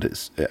come round,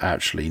 it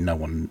actually no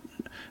one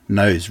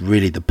knows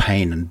really the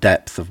pain and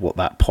depth of what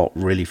that pot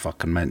really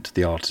fucking meant to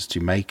the artist who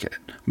made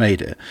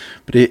it.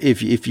 But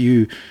if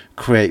you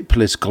create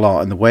political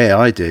art in the way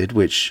I did,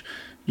 which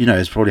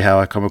is probably how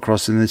I come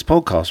across in this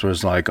podcast, where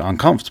it's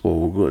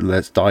uncomfortable,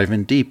 let's dive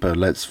in deeper,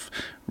 let's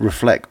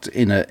reflect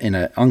in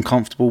a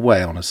uncomfortable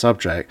way on a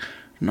subject.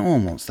 No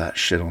one wants that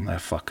shit on their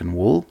fucking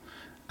wall.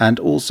 And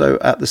also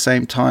at the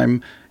same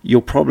time, you're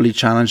probably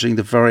challenging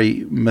the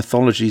very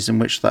mythologies in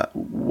which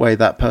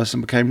that person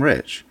became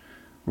rich,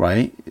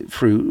 right?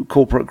 Through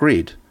corporate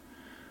greed,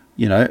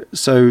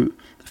 so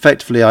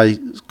effectively I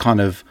kind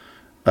of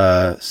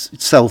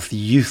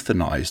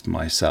self-euthanized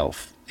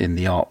myself in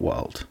the art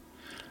world.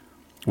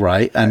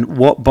 Right, and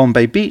what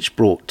Bombay Beach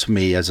brought to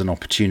me as an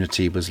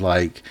opportunity was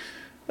no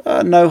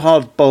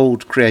hard,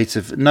 bold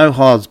creative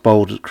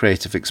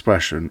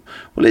expression.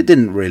 Well, it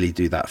didn't really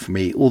do that for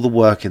me. All the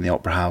work in the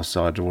Opera House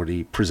I'd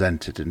already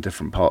presented in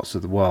different parts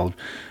of the world,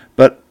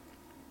 but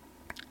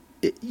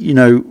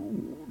to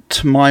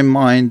my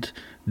mind,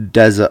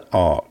 desert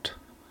art,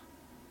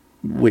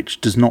 which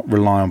does not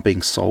rely on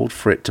being sold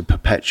for it to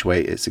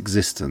perpetuate its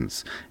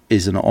existence,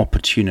 is an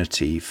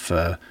opportunity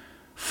for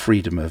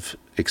freedom of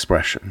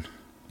expression.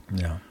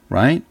 Yeah.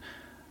 Right?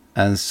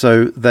 And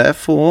so,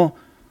 therefore,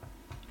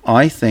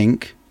 I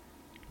think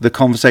the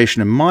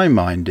conversation in my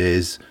mind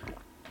is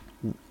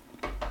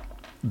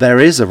there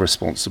is a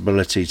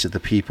responsibility to the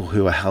people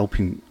who are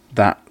helping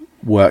that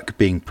work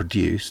being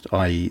produced,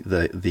 i.e.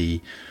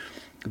 the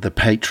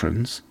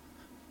patrons,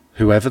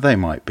 whoever they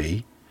might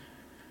be,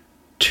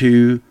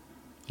 to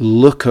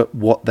look at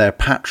what they're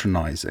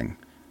patronizing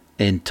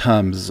in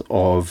terms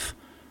of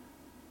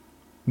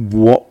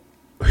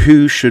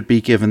who should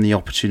be given the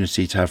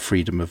opportunity to have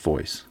freedom of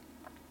voice.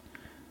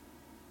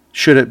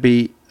 Should it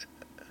be...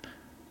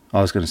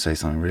 I was going to say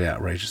something really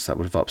outrageous that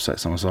would have upset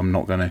someone, so I'm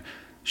not going to...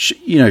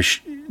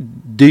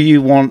 do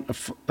you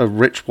want a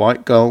rich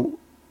white girl,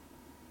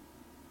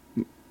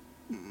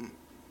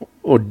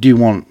 or do you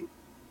want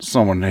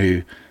someone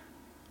who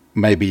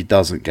maybe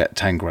doesn't get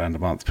 10 grand a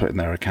month put in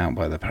their account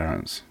by their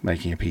parents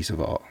making a piece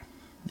of art?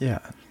 Yeah,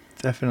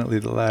 definitely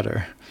the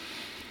latter.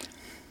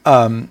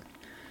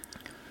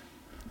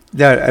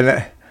 Yeah,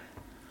 and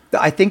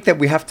I think that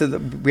we have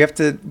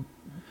to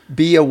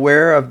be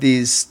aware of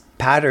these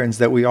patterns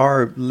that we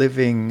are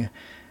living.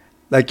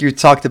 Like you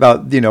talked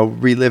about,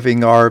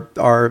 reliving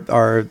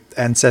our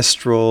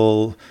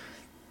ancestral,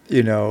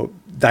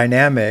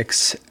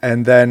 dynamics.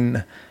 And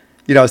then,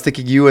 I was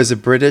thinking, you as a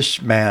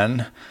British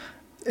man,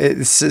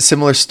 it's a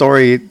similar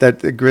story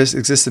that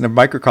exists in a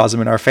microcosm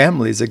in our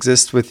families,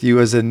 exists with you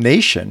as a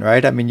nation,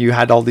 right? I mean, you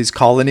had all these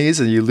colonies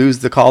and you lose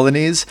the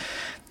colonies,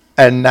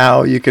 and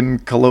now you can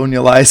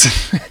colonialize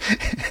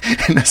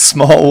in a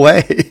small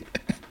way.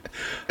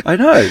 I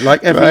know.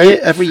 Like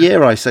every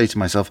year I say to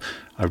myself,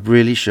 I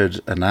really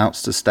should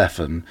announce to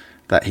Stefan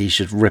that he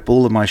should rip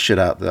all of my shit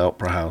out the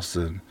Opera House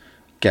and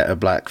get a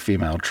black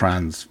female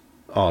trans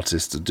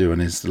artist to do an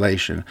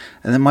installation.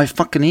 And then my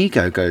fucking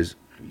ego goes,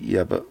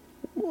 yeah, but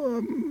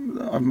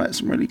I've met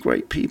some really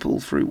great people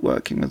through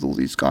working with all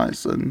these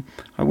guys, and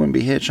I wouldn't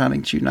be here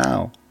chatting to you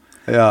now.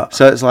 Yeah.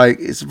 So it's like,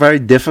 it's very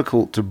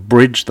difficult to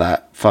bridge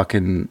that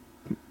fucking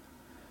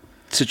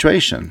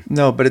situation.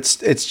 No, but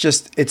it's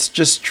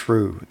just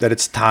true that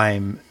it's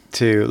time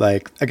to,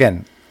 like,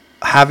 again,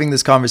 having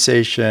this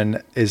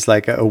conversation is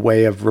like a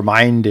way of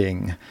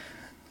reminding,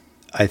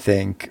 I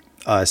think,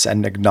 us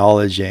and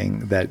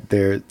acknowledging that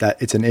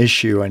it's an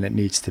issue and it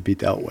needs to be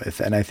dealt with.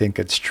 And I think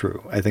it's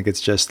true. I think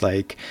it's just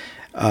like,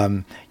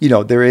 you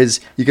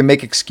can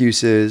make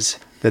excuses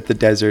that the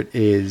desert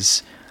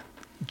is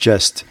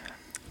just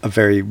a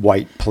very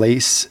white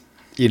place.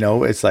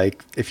 It's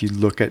like, if you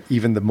look at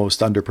even the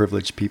most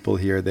underprivileged people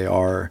here, they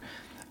are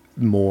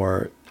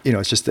more,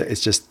 it's just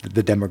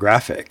the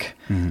demographic.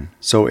 Mm-hmm.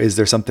 So is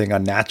there something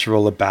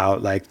unnatural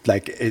about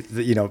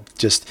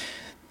just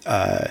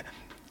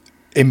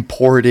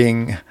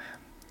importing,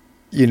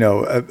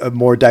 a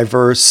more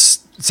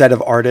diverse set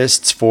of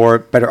artists for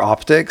better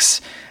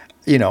optics?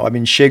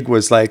 Shig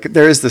was like,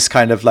 there is this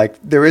kind of like,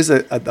 there is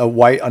a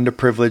white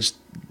underprivileged,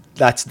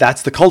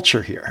 that's the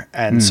culture here.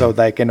 And so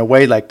like, in a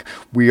way, like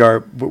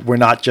we're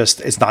not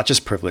just, it's not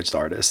just privileged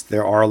artists.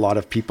 There are a lot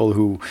of people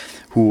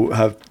who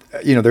have,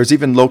 there's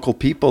even local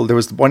people. There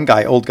was one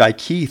guy, old guy,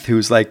 Keith,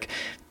 who's like,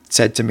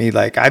 said to me,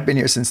 like, I've been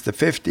here since the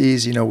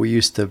 50s, we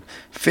used to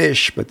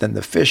fish, but then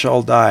the fish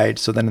all died.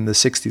 So then in the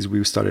 60s,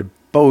 we started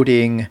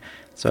boating.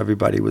 So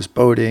everybody was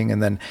boating,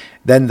 and then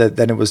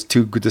it was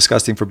too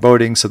disgusting for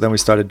boating. So then we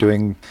started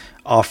doing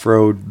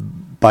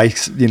off-road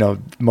bikes,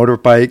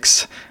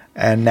 motorbikes.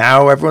 And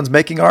now everyone's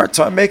making art,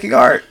 so I'm making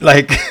art.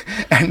 Like,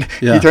 and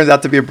He turns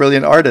out to be a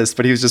brilliant artist,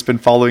 but he's just been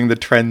following the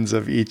trends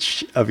of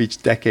each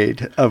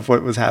decade of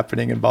what was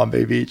happening in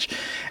Bombay Beach.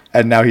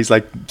 And now he's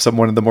like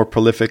one of the more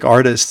prolific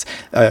artists.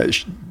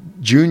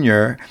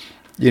 Junior,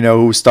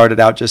 who started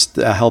out just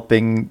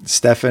helping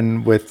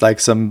Stefan with like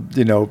some,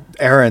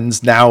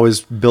 errands, now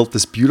has built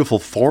this beautiful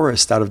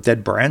forest out of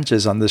dead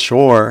branches on the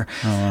shore.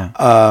 Oh,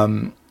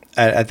 wow.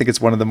 I think it's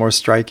one of the more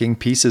striking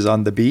pieces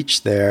on the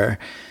beach there.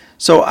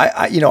 So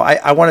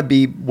I want to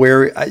be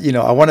wary,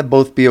 I want to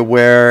both be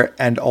aware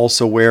and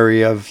also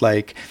wary of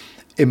like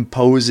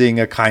imposing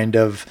a kind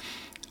of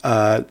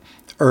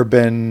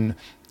urban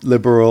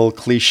liberal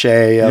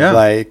cliche of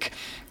like,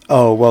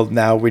 oh, well,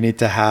 now we need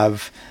to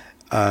have,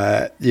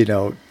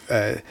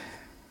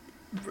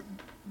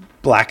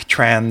 black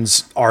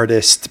trans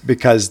artist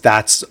because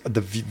that's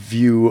the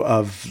view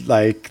of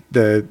like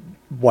the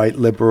white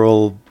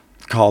liberal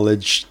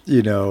college,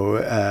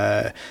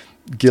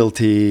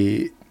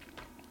 guilty,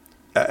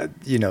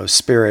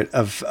 spirit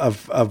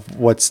of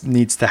what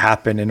needs to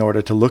happen in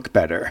order to look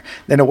better.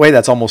 In a way,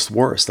 that's almost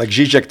worse. Like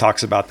Zizek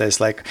talks about this,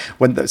 like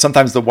when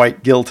sometimes the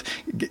white guilt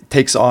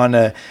takes on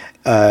a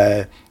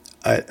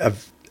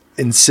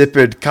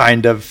insipid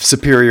kind of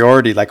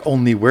superiority, like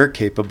only we're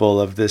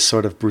capable of this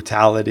sort of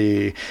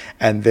brutality,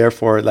 and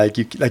therefore, like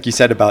you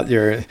said about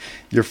your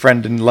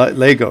friend in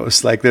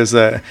Lagos, like there's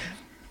a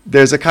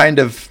kind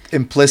of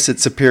implicit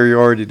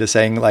superiority to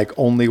saying like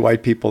only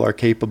white people are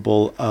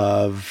capable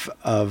of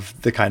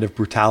the kind of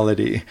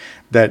brutality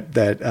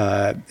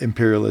that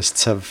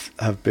imperialists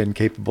have been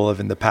capable of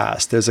in the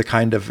past. There's a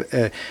kind of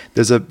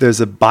there's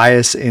a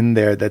bias in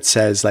there that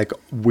says like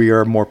we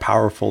are more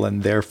powerful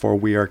and therefore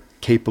we are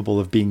capable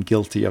of being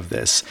guilty of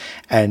this,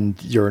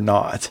 and you're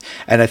not.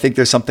 And I think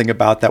there's something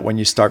about that when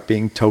you start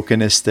being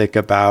tokenistic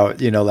about,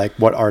 you know, like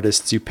what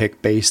artists you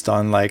pick based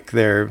on like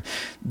their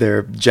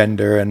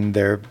gender and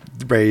their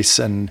race.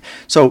 And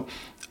so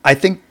I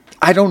think,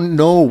 I don't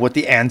know what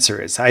the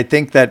answer is. I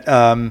think that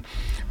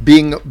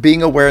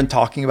being aware and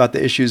talking about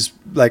the issues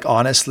like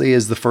honestly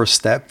is the first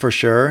step for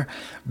sure.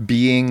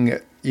 Being,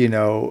 you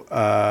know,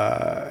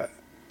 I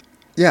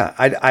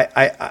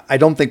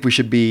don't think we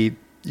should be,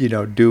 you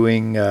know,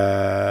 doing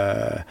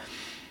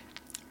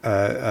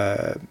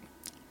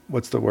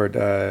what's the word?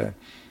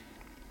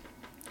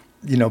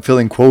 You know,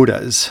 filling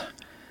quotas.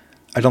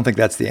 I don't think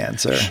that's the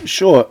answer.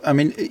 Sure. I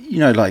mean, you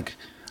know, like,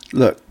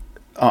 look,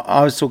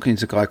 I was talking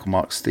to a guy called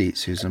Mark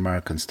Steitz, who's an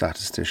American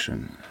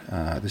statistician.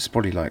 This is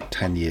probably like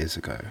 10 years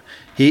ago.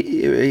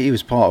 He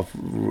was part of,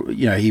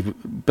 you know,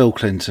 Bill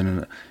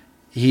Clinton,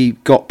 he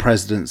got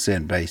presidents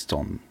in based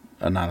on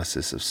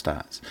analysis of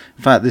stats.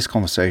 In fact, this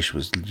conversation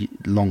was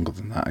longer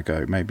than that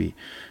ago, maybe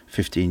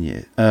 15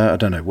 years. I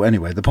don't know. Well,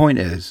 anyway, the point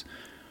is,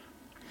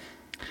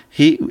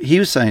 he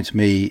was saying to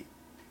me,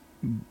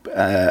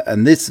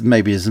 and this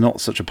maybe is not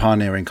such a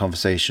pioneering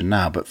conversation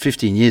now, but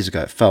 15 years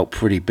ago it felt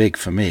pretty big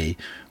for me,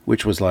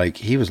 which was like,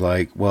 he was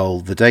like, well,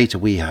 the data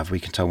we have, we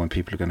can tell when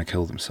people are going to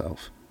kill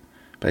themselves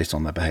based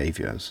on their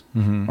behaviors,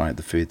 right?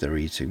 The food they're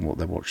eating, what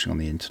they're watching on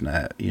the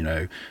internet, you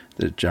know,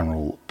 the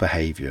general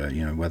behavior,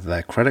 you know, whether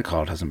their credit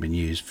card hasn't been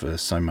used for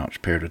so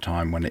much period of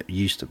time when it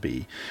used to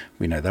be,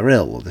 we know they're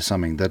ill or there's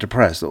something, they're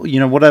depressed, or, you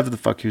know, whatever the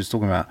fuck he was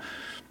talking about.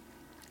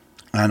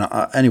 And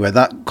anyway,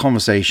 that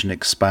conversation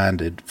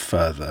expanded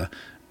further,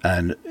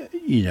 and,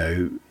 you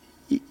know,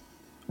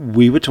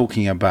 we were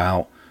talking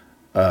about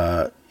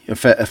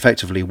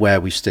effectively where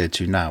we steered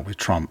to now with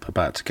Trump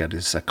about to get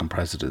his second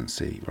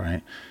presidency,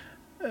 right?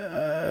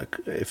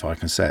 If I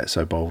can say it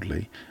so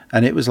boldly.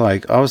 And it was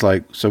like, I was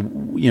like, so,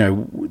 you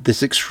know,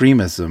 this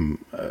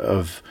extremism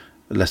of,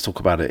 let's talk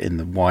about it in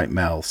the white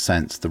male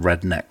sense, the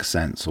redneck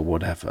sense or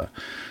whatever.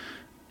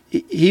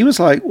 He was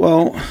like,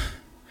 well,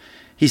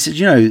 he said,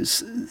 you know,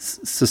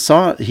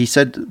 society, he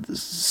said,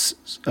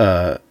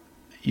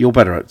 you're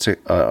better at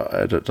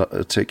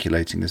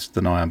articulating this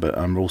than I am, but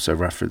I'm also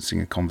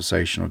referencing a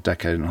conversation a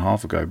decade and a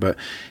half ago. But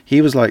he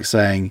was like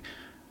saying,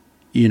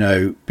 you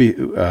know,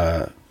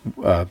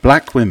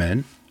 black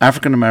women,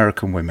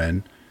 African-American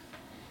women,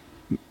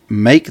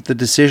 make the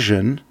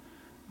decision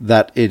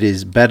that it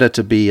is better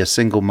to be a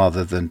single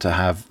mother than to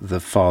have the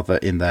father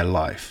in their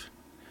life,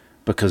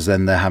 because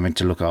then they're having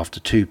to look after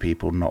two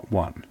people, not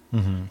one.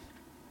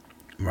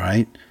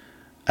 Right?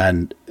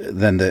 And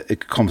then the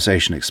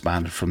conversation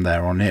expanded from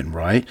there on in,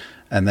 right?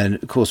 And then,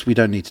 of course, we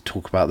don't need to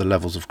talk about the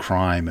levels of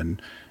crime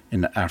and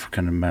in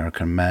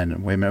African-American men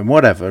and women and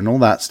whatever and all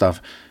that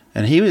stuff.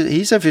 And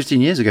he said 15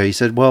 years ago, he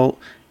said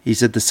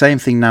the same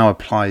thing now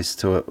applies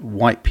to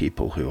white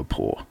people who are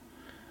poor.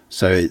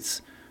 So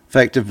it's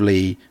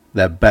effectively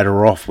they're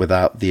better off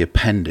without the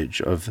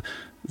appendage of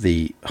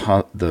the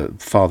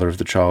father of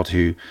the child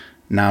who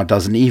now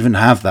doesn't even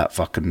have that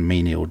fucking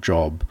menial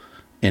job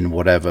in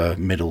whatever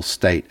middle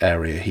state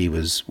area he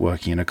was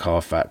working in a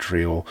car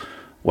factory or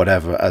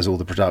whatever, as all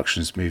the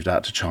productions moved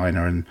out to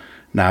China, and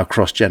now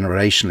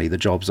cross-generationally the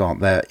jobs aren't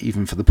there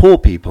even for the poor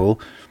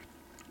people,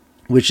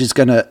 which is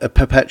going to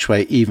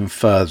perpetuate even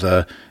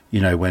further,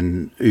 you know,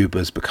 when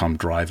Ubers become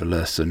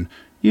driverless. And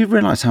you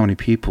realize how many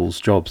people's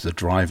jobs are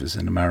drivers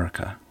in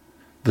America.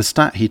 The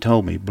stat he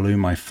told me blew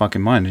my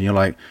fucking mind. And you're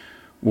like,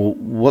 well,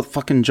 what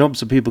fucking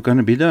jobs are people going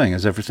to be doing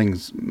as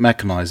everything's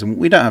mechanized? And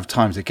we don't have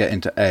time to get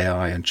into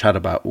AI and chat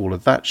about all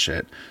of that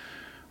shit.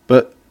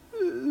 But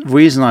the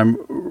reason I'm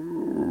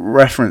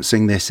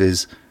referencing this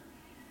is,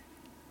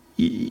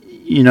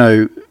 you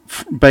know,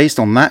 based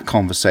on that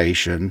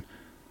conversation,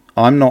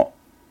 I'm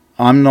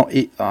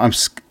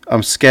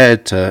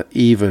scared to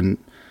even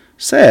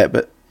say it,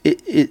 but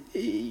it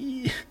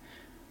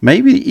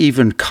maybe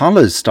even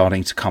colors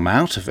starting to come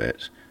out of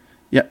it.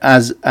 Yeah,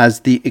 as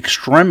the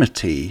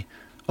extremity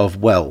of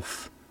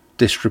wealth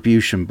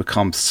distribution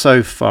becomes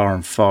so far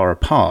and far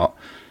apart,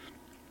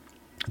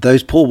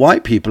 those poor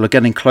white people are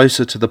getting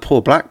closer to the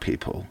poor black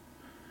people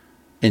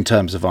in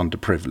terms of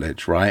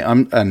underprivilege, right?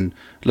 And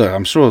look,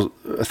 I'm sure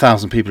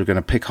 1,000 people are going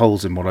to pick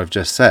holes in what I've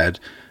just said,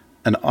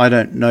 and I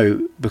don't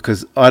know,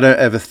 because I don't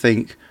ever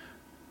think.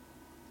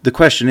 The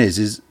question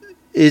is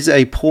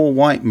a poor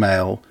white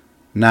male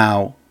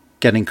now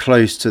getting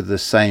close to the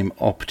same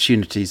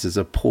opportunities as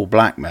a poor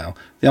black male?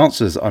 The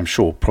answer is, I'm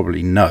sure,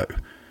 probably no.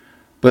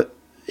 But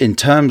in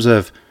terms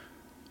of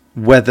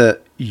whether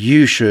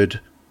you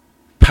should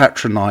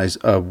patronize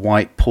a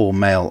white poor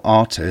male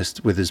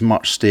artist with as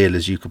much steel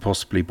as you could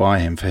possibly buy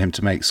him for him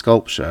to make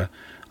sculpture,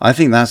 I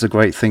think that's a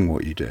great thing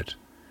what you did.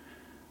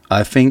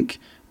 I think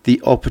the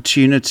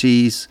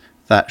opportunities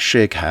that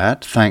Shig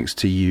had, thanks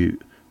to you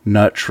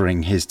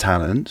nurturing his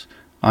talent,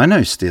 I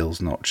know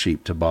steel's not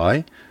cheap to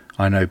buy.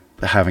 I know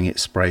having it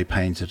spray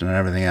painted and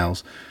everything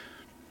else.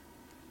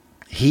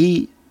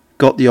 He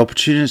got the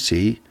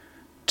opportunity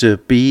to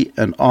be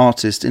an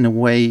artist in a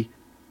way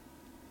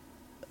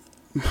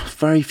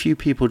very few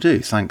people do,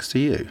 thanks to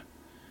you.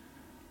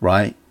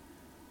 right?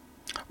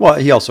 Well,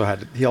 he also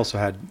had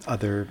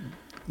other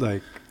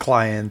like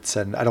clients,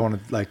 and I don't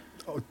want to like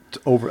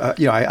over.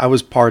 I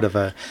was part of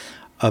a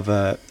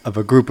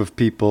group of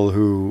people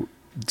who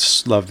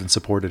just loved and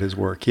supported his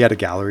work. He had a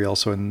gallery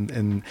also,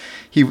 and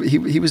he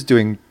was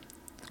doing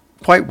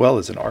quite well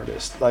as an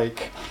artist,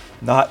 like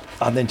not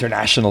on the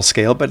international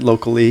scale, but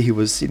locally he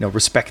was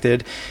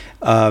respected.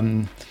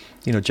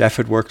 Jeff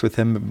had worked with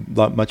him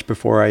much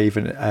before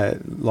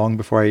long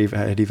before I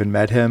had even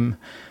met him.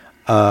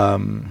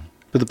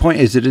 But the point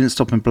is, it didn't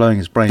stop him blowing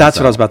his brains That's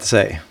out. what I was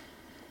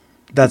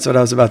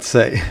about to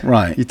say.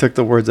 Right. You took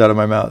the words out of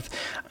my mouth.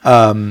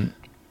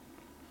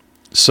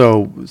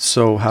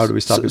 So how do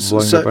we stop people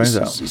blowing their brains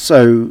out?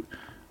 So,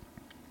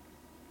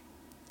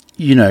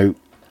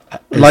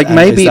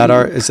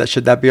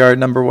 Should that be our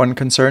number one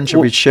concern?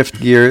 Should we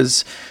shift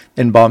gears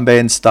in Bombay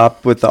and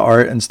stop with the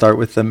art and start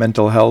with the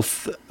mental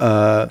health?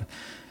 Well,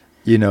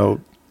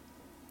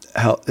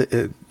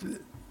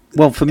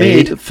 for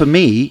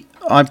me,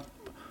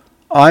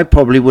 I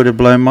probably would have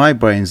blown my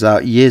brains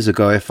out years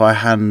ago if I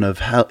hadn't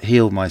have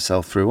healed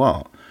myself through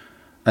art.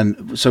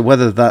 And so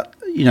whether that,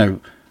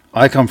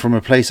 I come from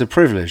a place of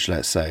privilege,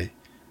 let's say,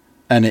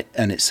 and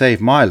it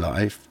saved my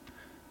life.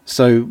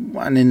 So,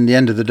 and in the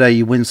end of the day,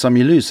 you win some,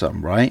 you lose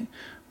some, right?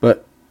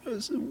 But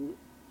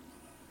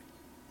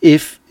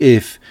if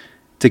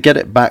to get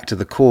it back to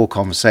the core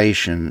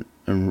conversation,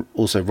 and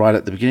also right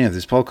at the beginning of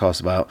this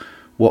podcast about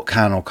what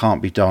can or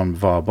can't be done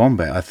via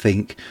Bombay, I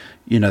think,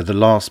 the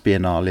last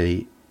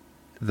Biennale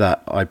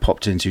that I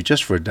popped into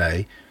just for a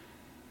day,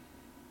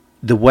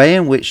 the way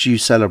in which you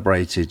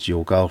celebrated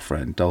your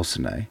girlfriend,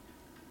 Dulcinea,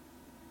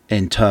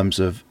 in terms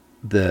of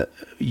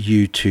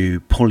you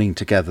two pulling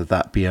together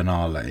that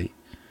Biennale,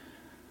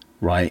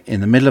 right, in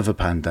the middle of a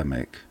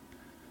pandemic,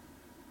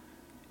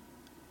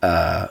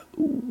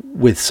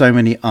 with so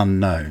many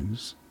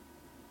unknowns,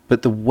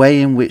 but the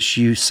way in which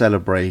you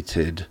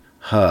celebrated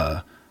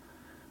her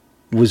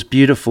was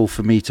beautiful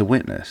for me to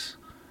witness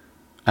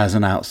as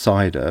an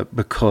outsider,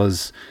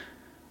 because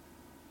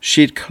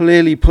she'd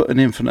clearly put an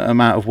infinite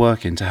amount of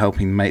work into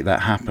helping make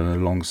that happen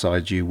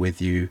alongside you,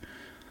 with you.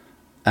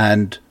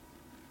 And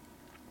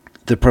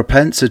the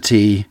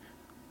propensity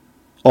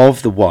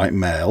of the white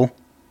male,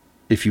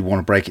 if you want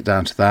to break it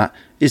down to that,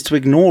 is to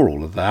ignore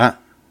all of that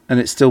and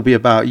it still be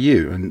about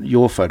you and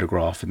your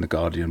photograph in the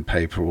Guardian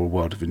paper or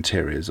World of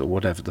Interiors or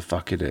whatever the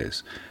fuck it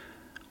is.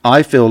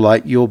 I feel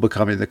like you're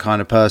becoming the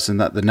kind of person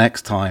that the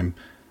next time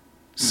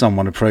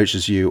someone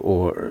approaches you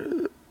or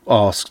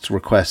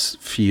requests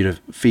for you to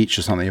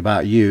feature something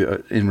about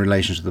you in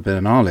relation to the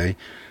Biennale,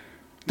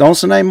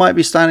 Dulcinea might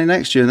be standing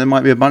next to you and there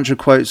might be a bunch of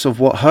quotes of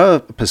what her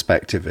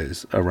perspective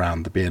is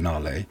around the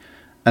Biennale.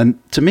 And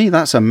to me,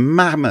 that's a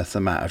mammoth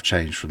amount of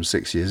change from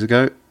 6 years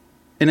ago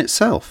in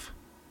itself.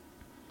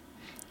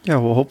 Yeah,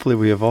 well, hopefully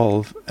we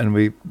evolve and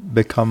we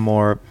become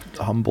more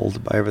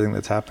humbled by everything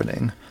that's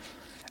happening.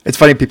 It's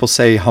funny, people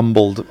say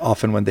humbled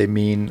often when they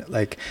mean,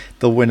 like,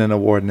 they'll win an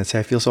award and they say,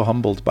 I feel so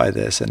humbled by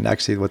this. And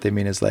actually what they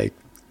mean is, like,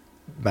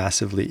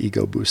 massively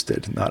ego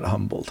boosted, not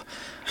humbled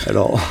at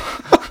all.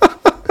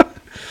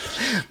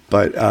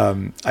 But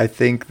I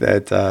think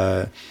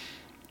that,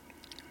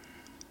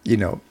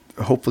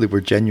 hopefully we're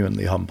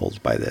genuinely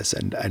humbled by this.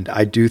 And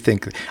I do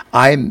think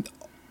I'm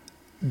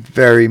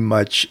very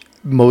much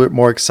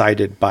more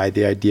excited by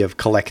the idea of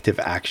collective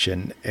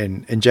action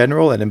in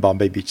general and in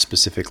Bombay Beach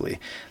specifically.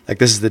 Like,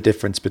 this is the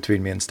difference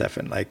between me and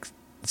Stefan. Like,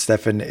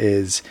 Stefan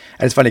is,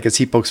 and it's funny because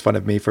he pokes fun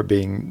of me for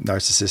being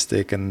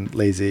narcissistic and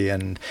lazy,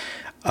 and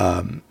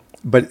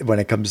but when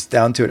it comes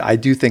down to it, I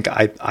do think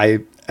I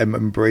am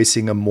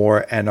embracing a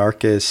more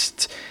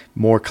anarchist,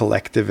 more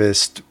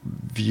collectivist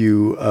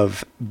view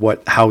of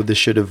how this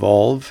should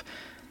evolve.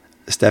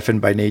 Stefan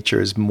by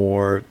nature is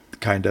more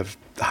kind of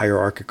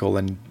hierarchical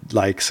and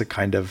likes a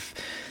kind of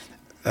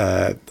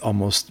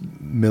almost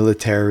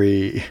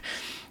military,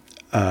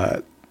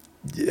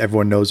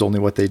 everyone knows only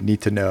what they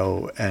need to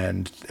know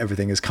and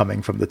everything is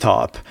coming from the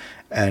top,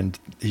 and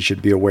he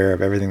should be aware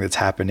of everything that's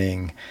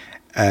happening.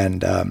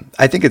 And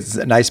I think it's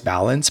a nice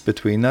balance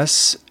between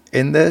us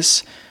in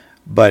this,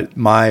 but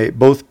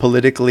both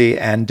politically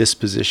and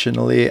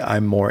dispositionally,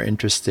 I'm more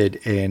interested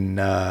in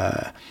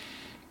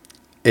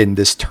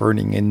this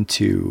turning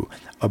into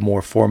a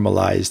more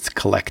formalized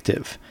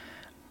collective,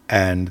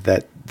 and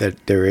that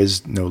there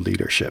is no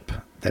leadership.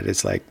 That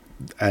it's like,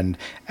 and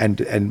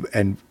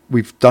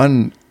we've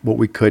done what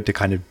we could to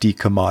kind of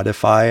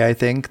decommodify, I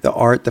think, the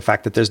art, the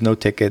fact that there's no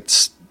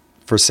tickets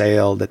for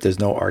sale, that there's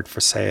no art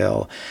for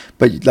sale.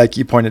 But like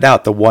you pointed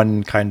out, the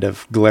one kind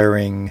of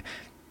glaring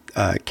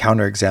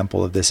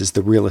counterexample of this is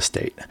the real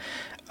estate,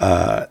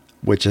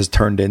 which has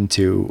turned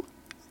into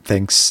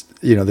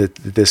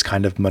this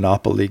kind of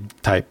monopoly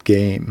type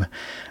game,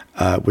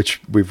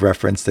 which we've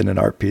referenced in an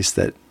art piece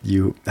that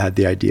you had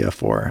the idea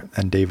for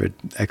and David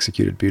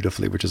executed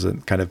beautifully, which is a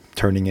kind of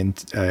turning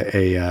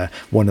into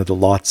one of the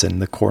lots in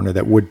the corner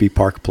that would be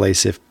Park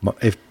Place if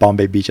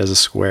Bombay Beach as a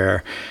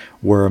square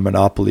were a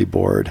monopoly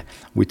board.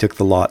 We took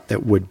the lot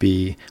that would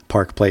be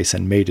Park Place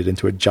and made it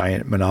into a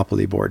giant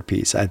monopoly board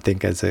piece. I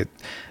think as a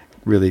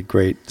really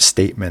great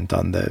statement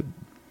on the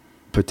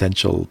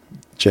potential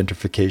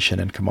gentrification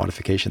and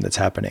commodification that's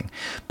happening.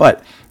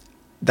 But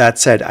that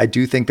said, I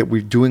do think that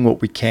we're doing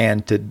what we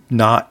can to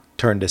not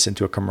turn this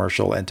into a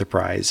commercial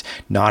enterprise,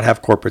 not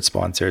have corporate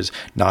sponsors,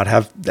 not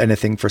have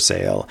anything for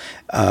sale,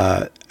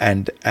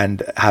 and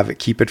have it,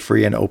 keep it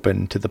free and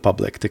open to the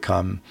public to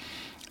come.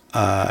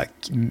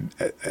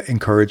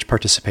 Encourage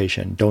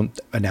participation. Don't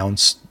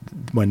announce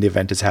when the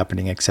event is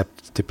happening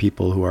except to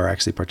people who are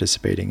actually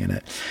participating in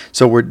it.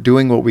 So we're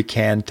doing what we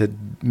can to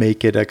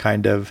make it a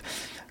kind of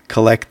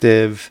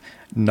collective,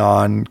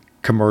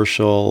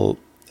 non-commercial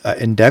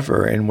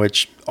endeavor in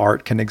which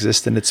art can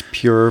exist in its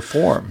pure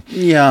form.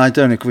 Yeah, I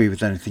don't agree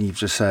with anything you've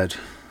just said.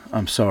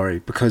 I'm sorry,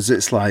 because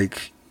it's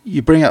like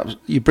you bring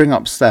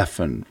up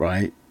Stefan,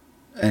 right,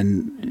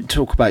 and you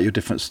talk about your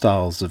different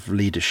styles of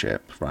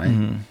leadership, right?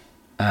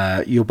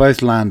 Mm-hmm. You're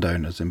both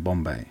landowners in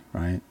Bombay,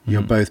 right? Mm-hmm.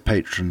 You're both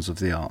patrons of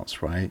the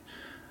arts, right?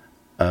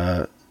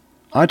 I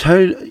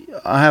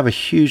have a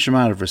huge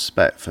amount of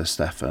respect for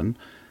Stefan,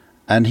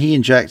 and he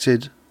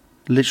injected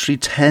literally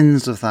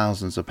tens of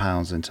thousands of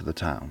pounds into the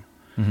town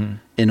mm-hmm.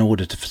 in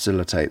order to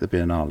facilitate the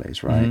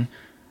Biennales, right? Mm-hmm.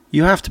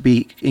 You have to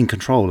be in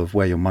control of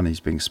where your money's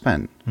being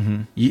spent.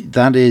 Mm-hmm.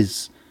 That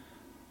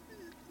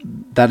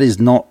is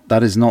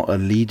not a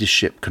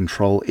leadership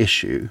control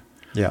issue.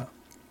 Yeah.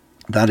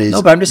 That is,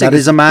 no, but I'm just saying,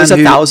 there's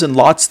 1,000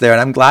 lots there,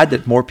 and I'm glad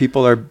that more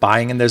people are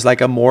buying, and there's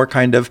like a more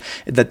kind of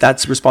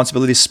that's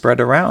responsibility spread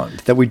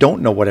around, that we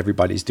don't know what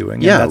everybody's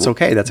doing. Yeah, and that's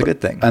okay. That's a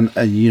good thing. And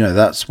you know,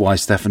 that's why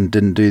Stefan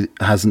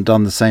hasn't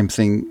done the same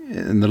thing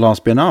in the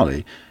last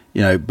Biennale.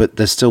 You know, but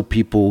there's still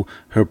people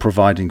who are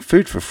providing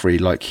food for free,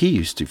 like he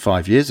used to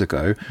 5 years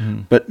ago.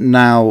 Mm. But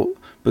now,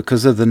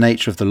 because of the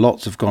nature of the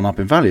lots have gone up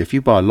in value, if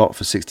you buy a lot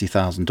for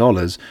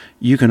 $60,000,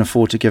 you can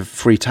afford to give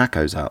free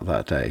tacos out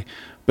that day.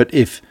 But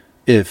if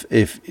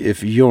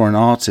you're an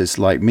artist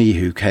like me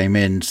who came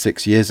in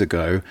 6 years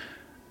ago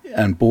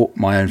and bought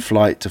my own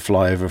flight to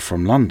fly over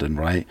from London,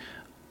 right?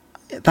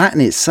 That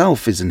in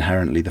itself is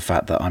inherently the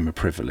fact that I'm a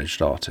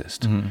privileged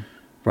artist, mm-hmm.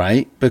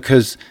 right?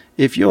 Because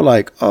if you're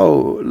like,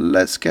 oh,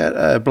 let's get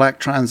a black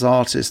trans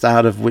artist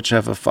out of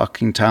whichever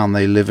fucking town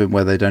they live in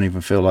where they don't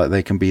even feel like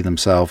they can be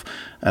themselves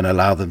and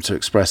allow them to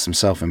express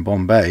themselves in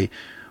Bombay,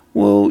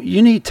 well,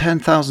 you need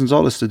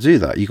 $10,000 to do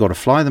that. You've got to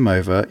fly them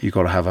over. You've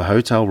got to have a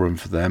hotel room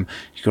for them.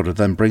 You've got to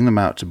then bring them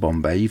out to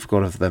Bombay. You've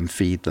got to then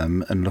feed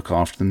them and look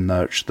after them,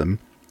 nurture them,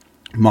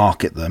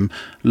 market them,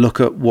 look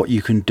at what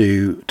you can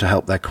do to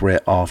help their career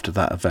after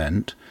that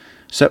event.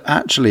 So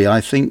actually, I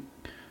think,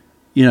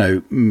 you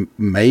know,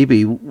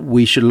 maybe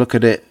we should look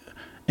at it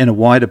in a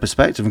wider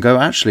perspective and go,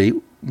 actually,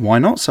 why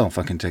not sell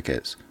fucking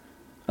tickets?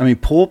 I mean,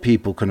 poor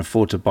people can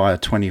afford to buy a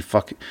 20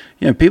 fucking...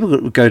 You know, people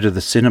that go to the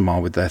cinema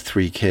with their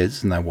 3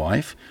 kids and their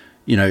wife,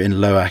 you know,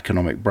 in low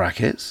economic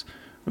brackets,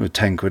 with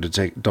 10 quid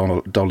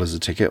dollars a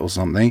ticket or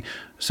something.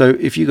 So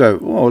if you go,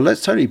 oh,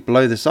 let's totally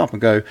blow this up and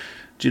go,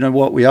 do you know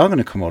what? We are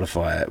going to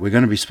commodify it. We're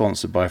going to be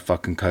sponsored by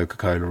fucking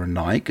Coca-Cola and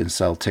Nike and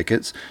sell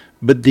tickets.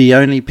 But the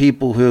only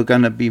people who are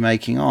going to be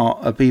making art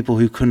are people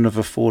who couldn't have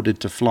afforded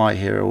to fly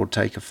here or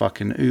take a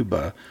fucking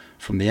Uber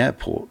from the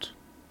airport.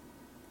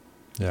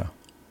 Yeah.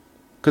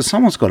 Because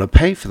someone's got to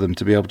pay for them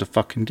to be able to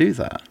fucking do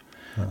that.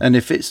 Yeah. And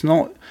if it's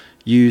not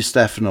you,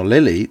 Stefan, or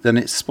Lily, then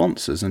it's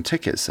sponsors and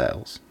ticket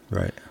sales.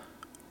 Right.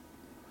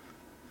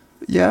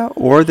 Yeah,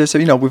 or there's,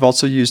 you know, we've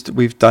like,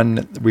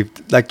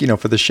 you know,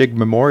 for the Shig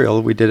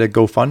Memorial, we did a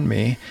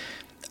GoFundMe,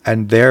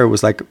 and there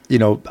was like, you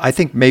know, I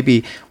think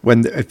maybe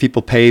if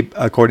people pay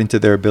according to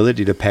their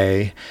ability to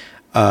pay,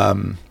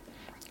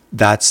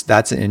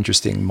 that's an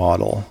interesting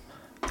model,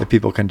 that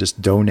people can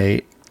just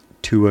donate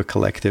to a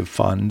collective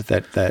fund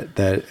that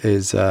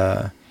is,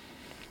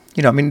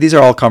 you know, I mean, these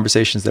are all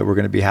conversations that we're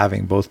going to be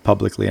having both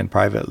publicly and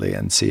privately,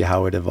 and see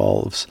how it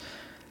evolves.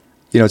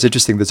 You know, it's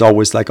interesting. There's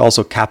always like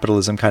also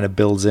capitalism kind of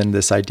builds in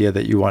this idea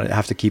that you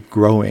have to keep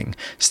growing.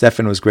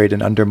 Stefan was great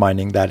in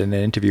undermining that in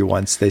an interview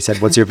once. They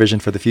said, what's your vision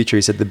for the future?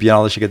 He said the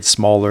Biennale should get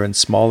smaller and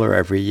smaller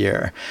every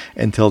year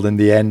until in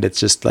the end, it's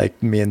just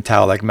like me and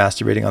Tao like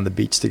masturbating on the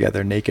beach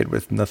together naked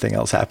with nothing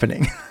else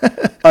happening.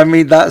 I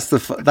mean,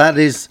 that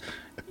is,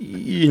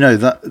 you know,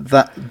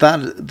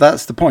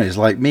 that's the point. It's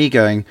like me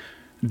going,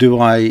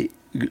 do I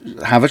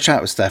have a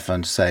chat with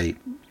Stefan to say,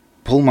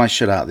 pull my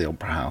shit out of the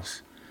Opera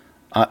House?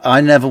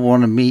 I never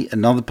want to meet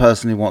another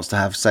person who wants to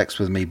have sex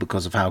with me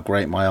because of how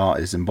great my art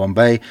is in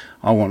Bombay.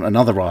 I want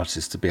another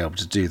artist to be able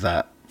to do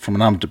that from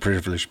an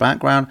underprivileged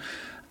background.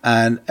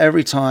 And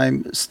every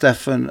time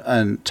Stefan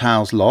and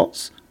Tao's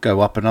lots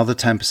go up another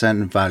 10%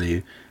 in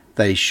value,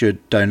 they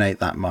should donate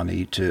that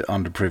money to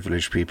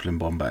underprivileged people in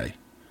Bombay.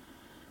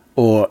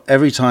 Or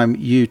every time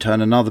you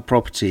turn another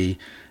property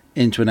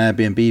into an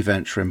Airbnb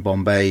venture in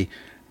Bombay,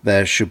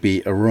 there should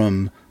be a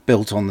room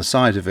built on the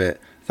side of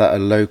it that a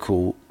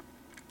local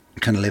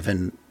can live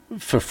in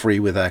for free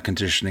with air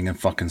conditioning and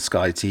fucking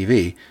Sky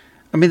TV.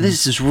 I mean,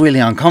 this is really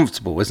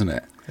uncomfortable, isn't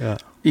it? Yeah.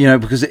 You know,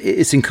 because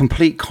it's in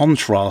complete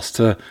contrast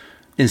to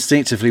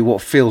instinctively what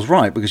feels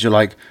right, because you're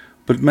like,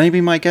 But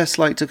maybe my guests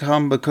like to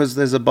come because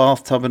there's a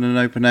bathtub and an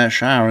open air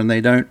shower and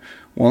they don't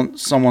want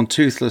someone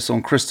toothless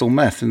on crystal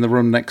meth in the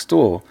room next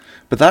door.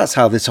 But that's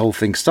how this whole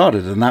thing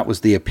started, and that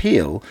was the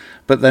appeal.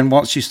 But then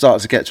once you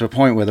start to get to a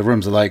point where the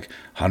rooms are like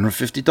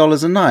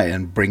 $150 a night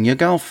and bring your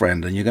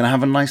girlfriend and you're going to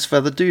have a nice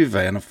feather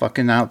duvet and a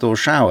fucking outdoor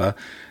shower,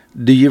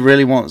 do you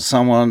really want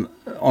someone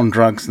on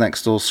drugs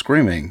next door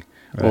screaming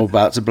or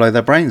about to blow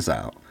their brains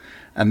out?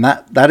 And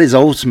that is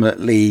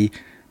ultimately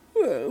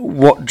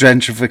what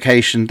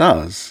gentrification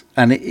does.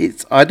 And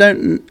I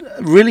don't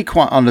really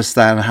quite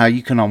understand how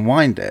you can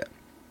unwind it.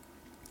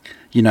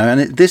 You know,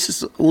 and this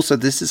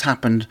has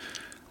happened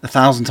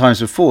 1,000 times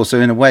before.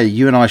 So in a way,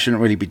 you and I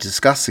shouldn't really be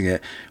discussing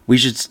it. We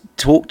should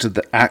talk to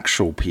the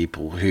actual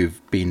people who've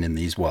been in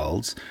these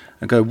worlds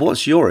and go,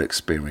 what's your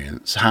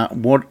experience?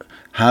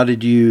 How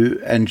did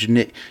you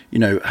engineer, you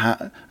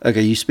know,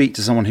 you speak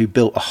to someone who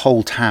built a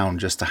whole town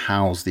just to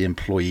house the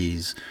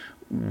employees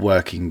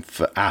working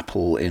for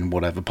Apple in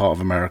whatever part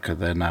of America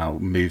they're now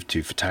moved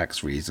to for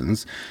tax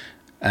reasons.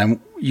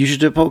 And you should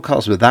do a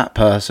podcast with that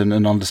person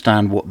and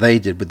understand what they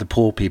did with the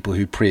poor people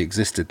who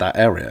pre-existed that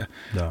area.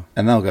 Yeah.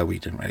 And they'll go, we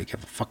didn't really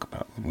give a fuck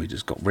about them. We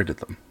just got rid of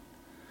them.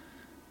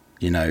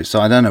 You know, so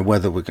I don't know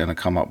whether we're going to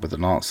come up with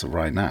an answer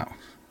right now.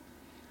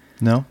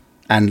 No.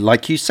 And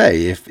like you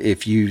say,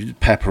 if you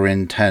pepper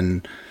in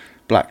 10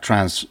 black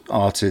trans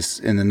artists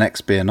in the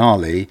next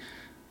Biennale,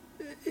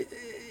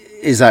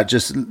 is that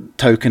just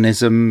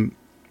tokenism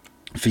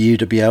for you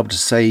to be able to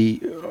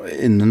say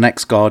in the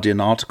next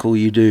Guardian article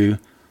you do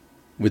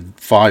with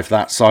 5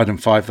 that side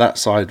and 5 that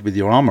side with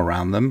your arm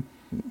around them,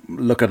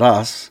 look at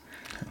us?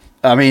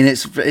 I mean,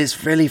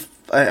 it's really,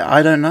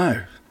 I don't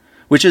know.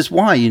 Which is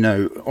why, you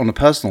know, on a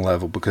personal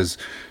level, because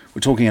we're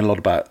talking a lot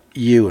about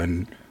you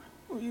and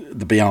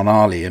the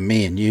Biennale and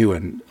me and you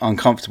and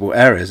uncomfortable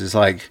areas, it's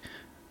like,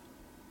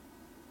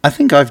 I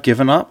think I've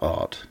given up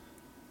art.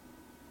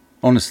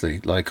 Honestly,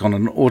 like on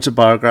an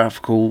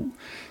autobiographical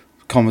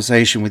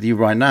conversation with you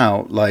right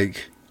now,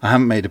 like I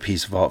haven't made a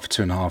piece of art for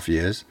 2.5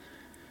 years.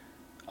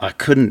 I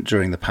couldn't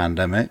during the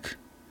pandemic.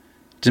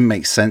 It didn't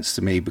make sense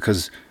to me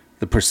because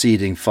the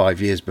preceding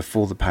 5 years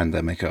before the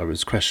pandemic, I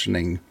was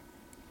questioning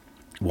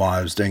why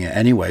I was doing it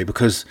anyway,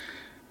 because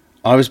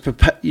I was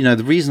prepared. You know,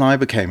 the reason I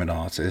became an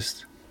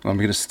artist, I'm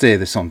going to steer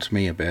this onto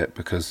me a bit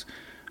because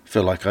I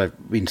feel like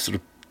I've been sort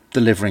of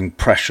delivering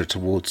pressure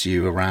towards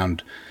you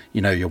around,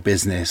 you know, your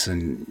business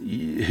and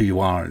who you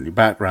are and your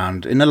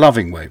background in a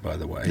loving way, by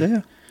the way.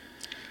 Yeah.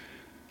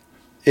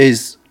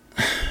 Is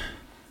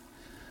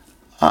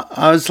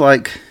I was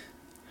like,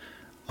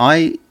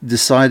 I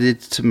decided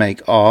to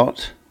make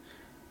art,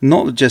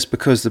 not just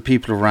because the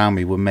people around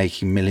me were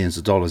making millions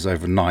of dollars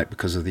overnight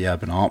because of the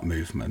urban art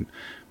movement,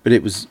 but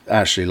it was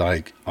actually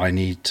like, I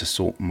need to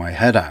sort my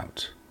head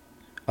out.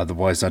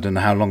 Otherwise, I don't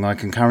know how long I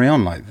can carry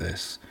on like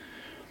this.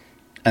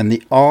 And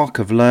the arc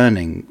of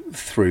learning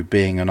through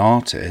being an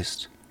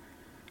artist,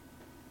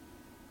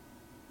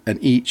 and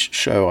each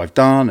show I've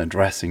done,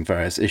 addressing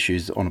various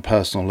issues on a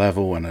personal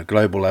level and a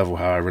global level,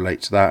 how I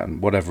relate to that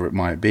and whatever it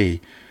might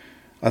be,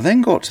 I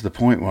then got to the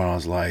point where I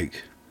was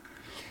like,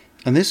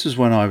 and this was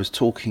when I was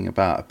talking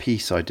about a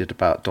piece I did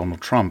about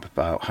Donald Trump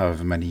about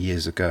however many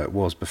years ago it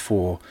was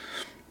before.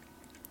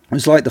 It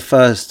was like the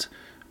first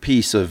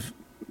piece of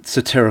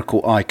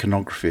satirical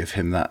iconography of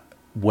him that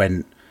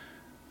went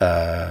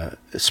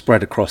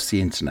spread across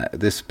the internet.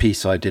 This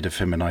piece I did of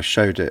him, and I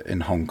showed it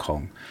in Hong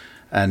Kong.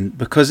 And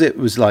because it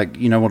was like,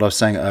 you know what I was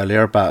saying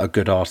earlier about a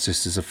good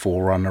artist is a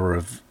forerunner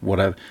of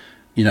whatever,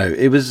 you know,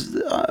 it was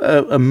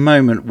a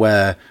moment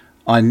where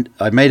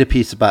I made a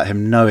piece about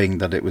him knowing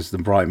that it was the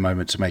right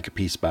moment to make a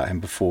piece about him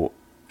before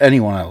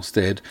anyone else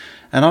did.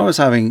 And I was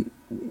having,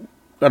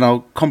 and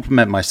I'll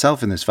compliment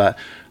myself in this fact,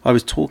 I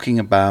was talking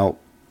about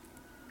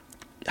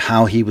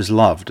how he was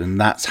loved, and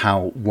that's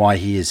why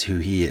he is who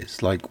he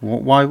is, like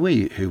why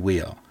we who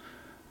we are.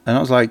 And I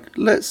was like,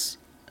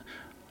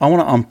 I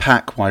want to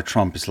unpack why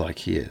Trump is like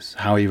he is,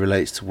 how he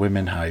relates to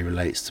women, how he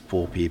relates to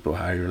poor people,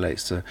 how he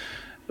relates to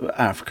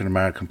African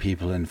American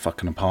people in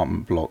fucking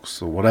apartment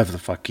blocks or whatever the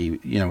fuck he,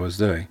 you know, was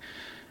doing.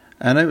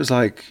 And it was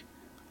like,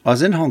 I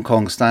was in Hong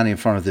Kong standing in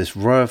front of this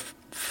row of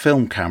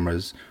film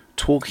cameras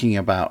talking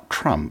about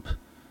Trump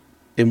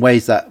in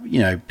ways that, you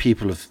know,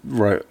 people have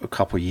wrote a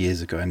couple of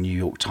years ago in New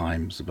York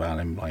Times about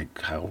him,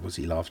 like how was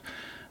he loved.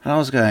 And I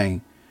was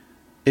going,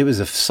 it was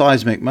a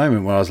seismic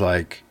moment where I was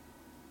like,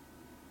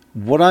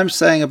 what I'm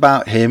saying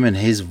about him and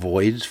his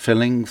void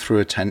filling through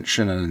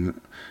attention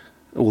and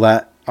all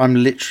that, I'm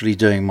literally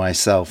doing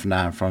myself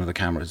now in front of the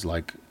cameras,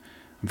 like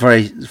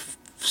very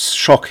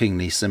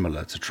shockingly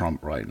similar to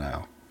Trump right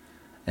now.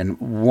 And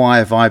why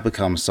have I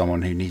become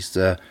someone who needs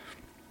to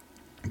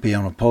be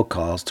on a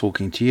podcast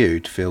talking to you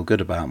to feel good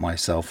about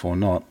myself or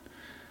not?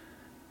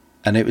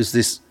 And it was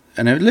this,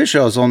 and it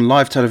literally I was on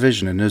live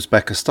television in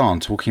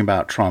Uzbekistan talking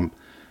about Trump,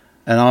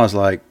 and I was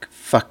like,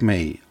 fuck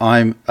me,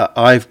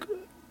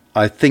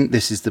 I think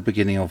this is the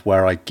beginning of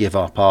where I give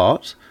up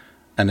art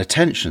and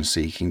attention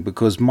seeking,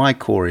 because my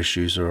core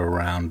issues are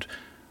around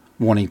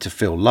wanting to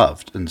feel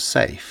loved and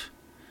safe.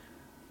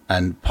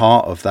 And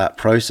part of that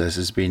process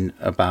has been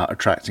about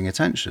attracting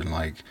attention.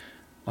 Like,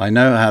 I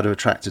know how to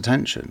attract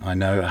attention. I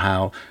know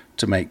how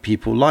to make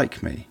people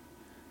like me.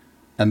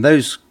 And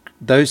those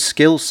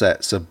skill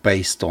sets are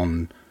based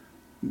on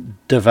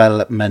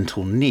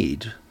developmental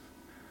need.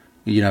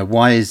 You know,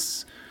 why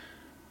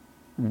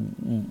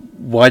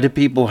do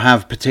people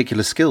have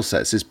particular skill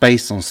sets? It's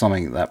based on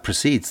something that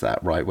precedes that,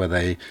 right?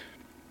 Where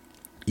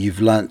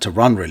you've learnt to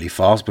run really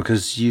fast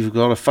because you've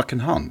got a fucking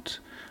hunt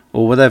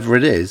or whatever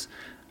it is.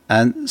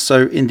 And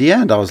so in the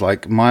end, I was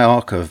like, my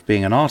arc of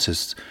being an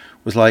artist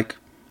was like,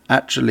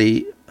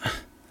 actually, I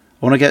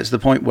want to get to the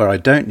point where I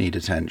don't need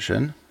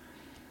attention.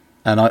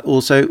 And I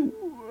also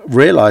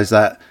realize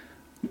that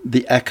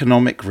the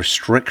economic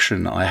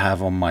restriction I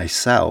have on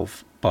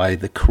myself by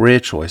the career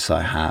choice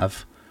I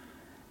have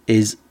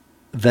is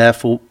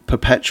therefore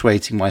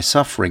perpetuating my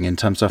suffering in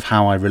terms of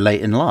how I relate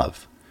in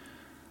love.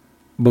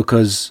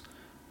 Because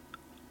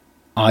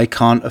I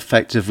can't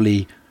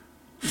effectively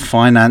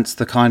finance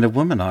the kind of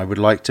woman I would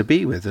like to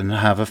be with and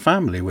have a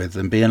family with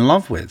and be in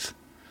love with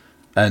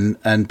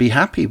and be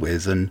happy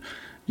with. And,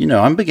 you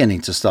know, I'm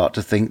beginning to start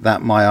to think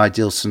that my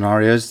ideal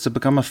scenario is to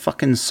become a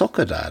fucking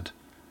soccer dad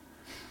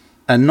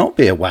and not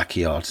be a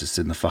wacky artist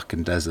in the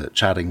fucking desert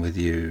chatting with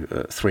you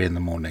at 3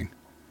 a.m.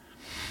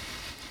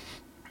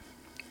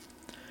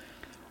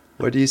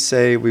 What do you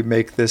say we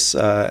make this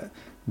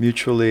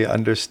mutually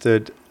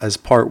understood as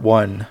part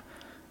 1,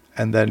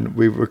 and then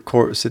we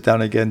sit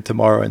down again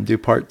tomorrow and do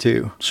part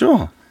 2?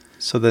 Sure.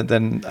 So that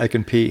then I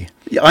can pee.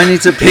 Yeah, I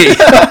need to pee.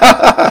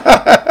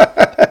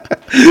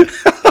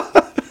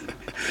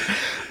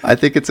 I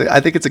think it's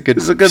a good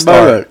It's a good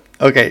start. moment.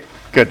 Okay,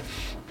 good.